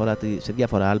σε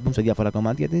διάφορα άλμπουμ, σε διάφορα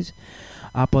κομμάτια της.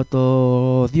 Από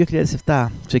το 2007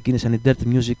 ξεκίνησαν οι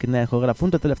Dirtmusic να ηχογραφούν.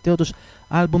 Το τελευταίο τους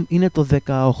άλμπουμ είναι το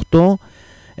 2018,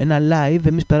 ένα live.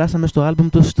 Εμείς περάσαμε στο άλμπουμ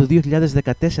τους το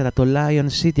 2014, το Lion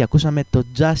City. Ακούσαμε το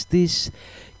Justice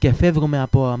και φεύγουμε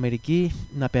από Αμερική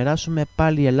να περάσουμε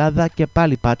πάλι Ελλάδα και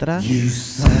πάλι Πάτρα.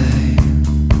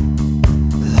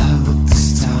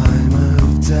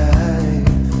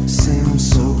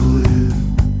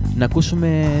 Να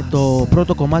ακούσουμε το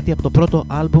πρώτο κομμάτι από το πρώτο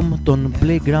άλμπουμ των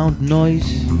Playground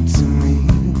Noise,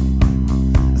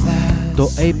 το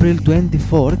April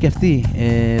 24, και αυτή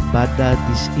μπάντα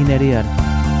της Είναι Real.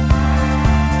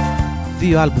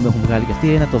 Δύο άλμπουμ έχουν βγάλει και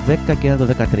αυτοί, ένα το 10 και ένα το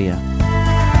 13.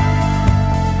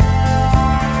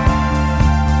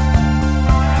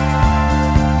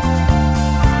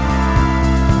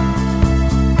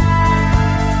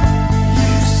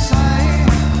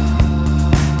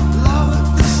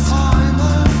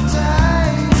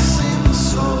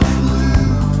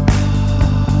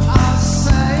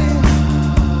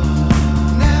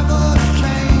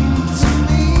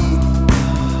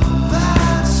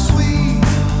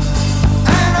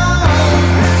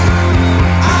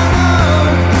 I know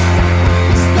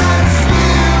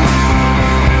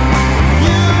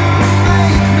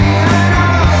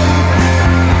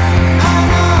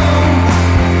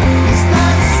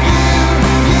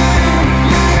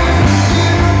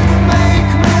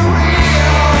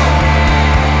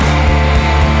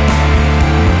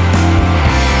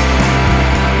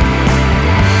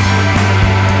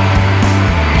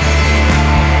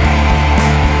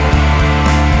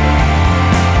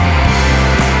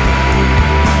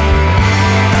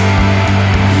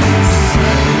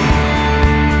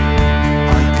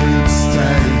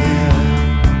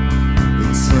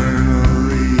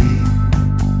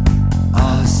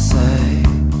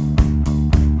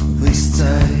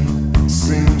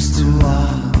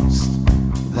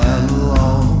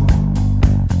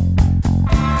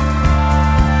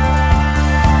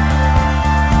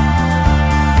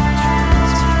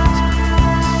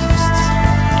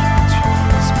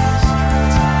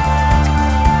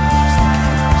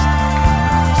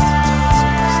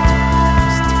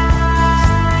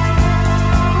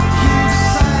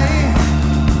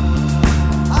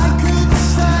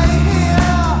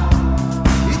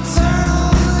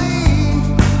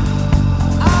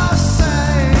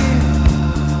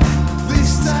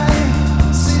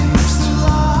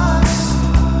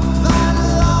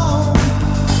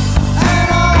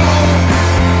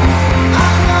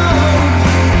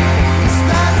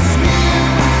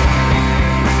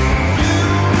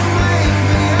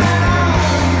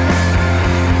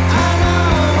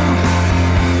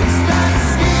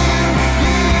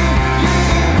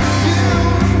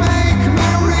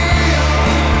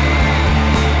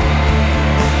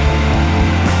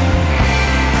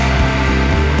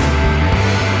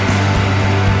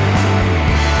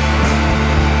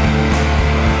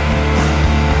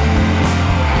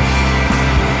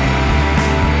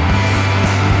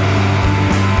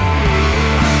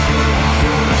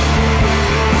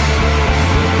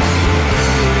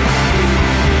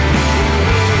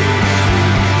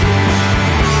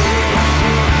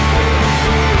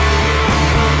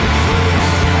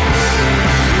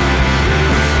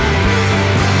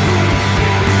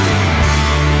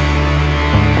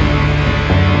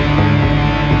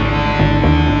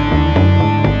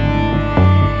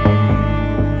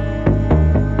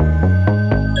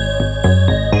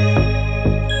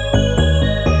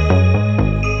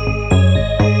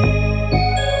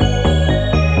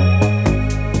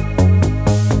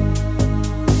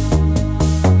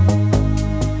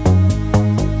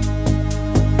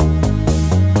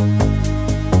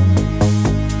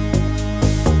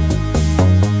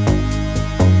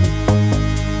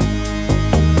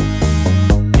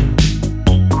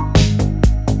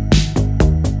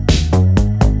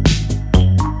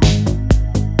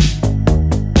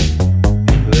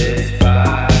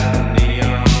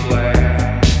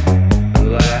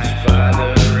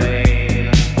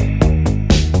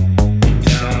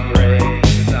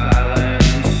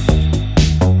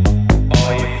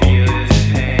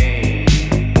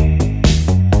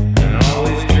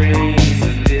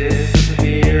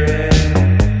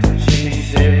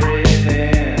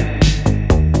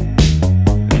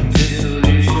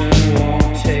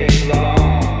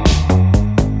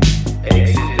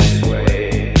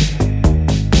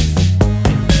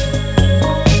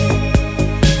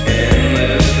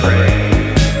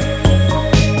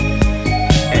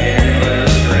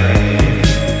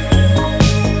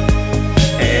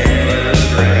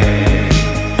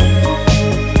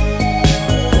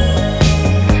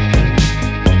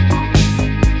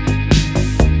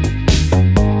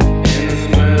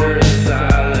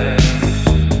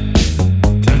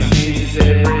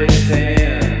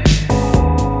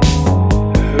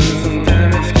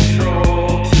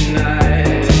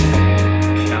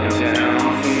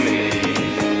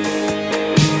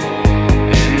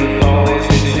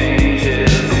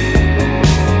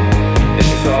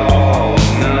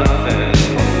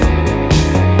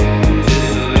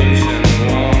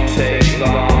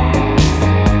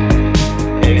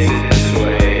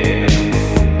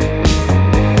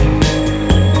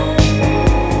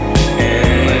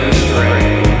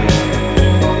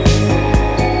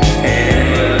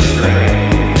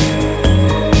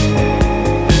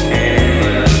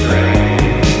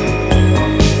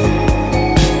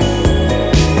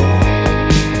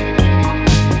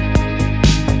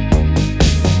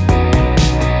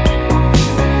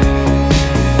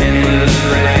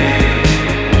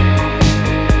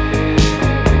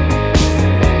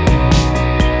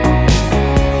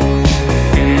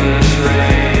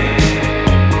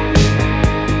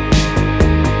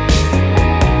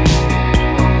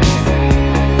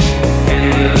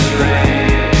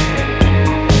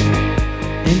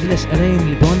Endless Rain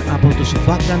λοιπόν από τους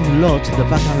Vacant Lots.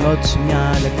 The Vacant Lots,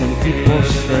 μια ηλεκτρονική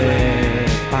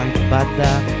post-punk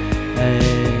μπάντα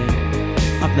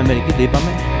από την Αμερική, το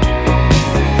είπαμε,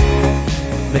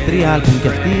 με 3 άλμπουμ και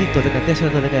αυτοί, το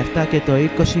 14, το 17 και το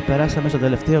 20. Περάσαμε στο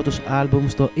τελευταίο τους άλμπουμ,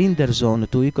 στο Interzone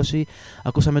του 20.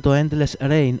 Ακούσαμε το Endless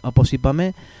Rain, όπως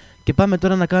είπαμε. Και πάμε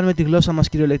τώρα να κάνουμε τη γλώσσα μας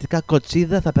κυριολεκτικά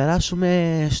κοτσίδα. Θα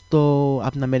περάσουμε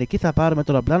από την Αμερική, θα πάρουμε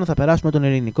το αεροπλάνο, θα περάσουμε τον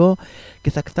Ειρηνικό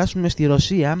και θα φτάσουμε στη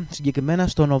Ρωσία, συγκεκριμένα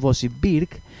στο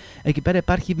Νοβοσιμπίρκ. Εκεί πέρα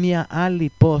υπάρχει μια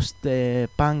άλλη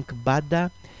post-punk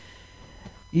μπάντα,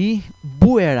 η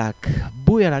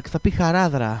Buerak, θα πει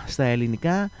χαράδρα στα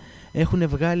ελληνικά. Έχουν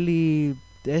βγάλει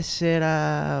 4-5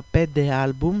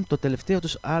 άλμπουμ. Το τελευταίο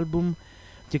τους άλμπουμ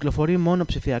κυκλοφορεί μόνο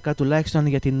ψηφιακά, τουλάχιστον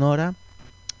για την ώρα.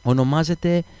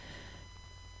 Ονομάζεται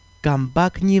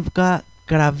Καμπάκνιβκα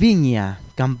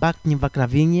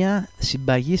Κραβίνια,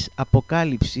 συμπαγής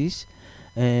αποκάλυψης,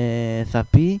 θα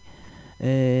πει.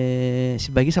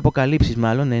 Συμπαγής αποκαλύψης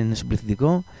μάλλον, είναι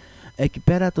συμπληθυντικό. Εκεί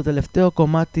πέρα το τελευταίο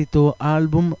κομμάτι του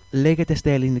άλμπουμ λέγεται στα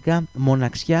ελληνικά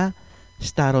Μοναξιά,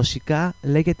 στα ρωσικά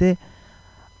λέγεται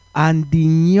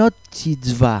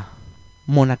Αντινιότσιτσβα.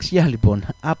 Μοναξιά λοιπόν,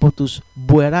 από τους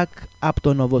Buerak, από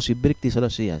το Νοβοσιμπίρκ της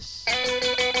Ρωσίας.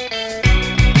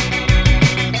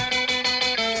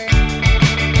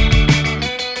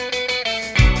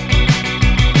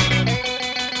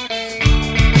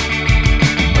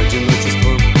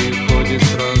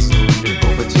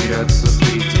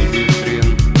 Среди витрин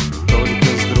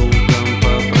только с другом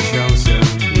попрощался,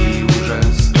 и уже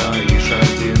стоишь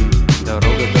один.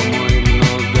 Дорога домой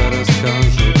много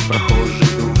расскажет,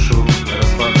 прохожий душу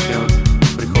распахнет.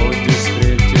 Приходишь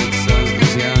встретиться с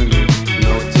друзьями,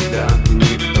 но тебя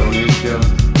никто не ждет.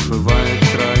 Бывает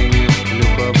крайне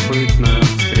любопытно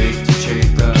встретить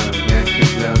чей-то мягкий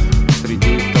взгляд.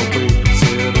 Среди толпы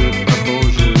серых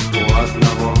прохожих у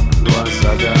одного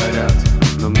глаза горят,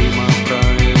 но мимо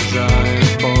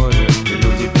проезжает поезд, и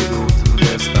люди бегут в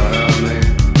две стороны.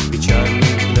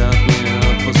 Печальный взгляд не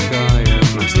отпускает,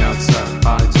 нам снятся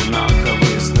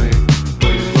одинаковые сны.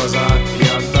 Пыль в глаза,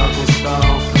 я так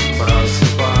устал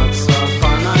просыпаться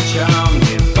по ночам.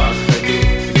 Не подходи,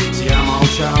 ведь я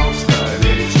молчал,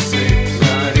 встали часы,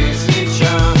 горит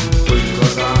свеча. Пыль в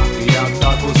глаза, я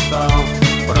так устал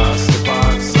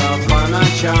просыпаться по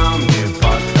ночам. Не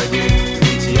подходи,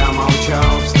 ведь я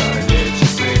молчал, встали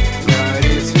часы,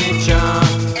 горит свеча.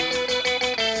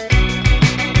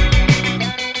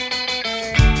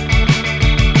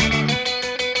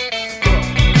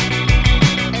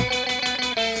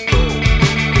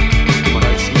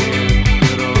 Мрачные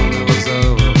перроны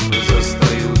вокзалов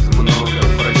застают много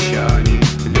прощаний.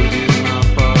 Люди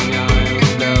наполняют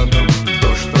взглядом то,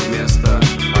 что вместо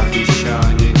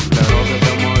обещаний. Дорога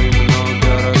домой много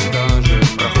расскажет,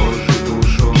 прохожий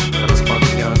душу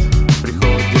распахнет.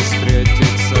 Приходишь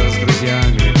встретиться с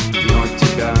друзьями, но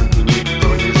тебя никто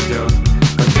не ждет.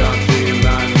 Когда ты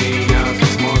на меня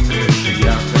так смотришь,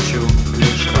 я хочу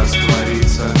лишь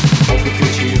раствориться. Опыт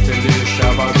кричит лишь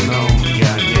об одном: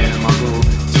 я не могу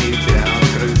тебе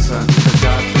открыться.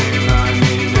 Когда ты на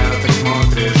меня так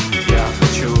смотришь, я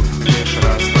хочу лишь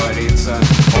раствориться.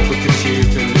 Опыт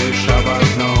кричит лишь об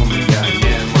одном: я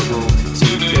не могу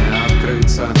тебе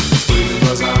открыться. Пыль в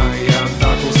глаза, я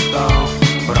так устал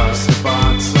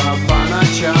просыпаться по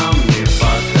ночам. Не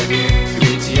подходи,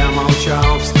 ведь я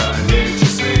молчал, встали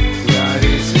часы,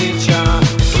 горит свеча.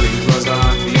 Пыль в глаза,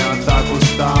 я так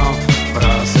устал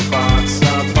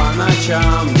просыпаться по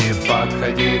ночам. Не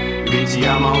подходи, ведь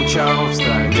я молчал,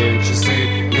 встали часы,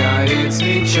 горит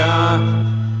свеча.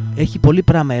 Έχει πολύ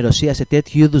πράγμα η Ρωσία σε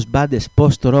τέτοιου είδους μπάντες,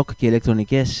 post-rock και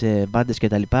ηλεκτρονικές μπάντες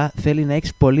κτλ. Θέλει να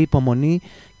έχεις πολύ υπομονή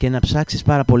και να ψάξεις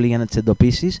πάρα πολύ για να τις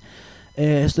εντοπίσεις.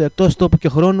 Στο Εκτός, Τόπου και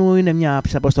Χρόνου είναι μια από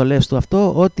τις αποστολές του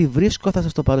αυτό. Ό,τι βρίσκω θα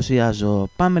σας το παρουσιάζω.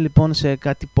 Πάμε λοιπόν σε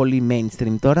κάτι πολύ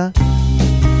mainstream τώρα.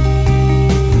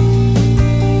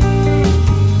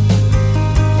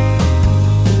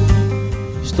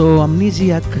 Στο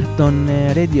Amnesiac των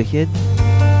Radiohead.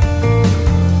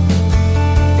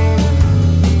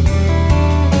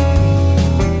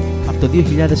 Από το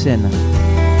 2001.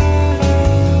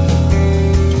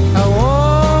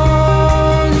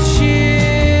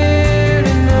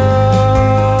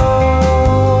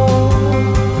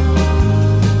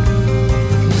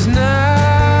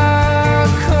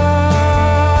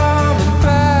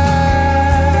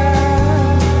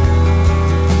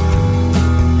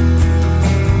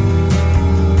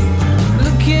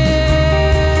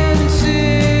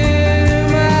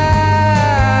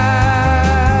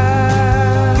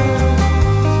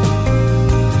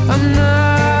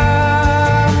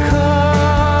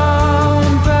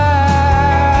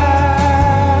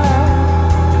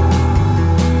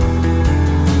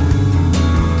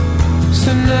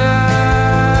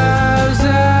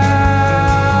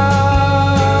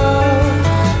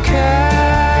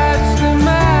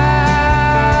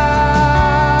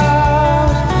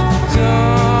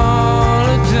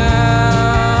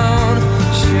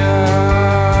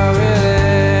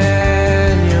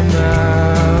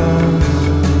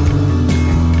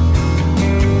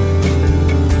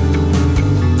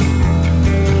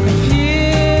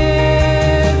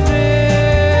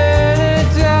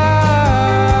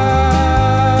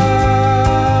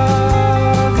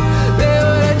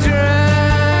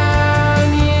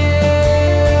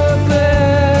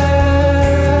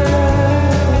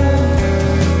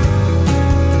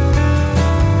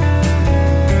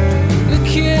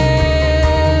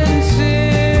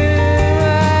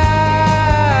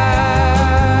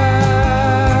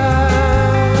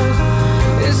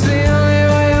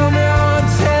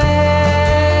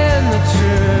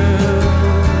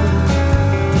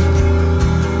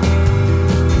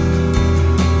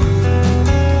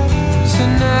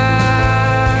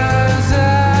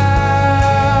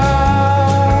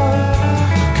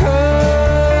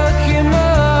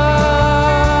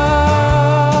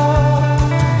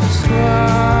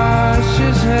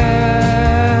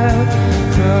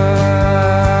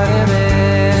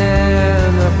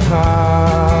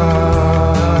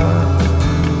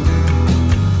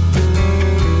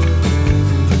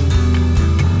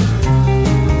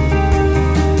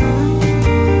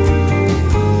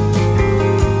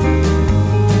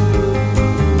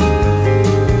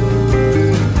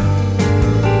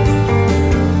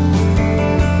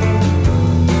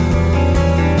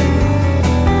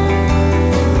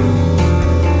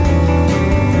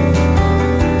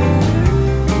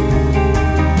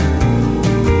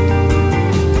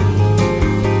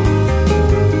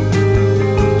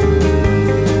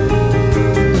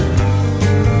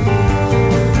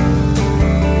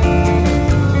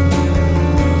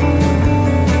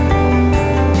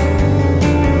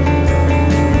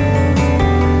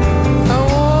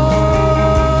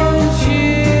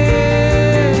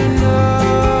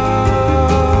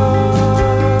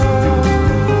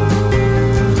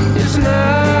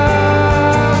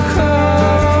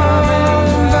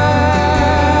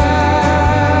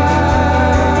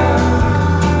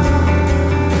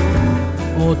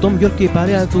 Ο Tom York και η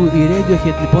παρέα του, η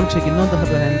Radiohead, λοιπόν, ξεκινώντας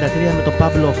από το 1993 με τον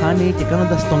Pablo Honey και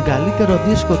κάνοντας τον καλύτερο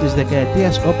δίσκο της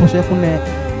δεκαετίας, όπως έχουν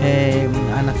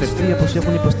αναφερθεί, όπως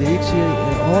έχουν υποστηρίξει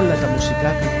όλα τα μουσικά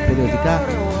περιοδικά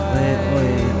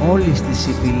όλης της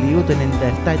Ιφιλίου. Το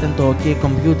 1997 ήταν το OK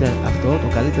Computer αυτό, το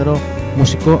καλύτερο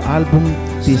μουσικό άλμπουμ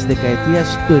της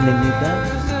δεκαετίας του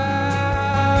 90.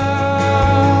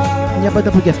 Μια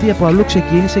μπάντα που κι αυτή από αλλού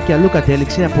ξεκίνησε και αλλού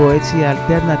κατέληξε, από έτσι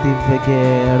alternative και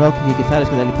rock και κιθάρες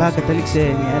και τα λοιπά, κατέληξε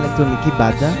μια ηλεκτρονική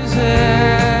μπάντα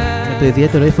με το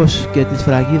ιδιαίτερο ύφος και τη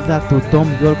σφραγίδα του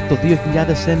Tom York. Το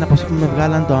 2001, όπως είπαμε,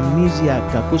 βγάλαν το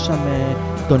Amnesiac, ακούσαμε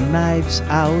το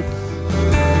Knives Out.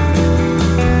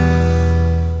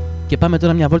 Και πάμε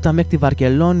τώρα μια βόλτα μέχρι τη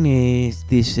Βαρκελόνη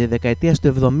της δεκαετίας του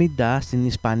 70 στην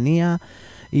Ισπανία.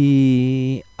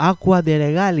 Οι Aqua de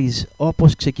Regalis,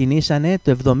 όπως ξεκινήσανε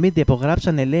το 70,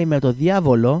 υπογράψανε, λέει, με το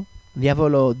Διάβολο,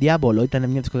 ήταν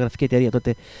μια δισκογραφική εταιρεία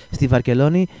τότε στη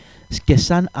Βαρκελόνη, και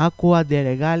σαν Aqua de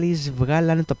Regalis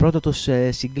βγάλανε το πρώτο τους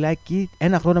συγκλάκι.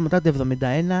 Ένα χρόνο μετά το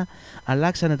 71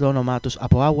 αλλάξανε το όνομά τους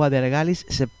από Aqua de Regalis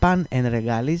σε Pan en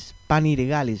Regalis, Pan y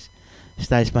Regalis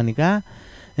στα ισπανικά.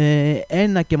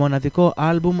 Ένα και μοναδικό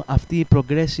άλμπουμ αυτή η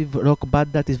progressive rock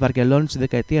μπάντα της Βαρκελόνης της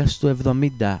δεκαετίας του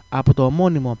 70. Από το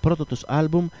ομώνυμο πρώτο τους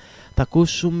άλμπουμ θα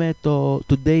ακούσουμε το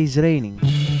Today's Raining.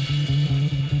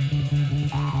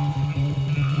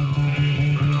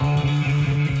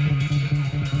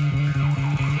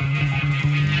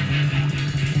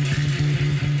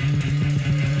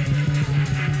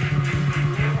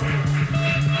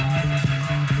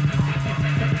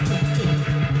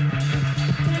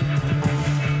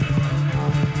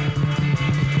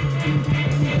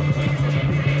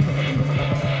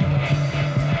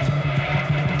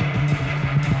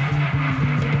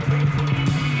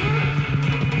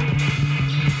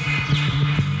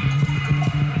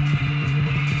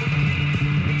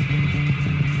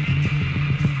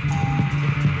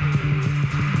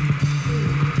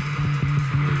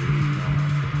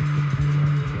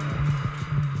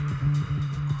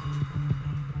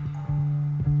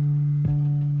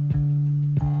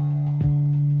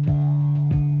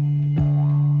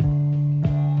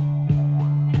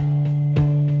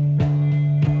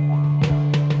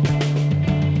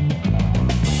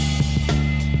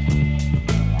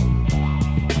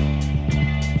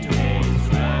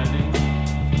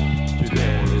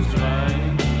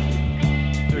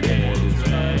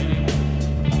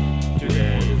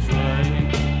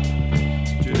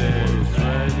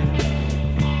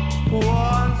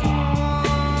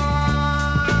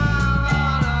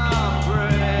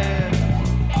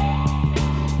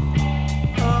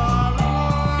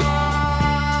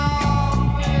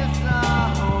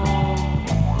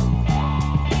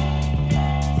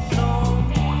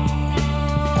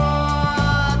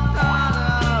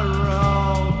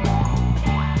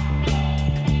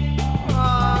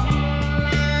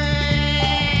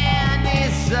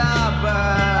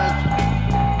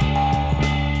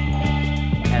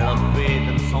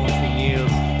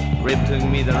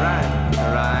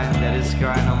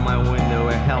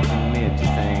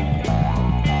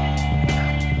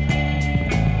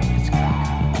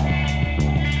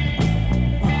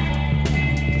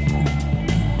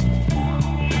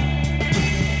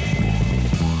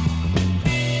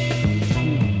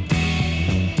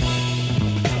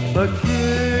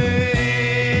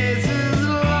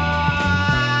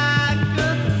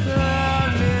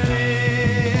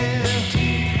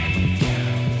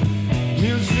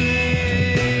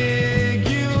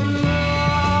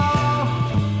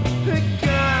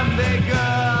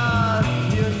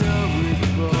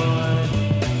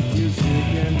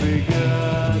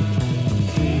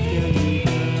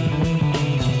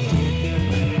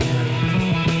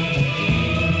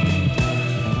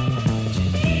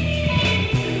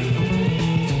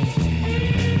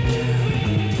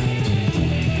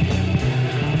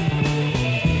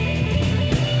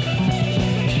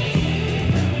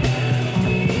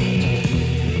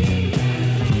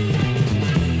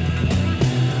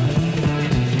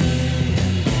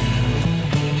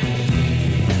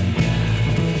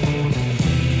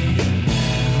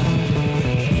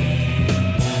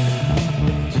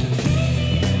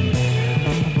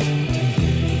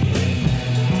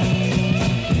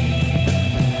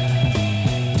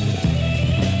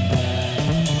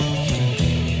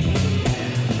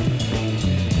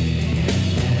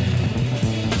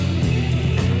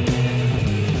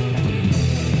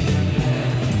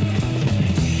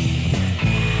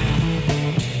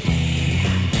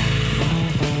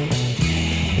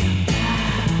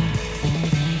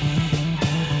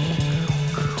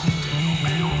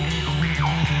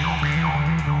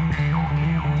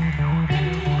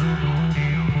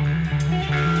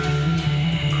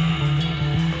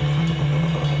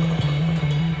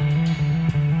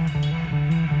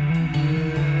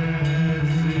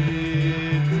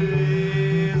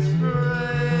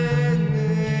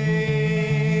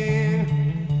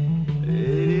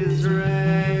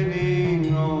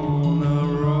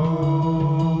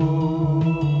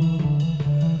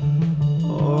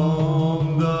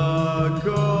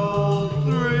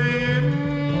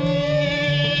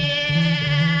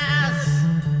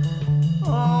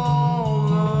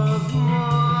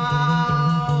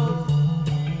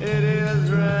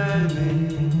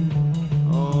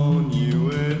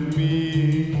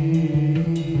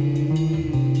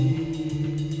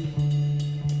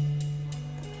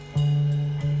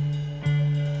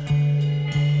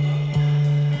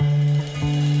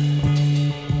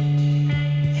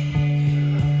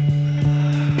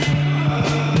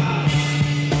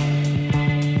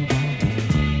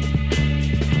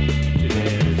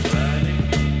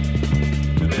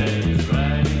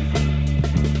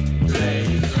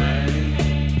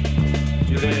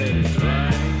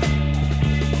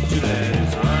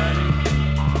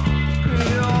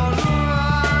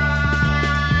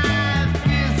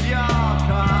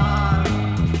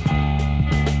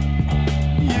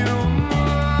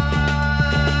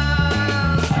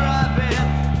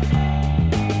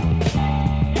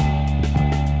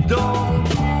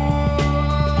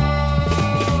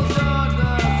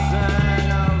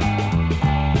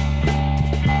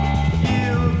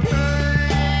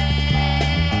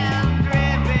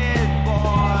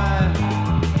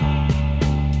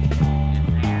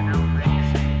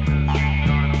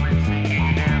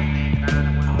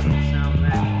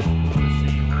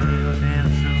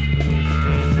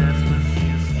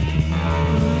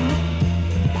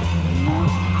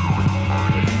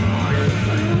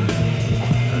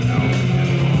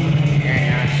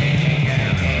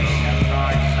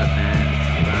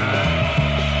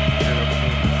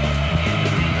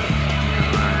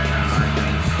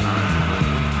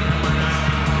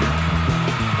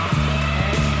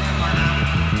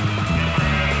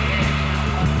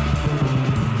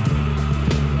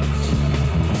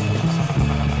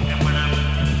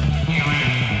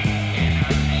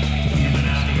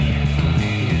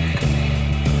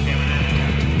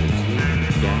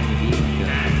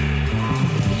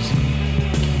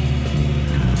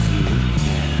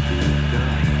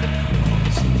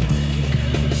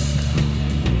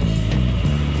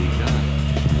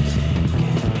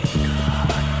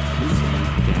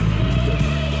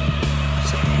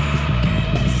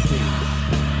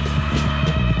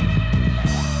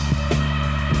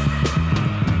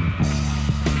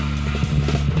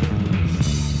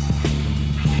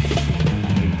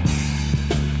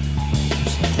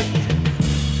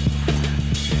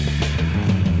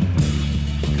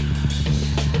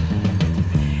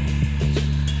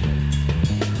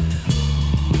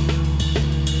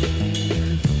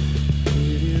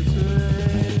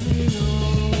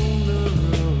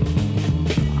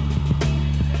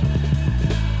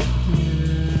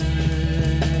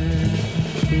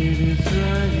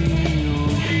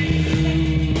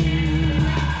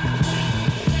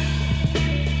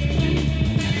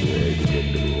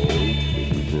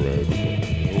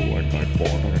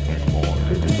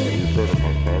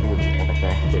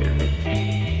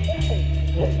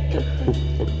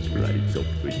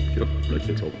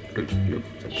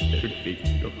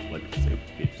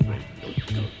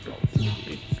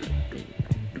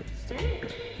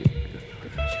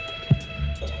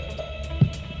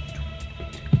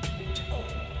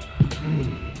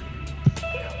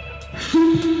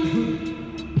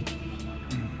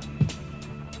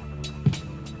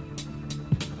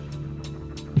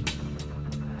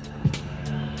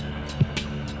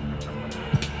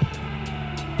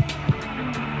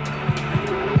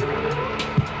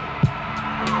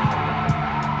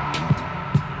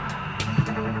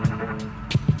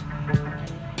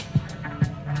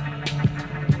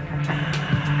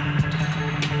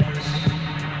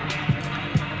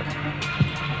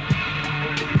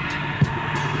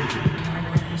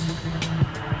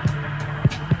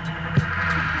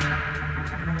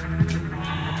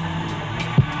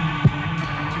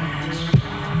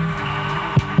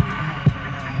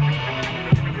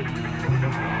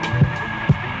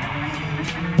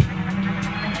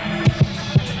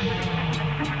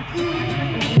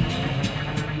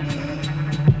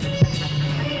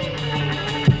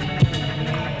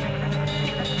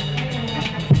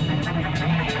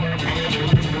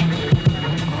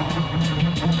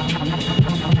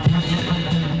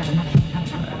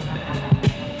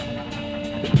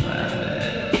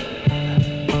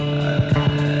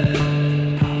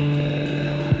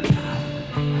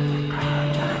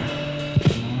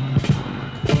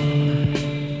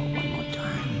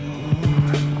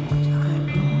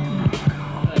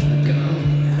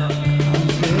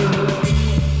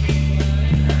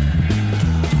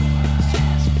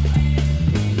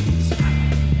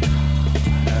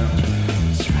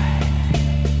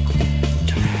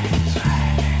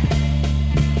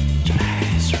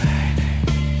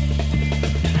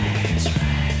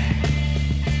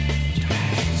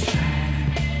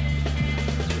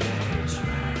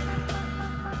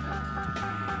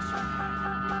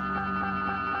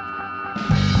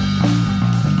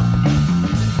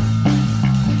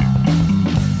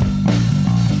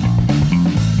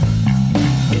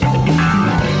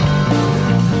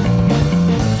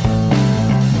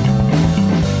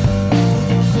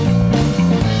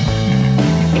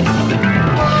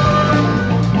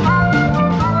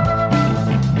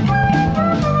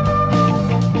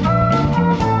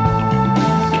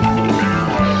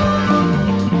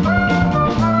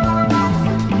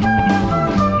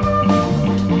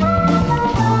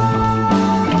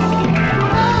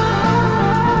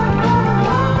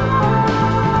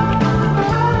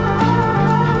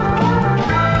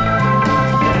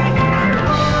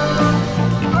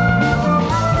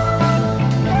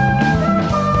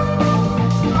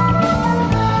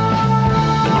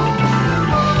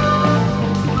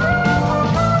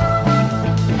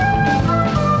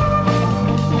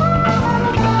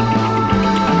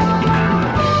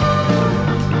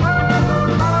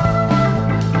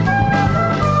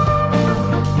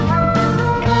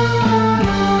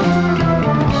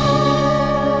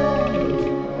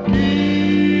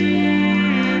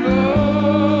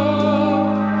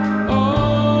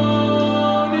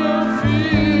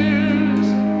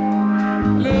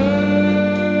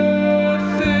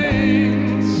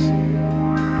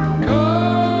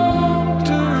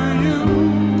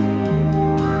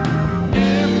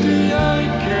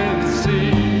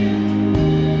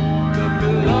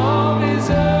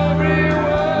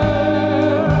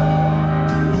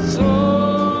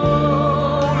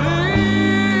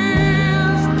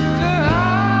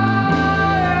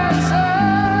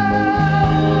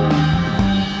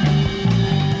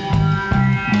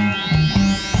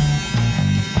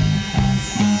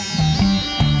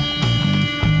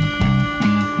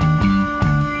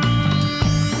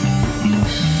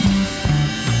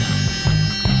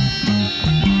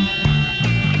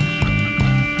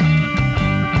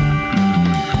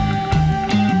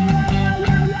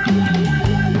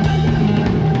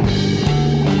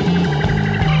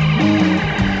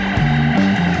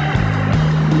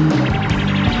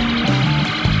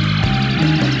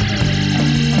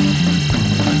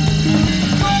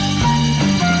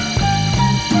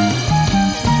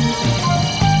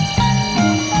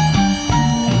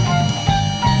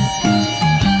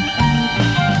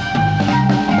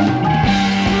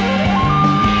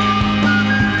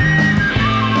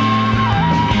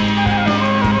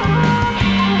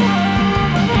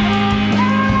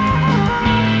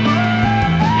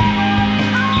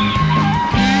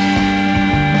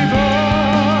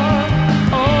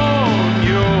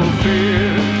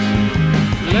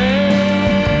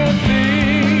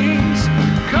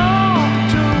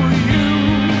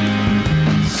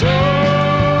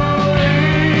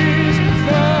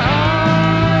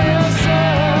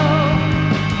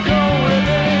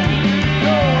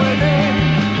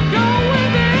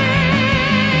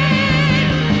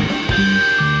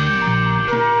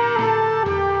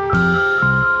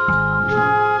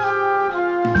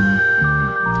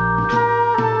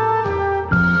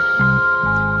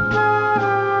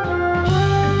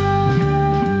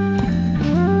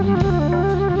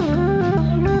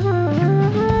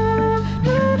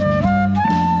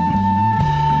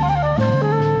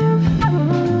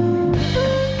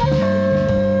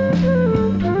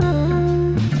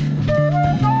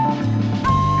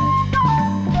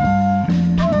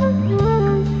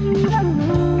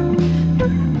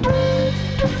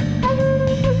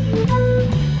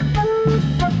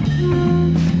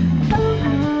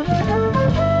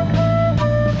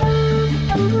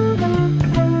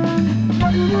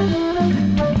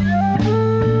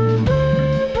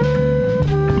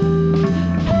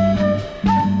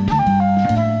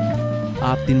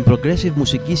 progressive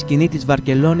μουσική σκηνή της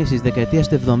Βαρκελόνης της δεκαετίας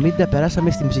του 70,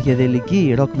 περάσαμε στην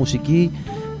ψυχεδελική rock μουσική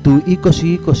του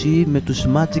 2020 με τους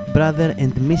Magic Brother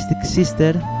and Mystic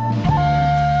Sister.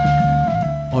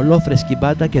 Ολόφρεσκη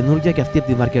μπάντα, καινούργια και αυτή από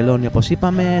τη Βαρκελόνη. Όπως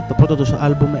είπαμε, το πρώτο τους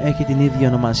άλμπουμ έχει την ίδια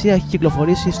ονομασία, έχει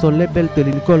κυκλοφορήσει στο label, το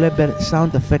ελληνικό label Sound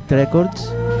Effect Records.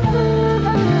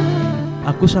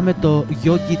 Ακούσαμε το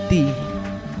Yogi T.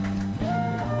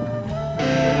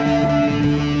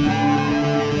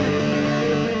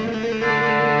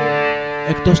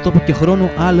 Εκτός τόπου και χρόνου,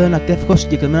 άλλο ένα τεύχος,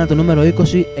 συγκεκριμένα το νούμερο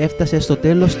 20, έφτασε στο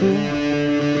τέλος του.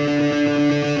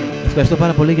 Ευχαριστώ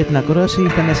πάρα πολύ για την ακρόαση.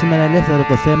 Ήταν σήμερα ελεύθερο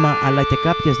το θέμα, αλλά και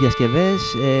κάποιες διασκευές.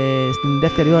 Στην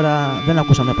δεύτερη ώρα δεν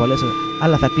ακούσαμε πολλές,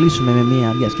 αλλά θα κλείσουμε με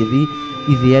μια διασκευή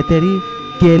ιδιαίτερη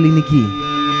και ελληνική.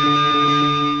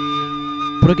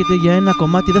 Πρόκειται για ένα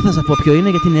κομμάτι, δεν θα σας πω ποιο είναι,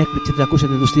 γιατί είναι έκπληξη, θα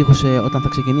ακούσετε τους στίχους όταν θα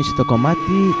ξεκινήσει το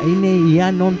κομμάτι. Είναι η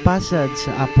Unknown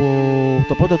Passage από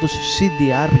το πρώτο τους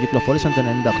CDR που κυκλοφορήσαν το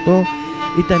 98.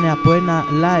 Ήταν από ένα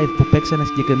live που παίξανε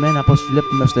συγκεκριμένα, όπως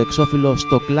βλέπουμε στο εξώφυλλο,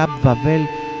 στο Club Βαβέλ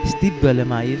στην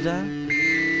Πτολεμαΐδα.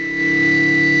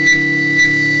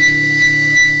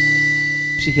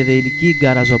 Ψυχεδελική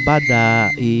γκαραζομπάντα,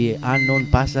 η Unknown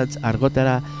Passage.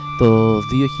 Αργότερα το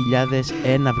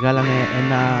 2001 βγάλανε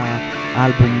ένα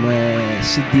άλμπουμ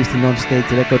CD στην On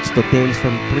Stage Records, το Tales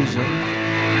from Prison.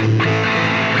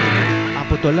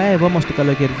 Από το live όμως του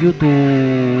καλοκαιριού του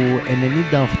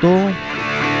 98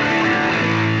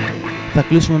 θα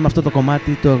κλείσουμε με αυτό το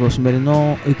κομμάτι, το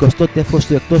σημερινό 20ο τεύχος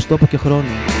του Εκτός Τόπου και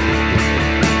Χρόνου.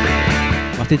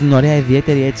 Με αυτή την ωραία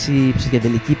ιδιαίτερη έτσι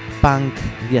ψυχεδελική punk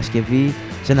διασκευή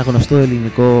σε ένα γνωστό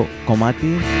ελληνικό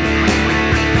κομμάτι.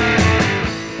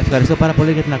 Ευχαριστώ πάρα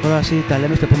πολύ για την ακρόαση, τα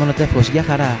λέμε στο επόμενο τεύχος. Γεια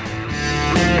χαρά!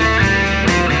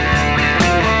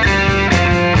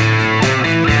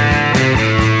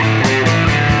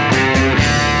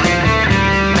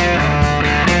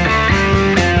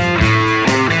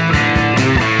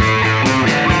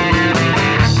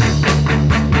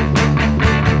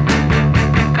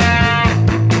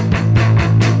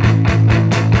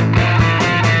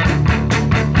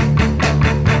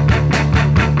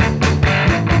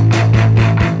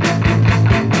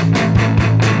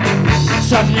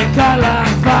 Ξαφνικά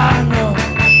λαμβάνω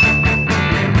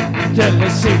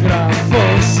τελεσίγραφό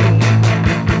σου,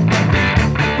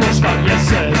 πως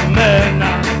βαριέσαι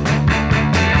εμένα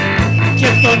και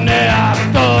τον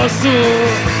εαυτό σου.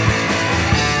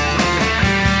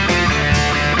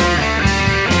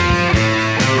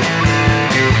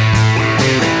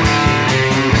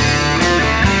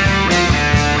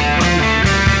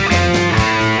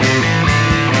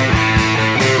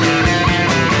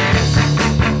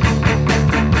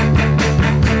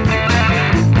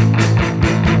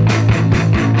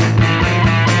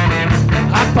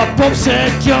 Απόψε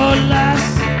κιόλας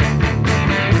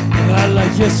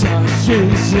αλλαγές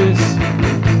αρχίζεις,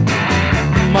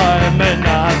 μα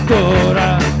εμένα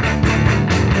τώρα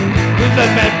δεν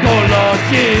με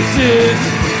υπολογίζεις.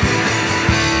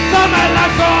 Θα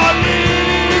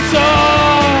μελαγχολήσω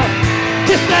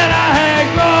κι ύστερα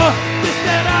εγώ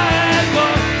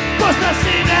πως θα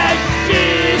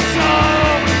συνεχίσω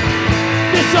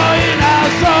τη ζωή να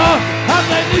ζω αν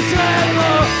δεν είσαι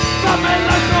εδώ. Θα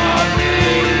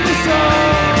μελαγχολήσω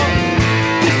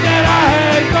κι ύστερα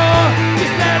εγώ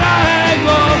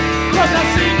πως θα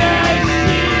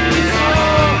συνεχίσω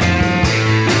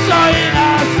τη ζωή να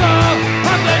ζω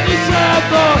αν δεν είσαι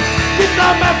εδώ. Κοίτα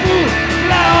με που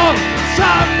λέω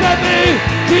σαν παιδί,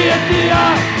 η αιτία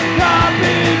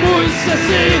αγάπη μου είσαι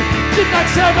εσύ.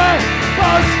 Κοίταξε με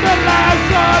πως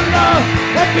μελαγχολώ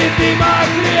επειδή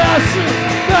μακριά σου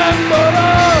δεν μπορώ.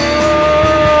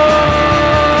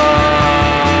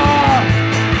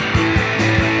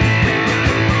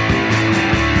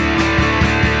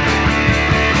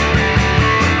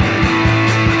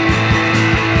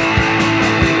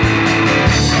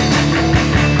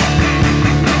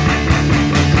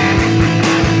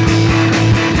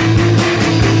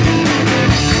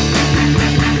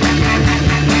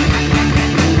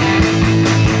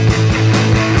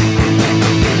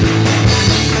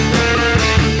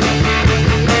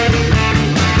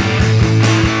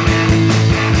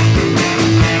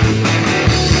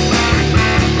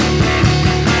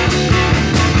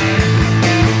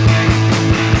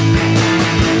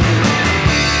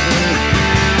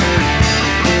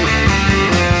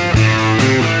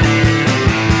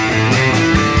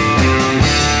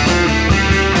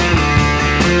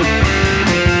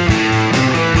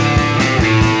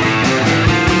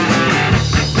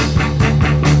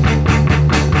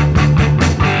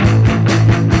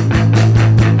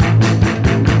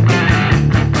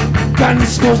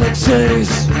 Κάνεις πως δεν ξέρεις,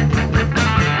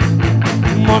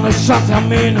 μόνος αν θα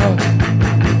μείνω,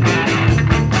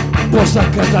 πώς θα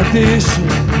καταντήσω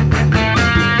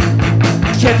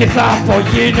και τι θα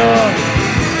απογίνω.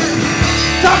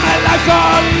 Θα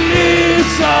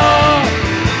μελαγχολήσω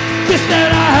κι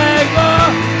ύστερα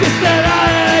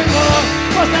εγώ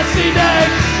πώς θα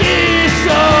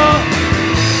συνεχίσω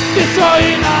τη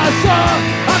ζωή να ζω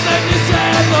αν δεν είσαι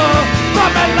εδώ. Θα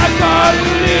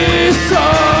μελαγχολήσω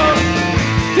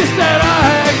κι ύστερα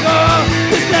εγώ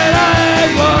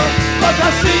πώς θα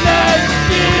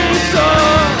συνεχίσω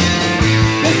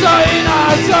τη ζωή να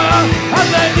ζω αν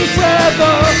δεν είσαι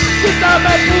εδώ. Κοίτα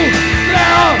με που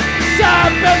λέω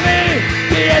σαν παιδί,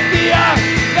 τι αιτία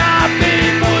αγάπη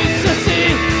μου είσαι εσύ.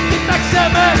 Κοίταξε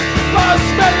με